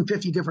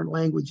 150 different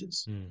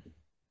languages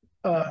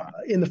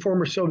in the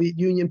former Soviet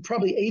Union,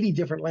 probably 80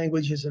 different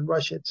languages in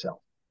Russia itself.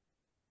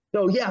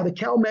 So yeah, the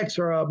Kalmyks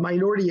are a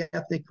minority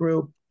ethnic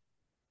group,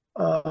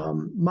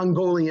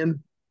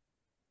 Mongolian.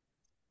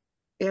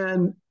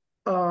 And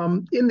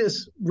in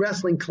this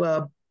wrestling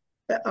club,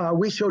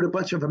 we showed a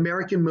bunch of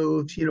American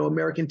moves,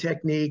 American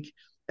technique.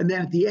 And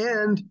then at the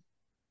end,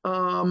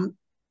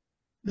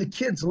 the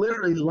kids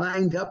literally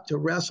lined up to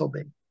wrestle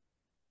me.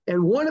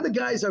 And one of the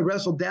guys I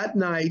wrestled that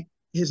night,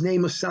 his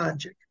name was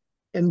Sanjik.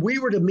 And we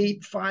were to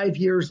meet 5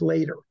 years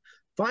later.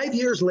 5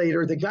 years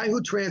later, the guy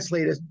who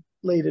translated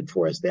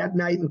for us that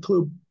night in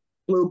Club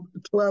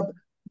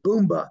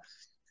Boomba,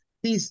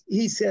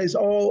 he says,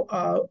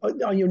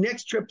 on your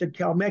next trip to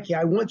Kalmykia,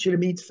 I want you to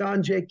meet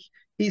Sanjik.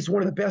 He's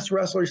one of the best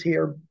wrestlers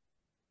here.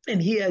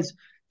 And he's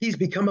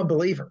become a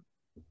believer.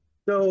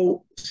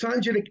 So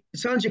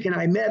Sanjik and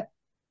I met.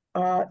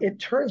 It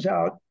turns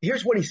out,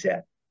 here's what he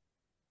said.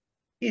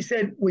 He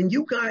said, when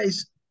you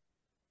guys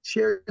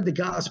shared the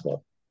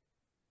gospel,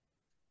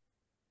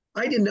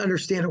 I didn't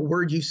understand a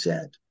word you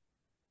said.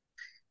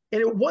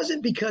 And it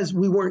wasn't because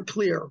we weren't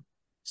clear.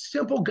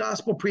 Simple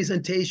gospel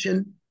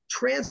presentation,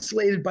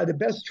 translated by the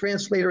best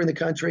translator in the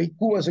country,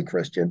 who was a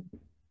Christian.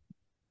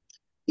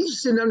 He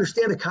just didn't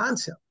understand the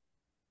concept.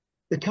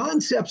 The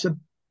concepts of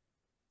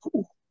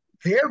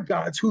their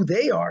gods, who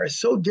they are, is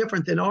so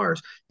different than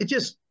ours. It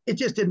just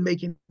didn't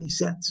make any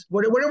sense.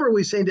 Whatever we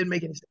were saying didn't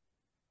make any sense.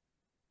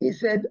 He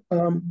said,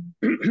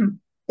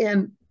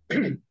 and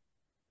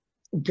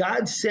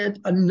God sent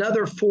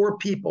another 4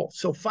 people,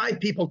 so 5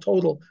 people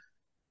total,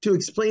 to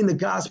explain the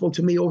gospel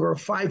to me over a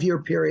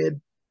 5-year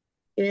period.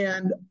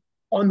 And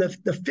on the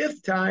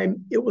 5th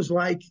time, it was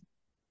like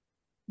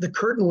the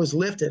curtain was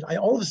lifted. I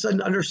all of a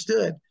sudden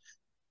understood.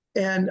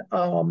 And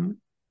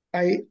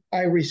I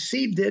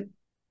received it.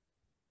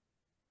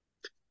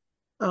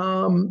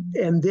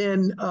 And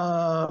then,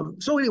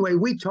 so anyway,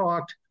 we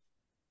talked,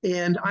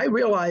 and I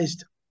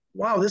realized,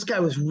 wow, this guy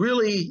was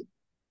really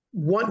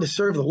wanting to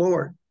serve the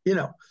Lord,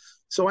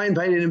 So I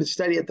invited him to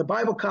study at the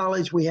Bible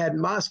college we had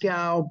in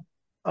Moscow.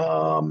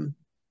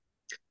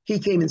 He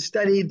came and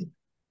studied.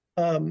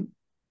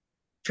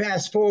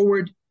 Fast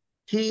forward,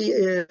 he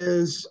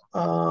is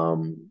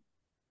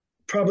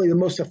probably the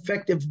most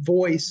effective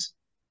voice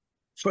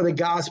for the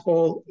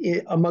gospel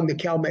among the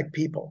Calmec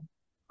people.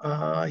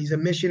 He's a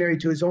missionary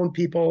to his own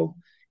people.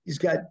 He's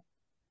got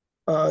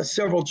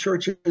several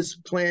churches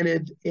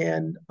planted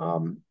and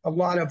a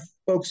lot of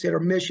folks that are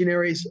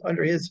missionaries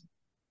under his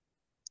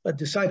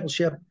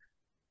discipleship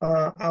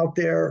out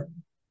there.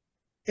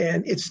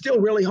 And it's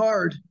still really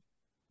hard,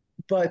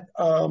 but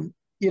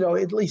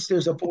at least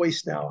there's a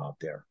voice now out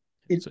there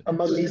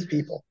among these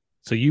people.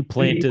 So you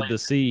planted the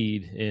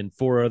seed and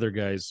 4 other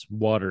guys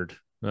watered.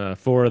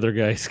 4 other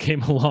guys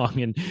came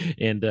along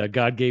and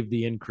God gave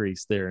the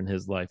increase there in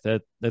his life.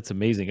 That's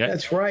amazing.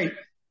 That's right.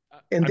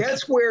 And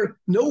that's where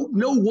no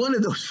one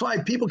of those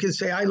 5 people can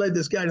say, I led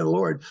this guy to the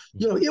Lord.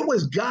 It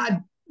was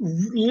God,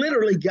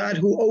 literally God,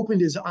 who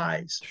opened his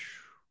eyes.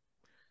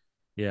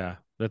 Yeah,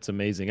 that's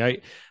amazing.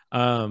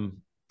 I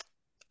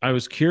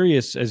was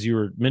curious as you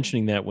were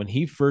mentioning that when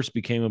he first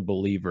became a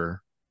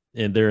believer,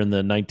 and there in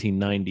the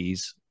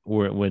 1990s,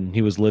 when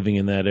he was living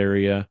in that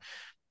area,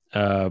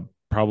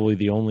 probably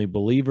the only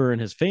believer in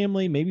his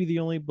family, maybe the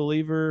only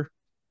believer.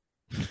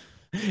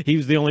 He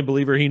was the only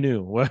believer he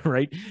knew,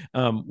 right?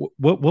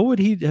 What would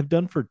he have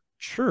done for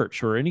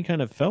church or any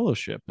kind of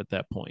fellowship at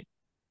that point?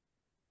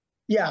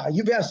 Yeah,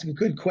 you've asked a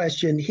good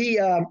question. He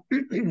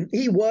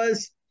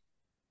was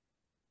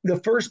the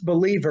first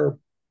believer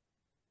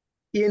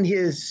in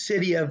his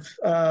city of,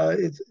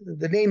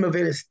 the name of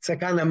it is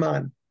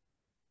Tsakanaman.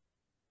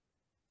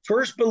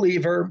 First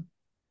believer,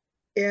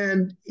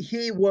 and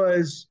he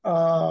was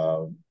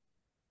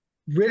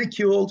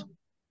ridiculed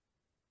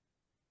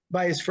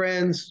by his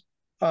friends.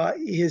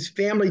 His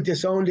family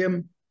disowned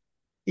him.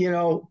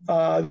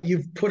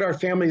 You've put our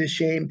family to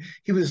shame.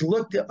 He was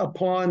looked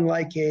upon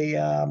like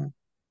a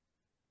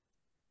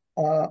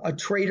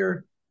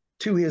traitor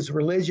to his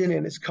religion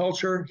and his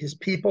culture, his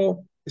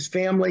people, his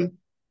family.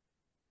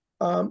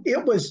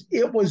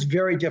 It was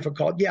very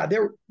difficult. Yeah,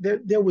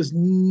 there was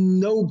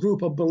no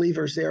group of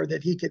believers there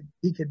that he could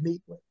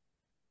meet with.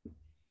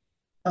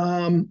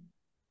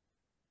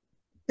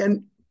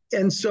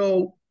 And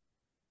so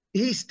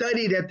he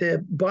studied at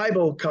the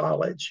Bible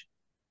college.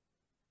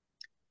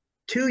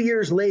 2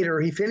 years later,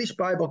 he finished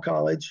Bible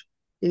college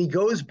and he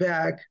goes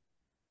back.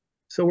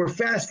 So we're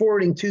fast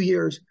forwarding 2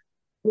 years.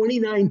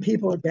 29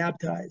 people are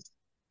baptized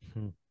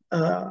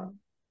in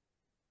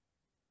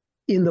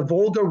the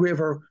Volga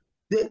River.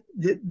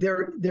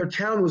 Their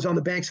town was on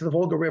the banks of the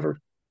Volga River.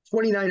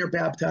 29 are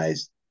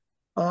baptized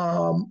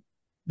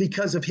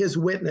because of his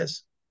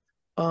witness.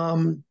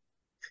 And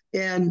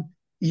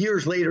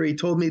years later, he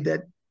told me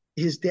that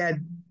his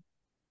dad,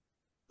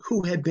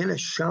 who had been a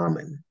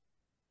shaman,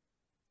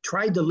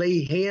 tried to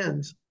lay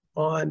hands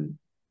on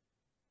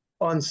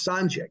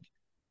Sanjik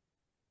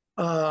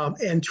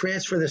and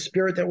transfer the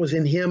spirit that was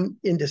in him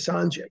into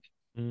Sanjik.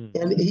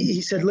 And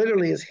he said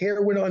literally his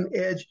hair went on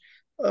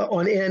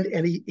end,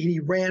 and he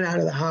ran out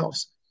of the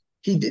house.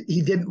 He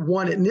didn't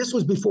want it. And this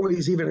was before he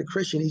was even a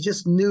Christian. He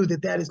just knew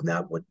that is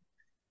not what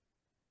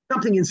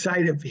something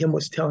inside of him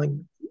was telling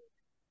him.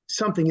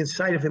 Something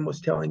inside of him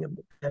was telling him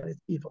that it's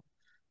evil.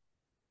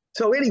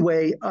 So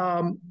anyway,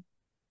 and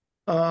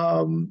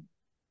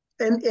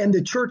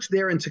the church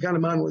there in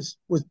Tsakanaman was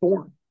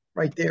born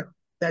right there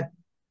at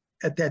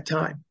that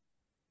time.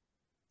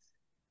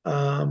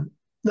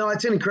 No,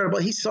 it's incredible.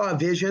 He saw a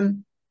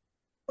vision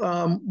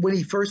when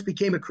he first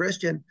became a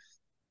Christian,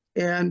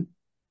 and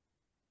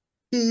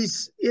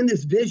he's in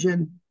this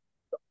vision.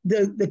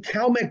 The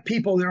Calmec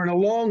people, they're in a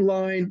long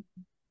line,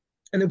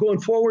 and they're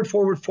going forward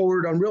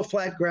on real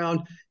flat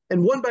ground,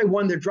 and one by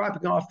one they're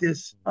dropping off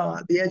this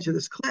the edge of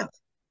this cliff,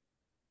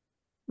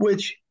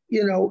 which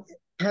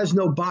has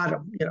no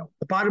bottom, the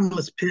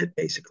bottomless pit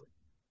basically.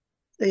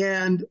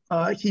 And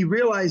he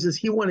realizes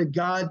he wanted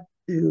God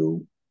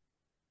to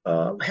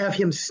have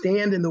him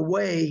stand in the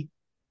way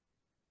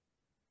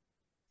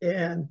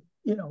and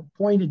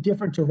point a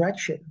different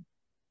direction.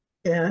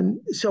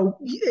 And so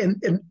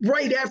and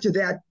right after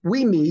that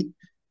we meet,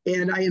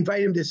 and I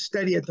invite him to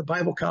study at the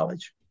Bible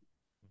college.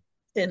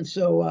 And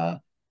so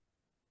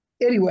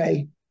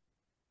anyway,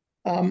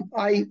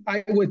 I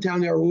went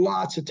down there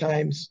lots of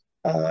times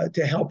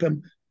to help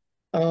him.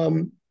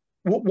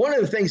 One of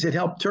the things that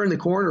helped turn the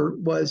corner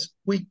was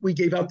we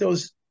gave out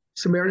those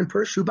Samaritan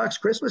Purse shoebox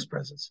Christmas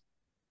presents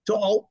to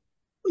a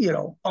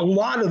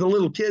lot of the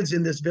little kids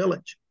in this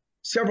village,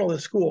 several of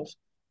the schools.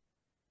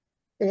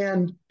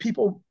 And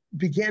people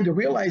began to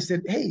realize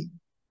that, hey,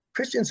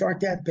 Christians aren't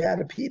that bad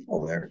of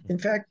people. In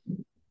fact,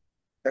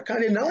 they're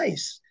kind of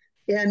nice.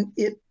 And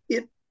it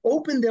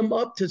opened them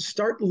up to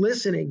start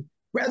listening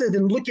rather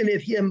than looking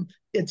at him,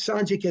 at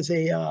Sanjik, as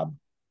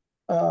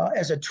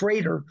a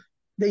traitor.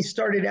 They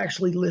started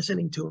actually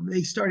listening to him.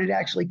 They started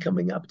actually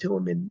coming up to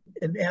him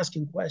and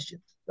asking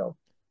questions. So,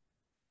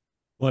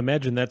 well, I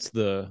imagine that's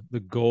the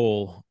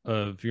goal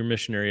of your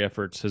missionary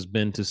efforts has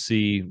been to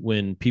see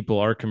when people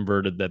are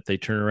converted that they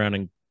turn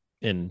around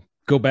and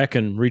go back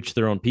and reach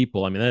their own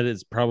people. I mean, that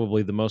is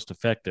probably the most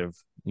effective,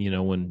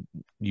 when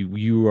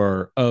you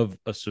are of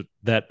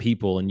that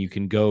people and you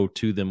can go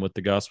to them with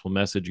the gospel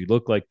message. You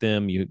look like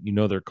them, you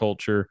know their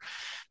culture,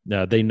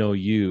 they know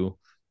you,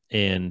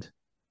 and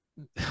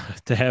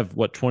to have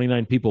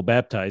 29 people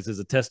baptized is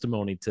a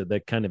testimony to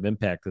that kind of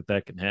impact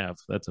that can have.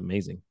 That's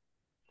amazing.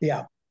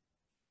 Yeah.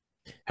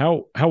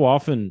 How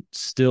often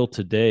still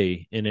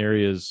today in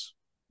areas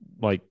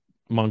like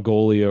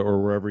Mongolia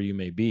or wherever you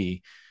may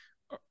be,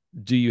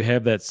 do you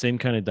have that same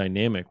kind of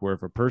dynamic where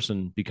if a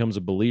person becomes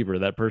a believer,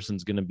 that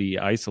person's going to be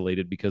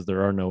isolated because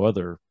there are no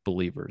other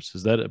believers?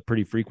 Is that a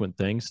pretty frequent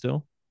thing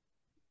still?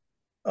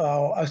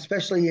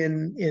 Especially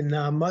in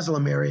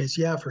Muslim areas.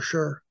 Yeah, for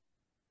sure.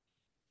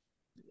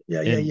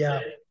 Yeah.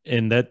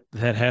 And that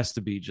has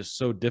to be just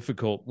so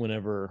difficult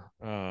whenever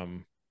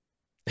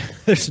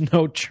there's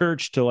no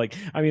church to what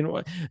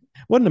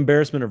an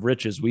embarrassment of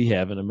riches we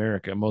have in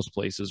America, most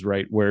places,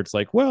 right? Where it's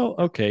like, well,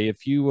 okay,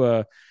 if you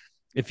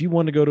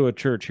want to go to a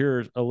church,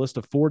 here's a list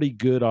of 40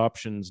 good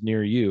options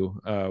near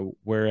you.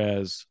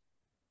 Whereas,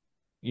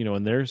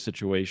 in their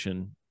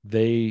situation,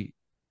 they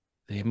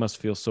must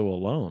feel so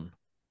alone.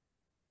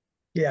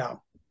 Yeah.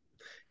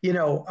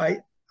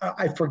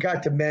 I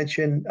forgot to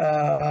mention,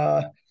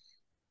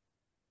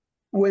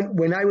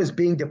 when I was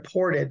being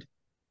deported,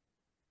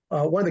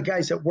 one of the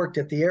guys that worked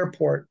at the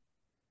airport,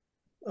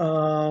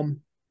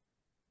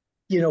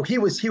 he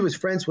was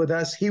friends with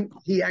us.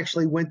 He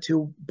actually went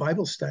to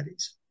Bible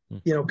studies,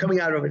 coming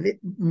out of a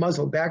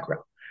Muslim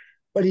background,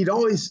 but he'd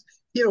always,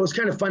 it was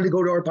kind of fun to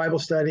go to our Bible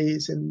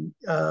studies, and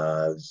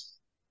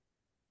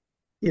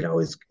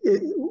it's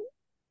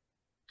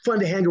fun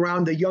to hang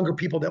around the younger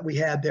people that we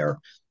had there.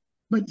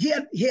 But he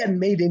hadn't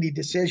made any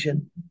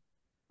decision.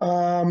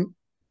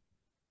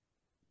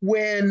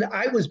 When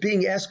I was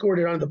being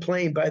escorted on the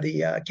plane by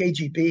the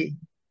KGB,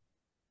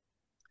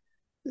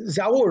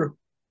 Zaur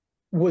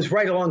was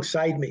right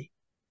alongside me,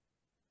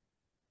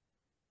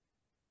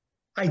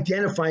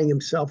 identifying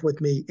himself with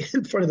me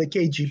in front of the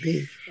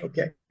KGB.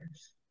 Okay.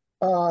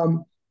 I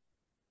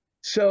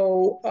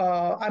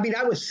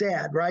was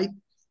sad, right?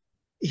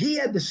 He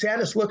had the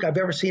saddest look I've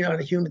ever seen on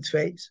a human's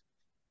face.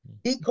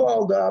 He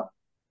called up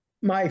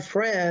my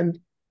friend,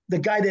 the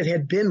guy that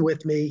had been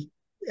with me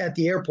at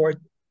the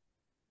airport.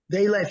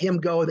 They let him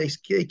go. They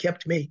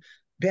kept me,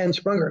 Ben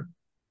Sprunger.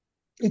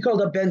 He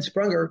called up Ben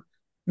Sprunger,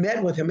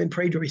 met with him, and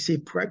prayed to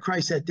receive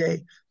Christ that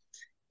day.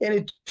 And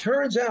it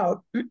turns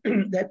out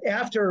that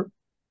after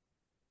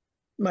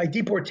my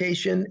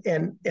deportation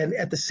and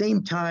at the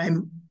same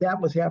time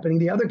that was happening,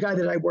 the other guy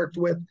that I worked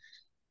with,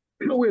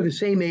 we were the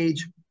same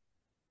age.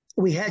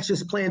 We hatched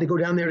this plan to go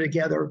down there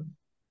together.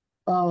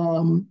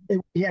 And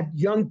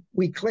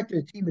we collected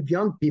a team of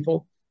young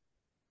people.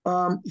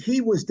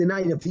 He was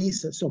denied a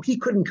visa, so he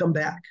couldn't come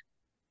back.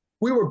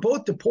 We were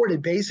both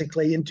deported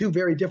basically in two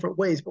very different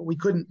ways, but we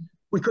couldn't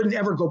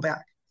ever go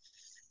back.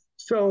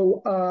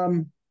 So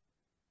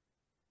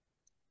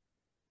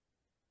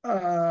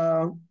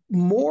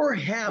more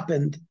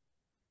happened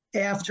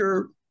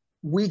after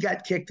we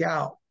got kicked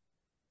out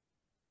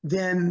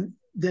than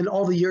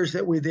all the years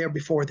that we were there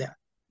before that.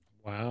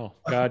 Wow.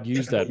 God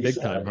used that big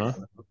time, huh?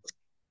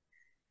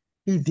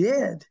 He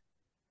did.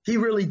 He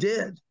really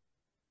did.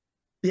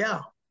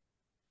 Yeah.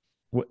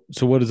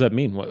 So what does that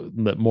mean?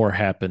 That more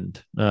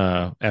happened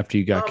after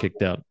you got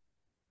kicked out?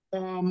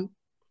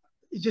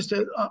 Just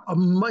a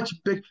much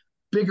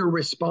bigger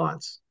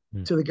response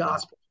to the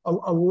gospel. A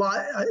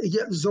lot.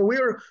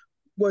 Zaur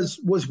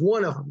was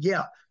one of them.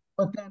 Yeah,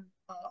 but then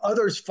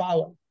others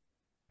followed.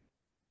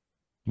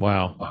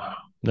 Wow,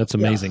 that's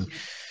amazing.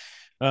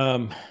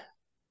 Yeah.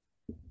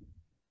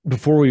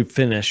 Before we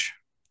finish,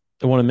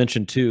 I want to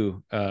mention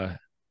too,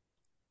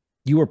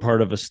 you were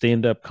part of a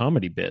stand-up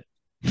comedy bit.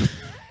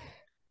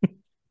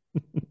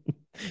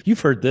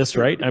 You've heard this,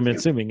 right? I'm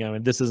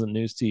assuming. This isn't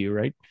news to you,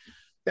 right?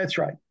 That's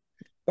right.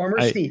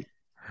 Farmer Steve.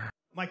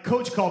 My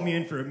coach called me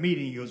in for a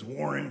meeting. He goes,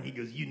 Warren,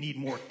 you need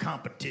more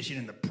competition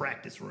in the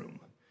practice room.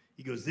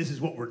 He goes, this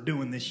is what we're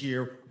doing this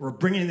year. We're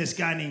bringing in this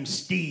guy named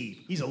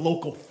Steve. He's a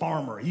local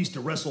farmer. He used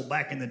to wrestle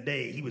back in the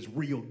day. He was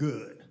real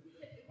good.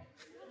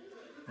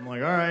 I'm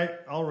like, all right,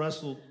 I'll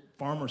wrestle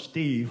Farmer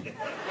Steve.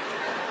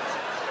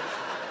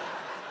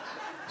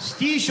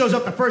 Steve shows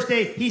up the first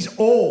day. He's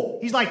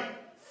old. He's like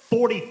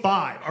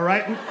 45, all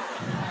right?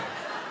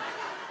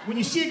 When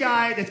you see a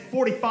guy that's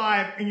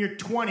 45 and you're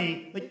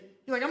 20,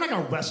 you're like, I'm not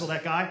going to wrestle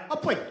that guy. I'll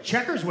play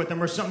checkers with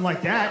him or something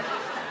like that.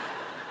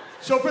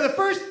 So for the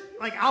first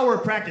hour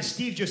of practice,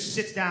 Steve just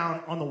sits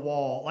down on the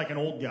wall like an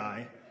old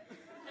guy.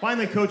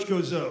 Finally, coach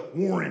goes,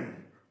 Warren,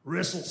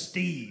 wrestle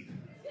Steve.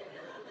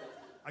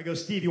 I go,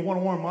 Steve, you want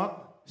to warm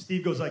up?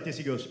 Steve goes like this.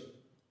 He goes,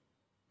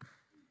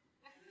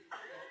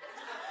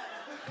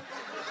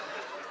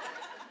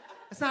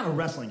 that's not a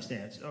wrestling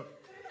stance.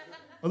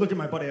 I look at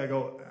my buddy. I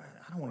go,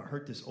 I don't want to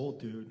hurt this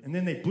old dude. And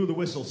then they blew the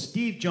whistle.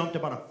 Steve jumped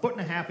about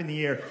 1.5 feet in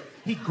the air.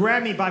 He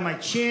grabbed me by my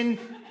chin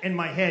and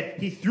my head.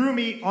 He threw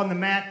me on the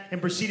mat and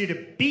proceeded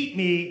to beat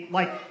me.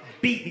 Like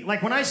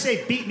when I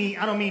say beat me,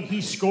 I don't mean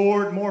he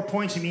scored more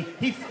points than me.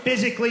 He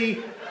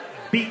physically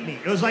beat me.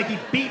 It was like he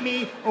beat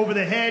me over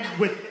the head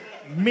with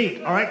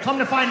meat. All right, come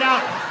to find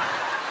out,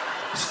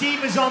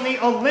 Steve is on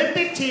the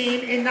Olympic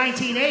team in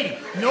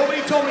 1980.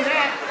 Nobody told me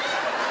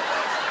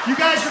that. You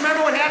guys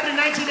remember what happened in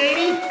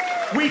 1980?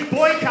 We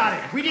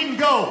boycotted. We didn't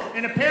go.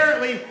 And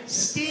apparently,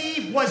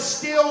 Steve was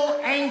still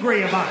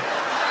angry about it.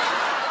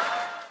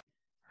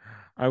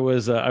 I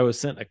was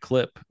sent a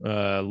clip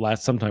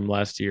sometime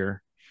last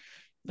year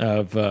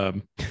of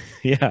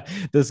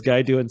this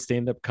guy doing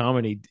stand-up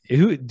comedy.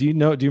 Who do you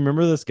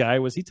remember this guy?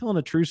 Was he telling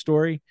a true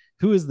story?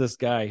 Who is this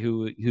guy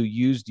who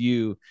used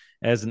you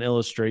as an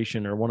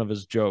illustration or one of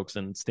his jokes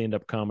and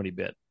stand-up comedy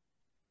bit?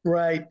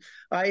 Right.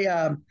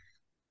 I've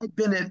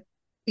been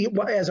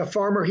as a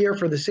farmer here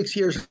for the 6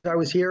 years I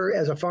was here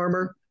as a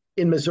farmer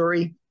in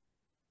Missouri.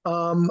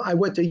 I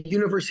went to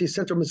University of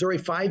Central Missouri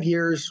 5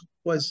 years,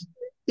 was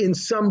in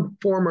some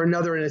form or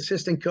another an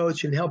assistant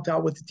coach and helped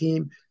out with the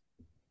team.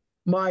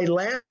 My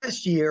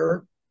last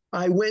year,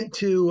 I went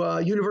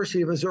to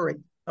University of Missouri.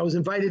 I was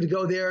invited to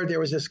go there. There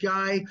was this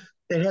guy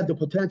that had the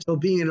potential of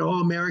being an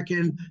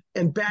All-American.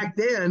 And back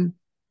then,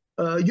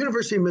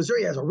 University of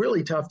Missouri has a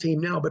really tough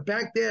team now, but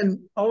back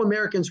then,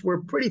 All-Americans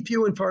were pretty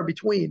few and far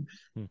between.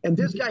 And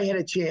this guy had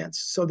a chance.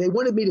 So they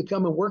wanted me to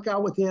come and work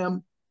out with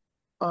him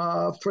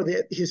for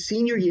his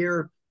senior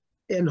year,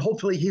 and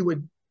hopefully he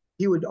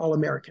would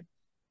All-American.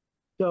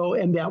 So,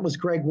 and that was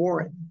Greg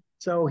Warren.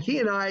 So he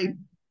and I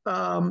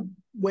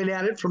went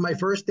at it from my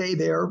first day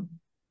there,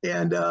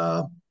 and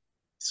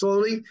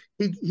slowly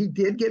he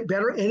did get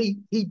better, and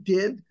he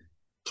did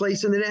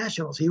place in the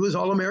Nationals. He was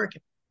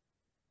All-American.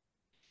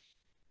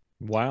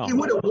 Wow. He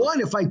would have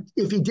won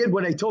if he did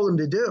what I told him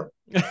to do.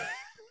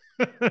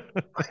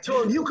 I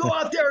told him, you go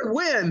out there and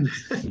win.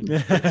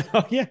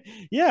 Oh,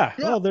 yeah.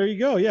 Oh, there you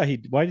go. Yeah.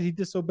 Why did he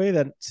disobey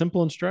that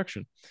simple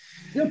instruction?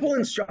 Simple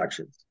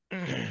instructions.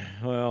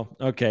 Well,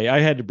 okay. I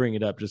had to bring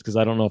it up just because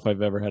I don't know if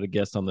I've ever had a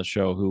guest on the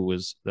show who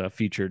was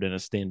featured in a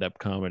stand-up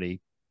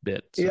comedy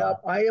bit. So. Yeah,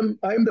 I am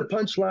the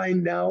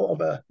punchline now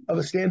of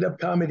a stand-up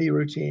comedy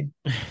routine.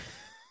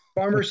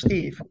 Farmer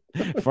Steve.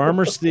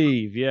 Farmer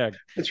Steve. Yeah,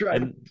 that's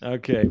right.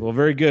 Okay. Well,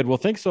 very good. Well,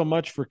 thanks so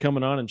much for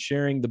coming on and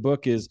sharing. The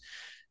book is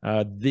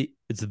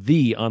it's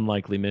The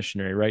Unlikely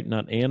Missionary, right?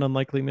 Not An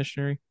Unlikely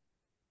Missionary.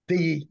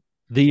 The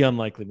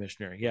Unlikely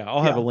Missionary. Yeah,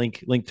 I'll have a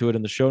link to it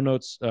in the show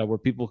notes where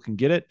people can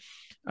get it.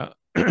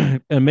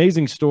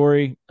 Amazing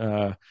story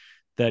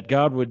that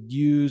God would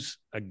use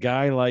a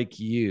guy like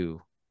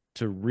you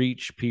to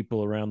reach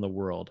people around the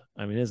world.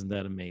 I mean, isn't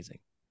that amazing?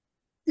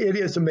 It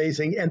is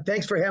amazing. And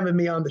thanks for having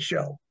me on the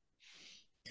show.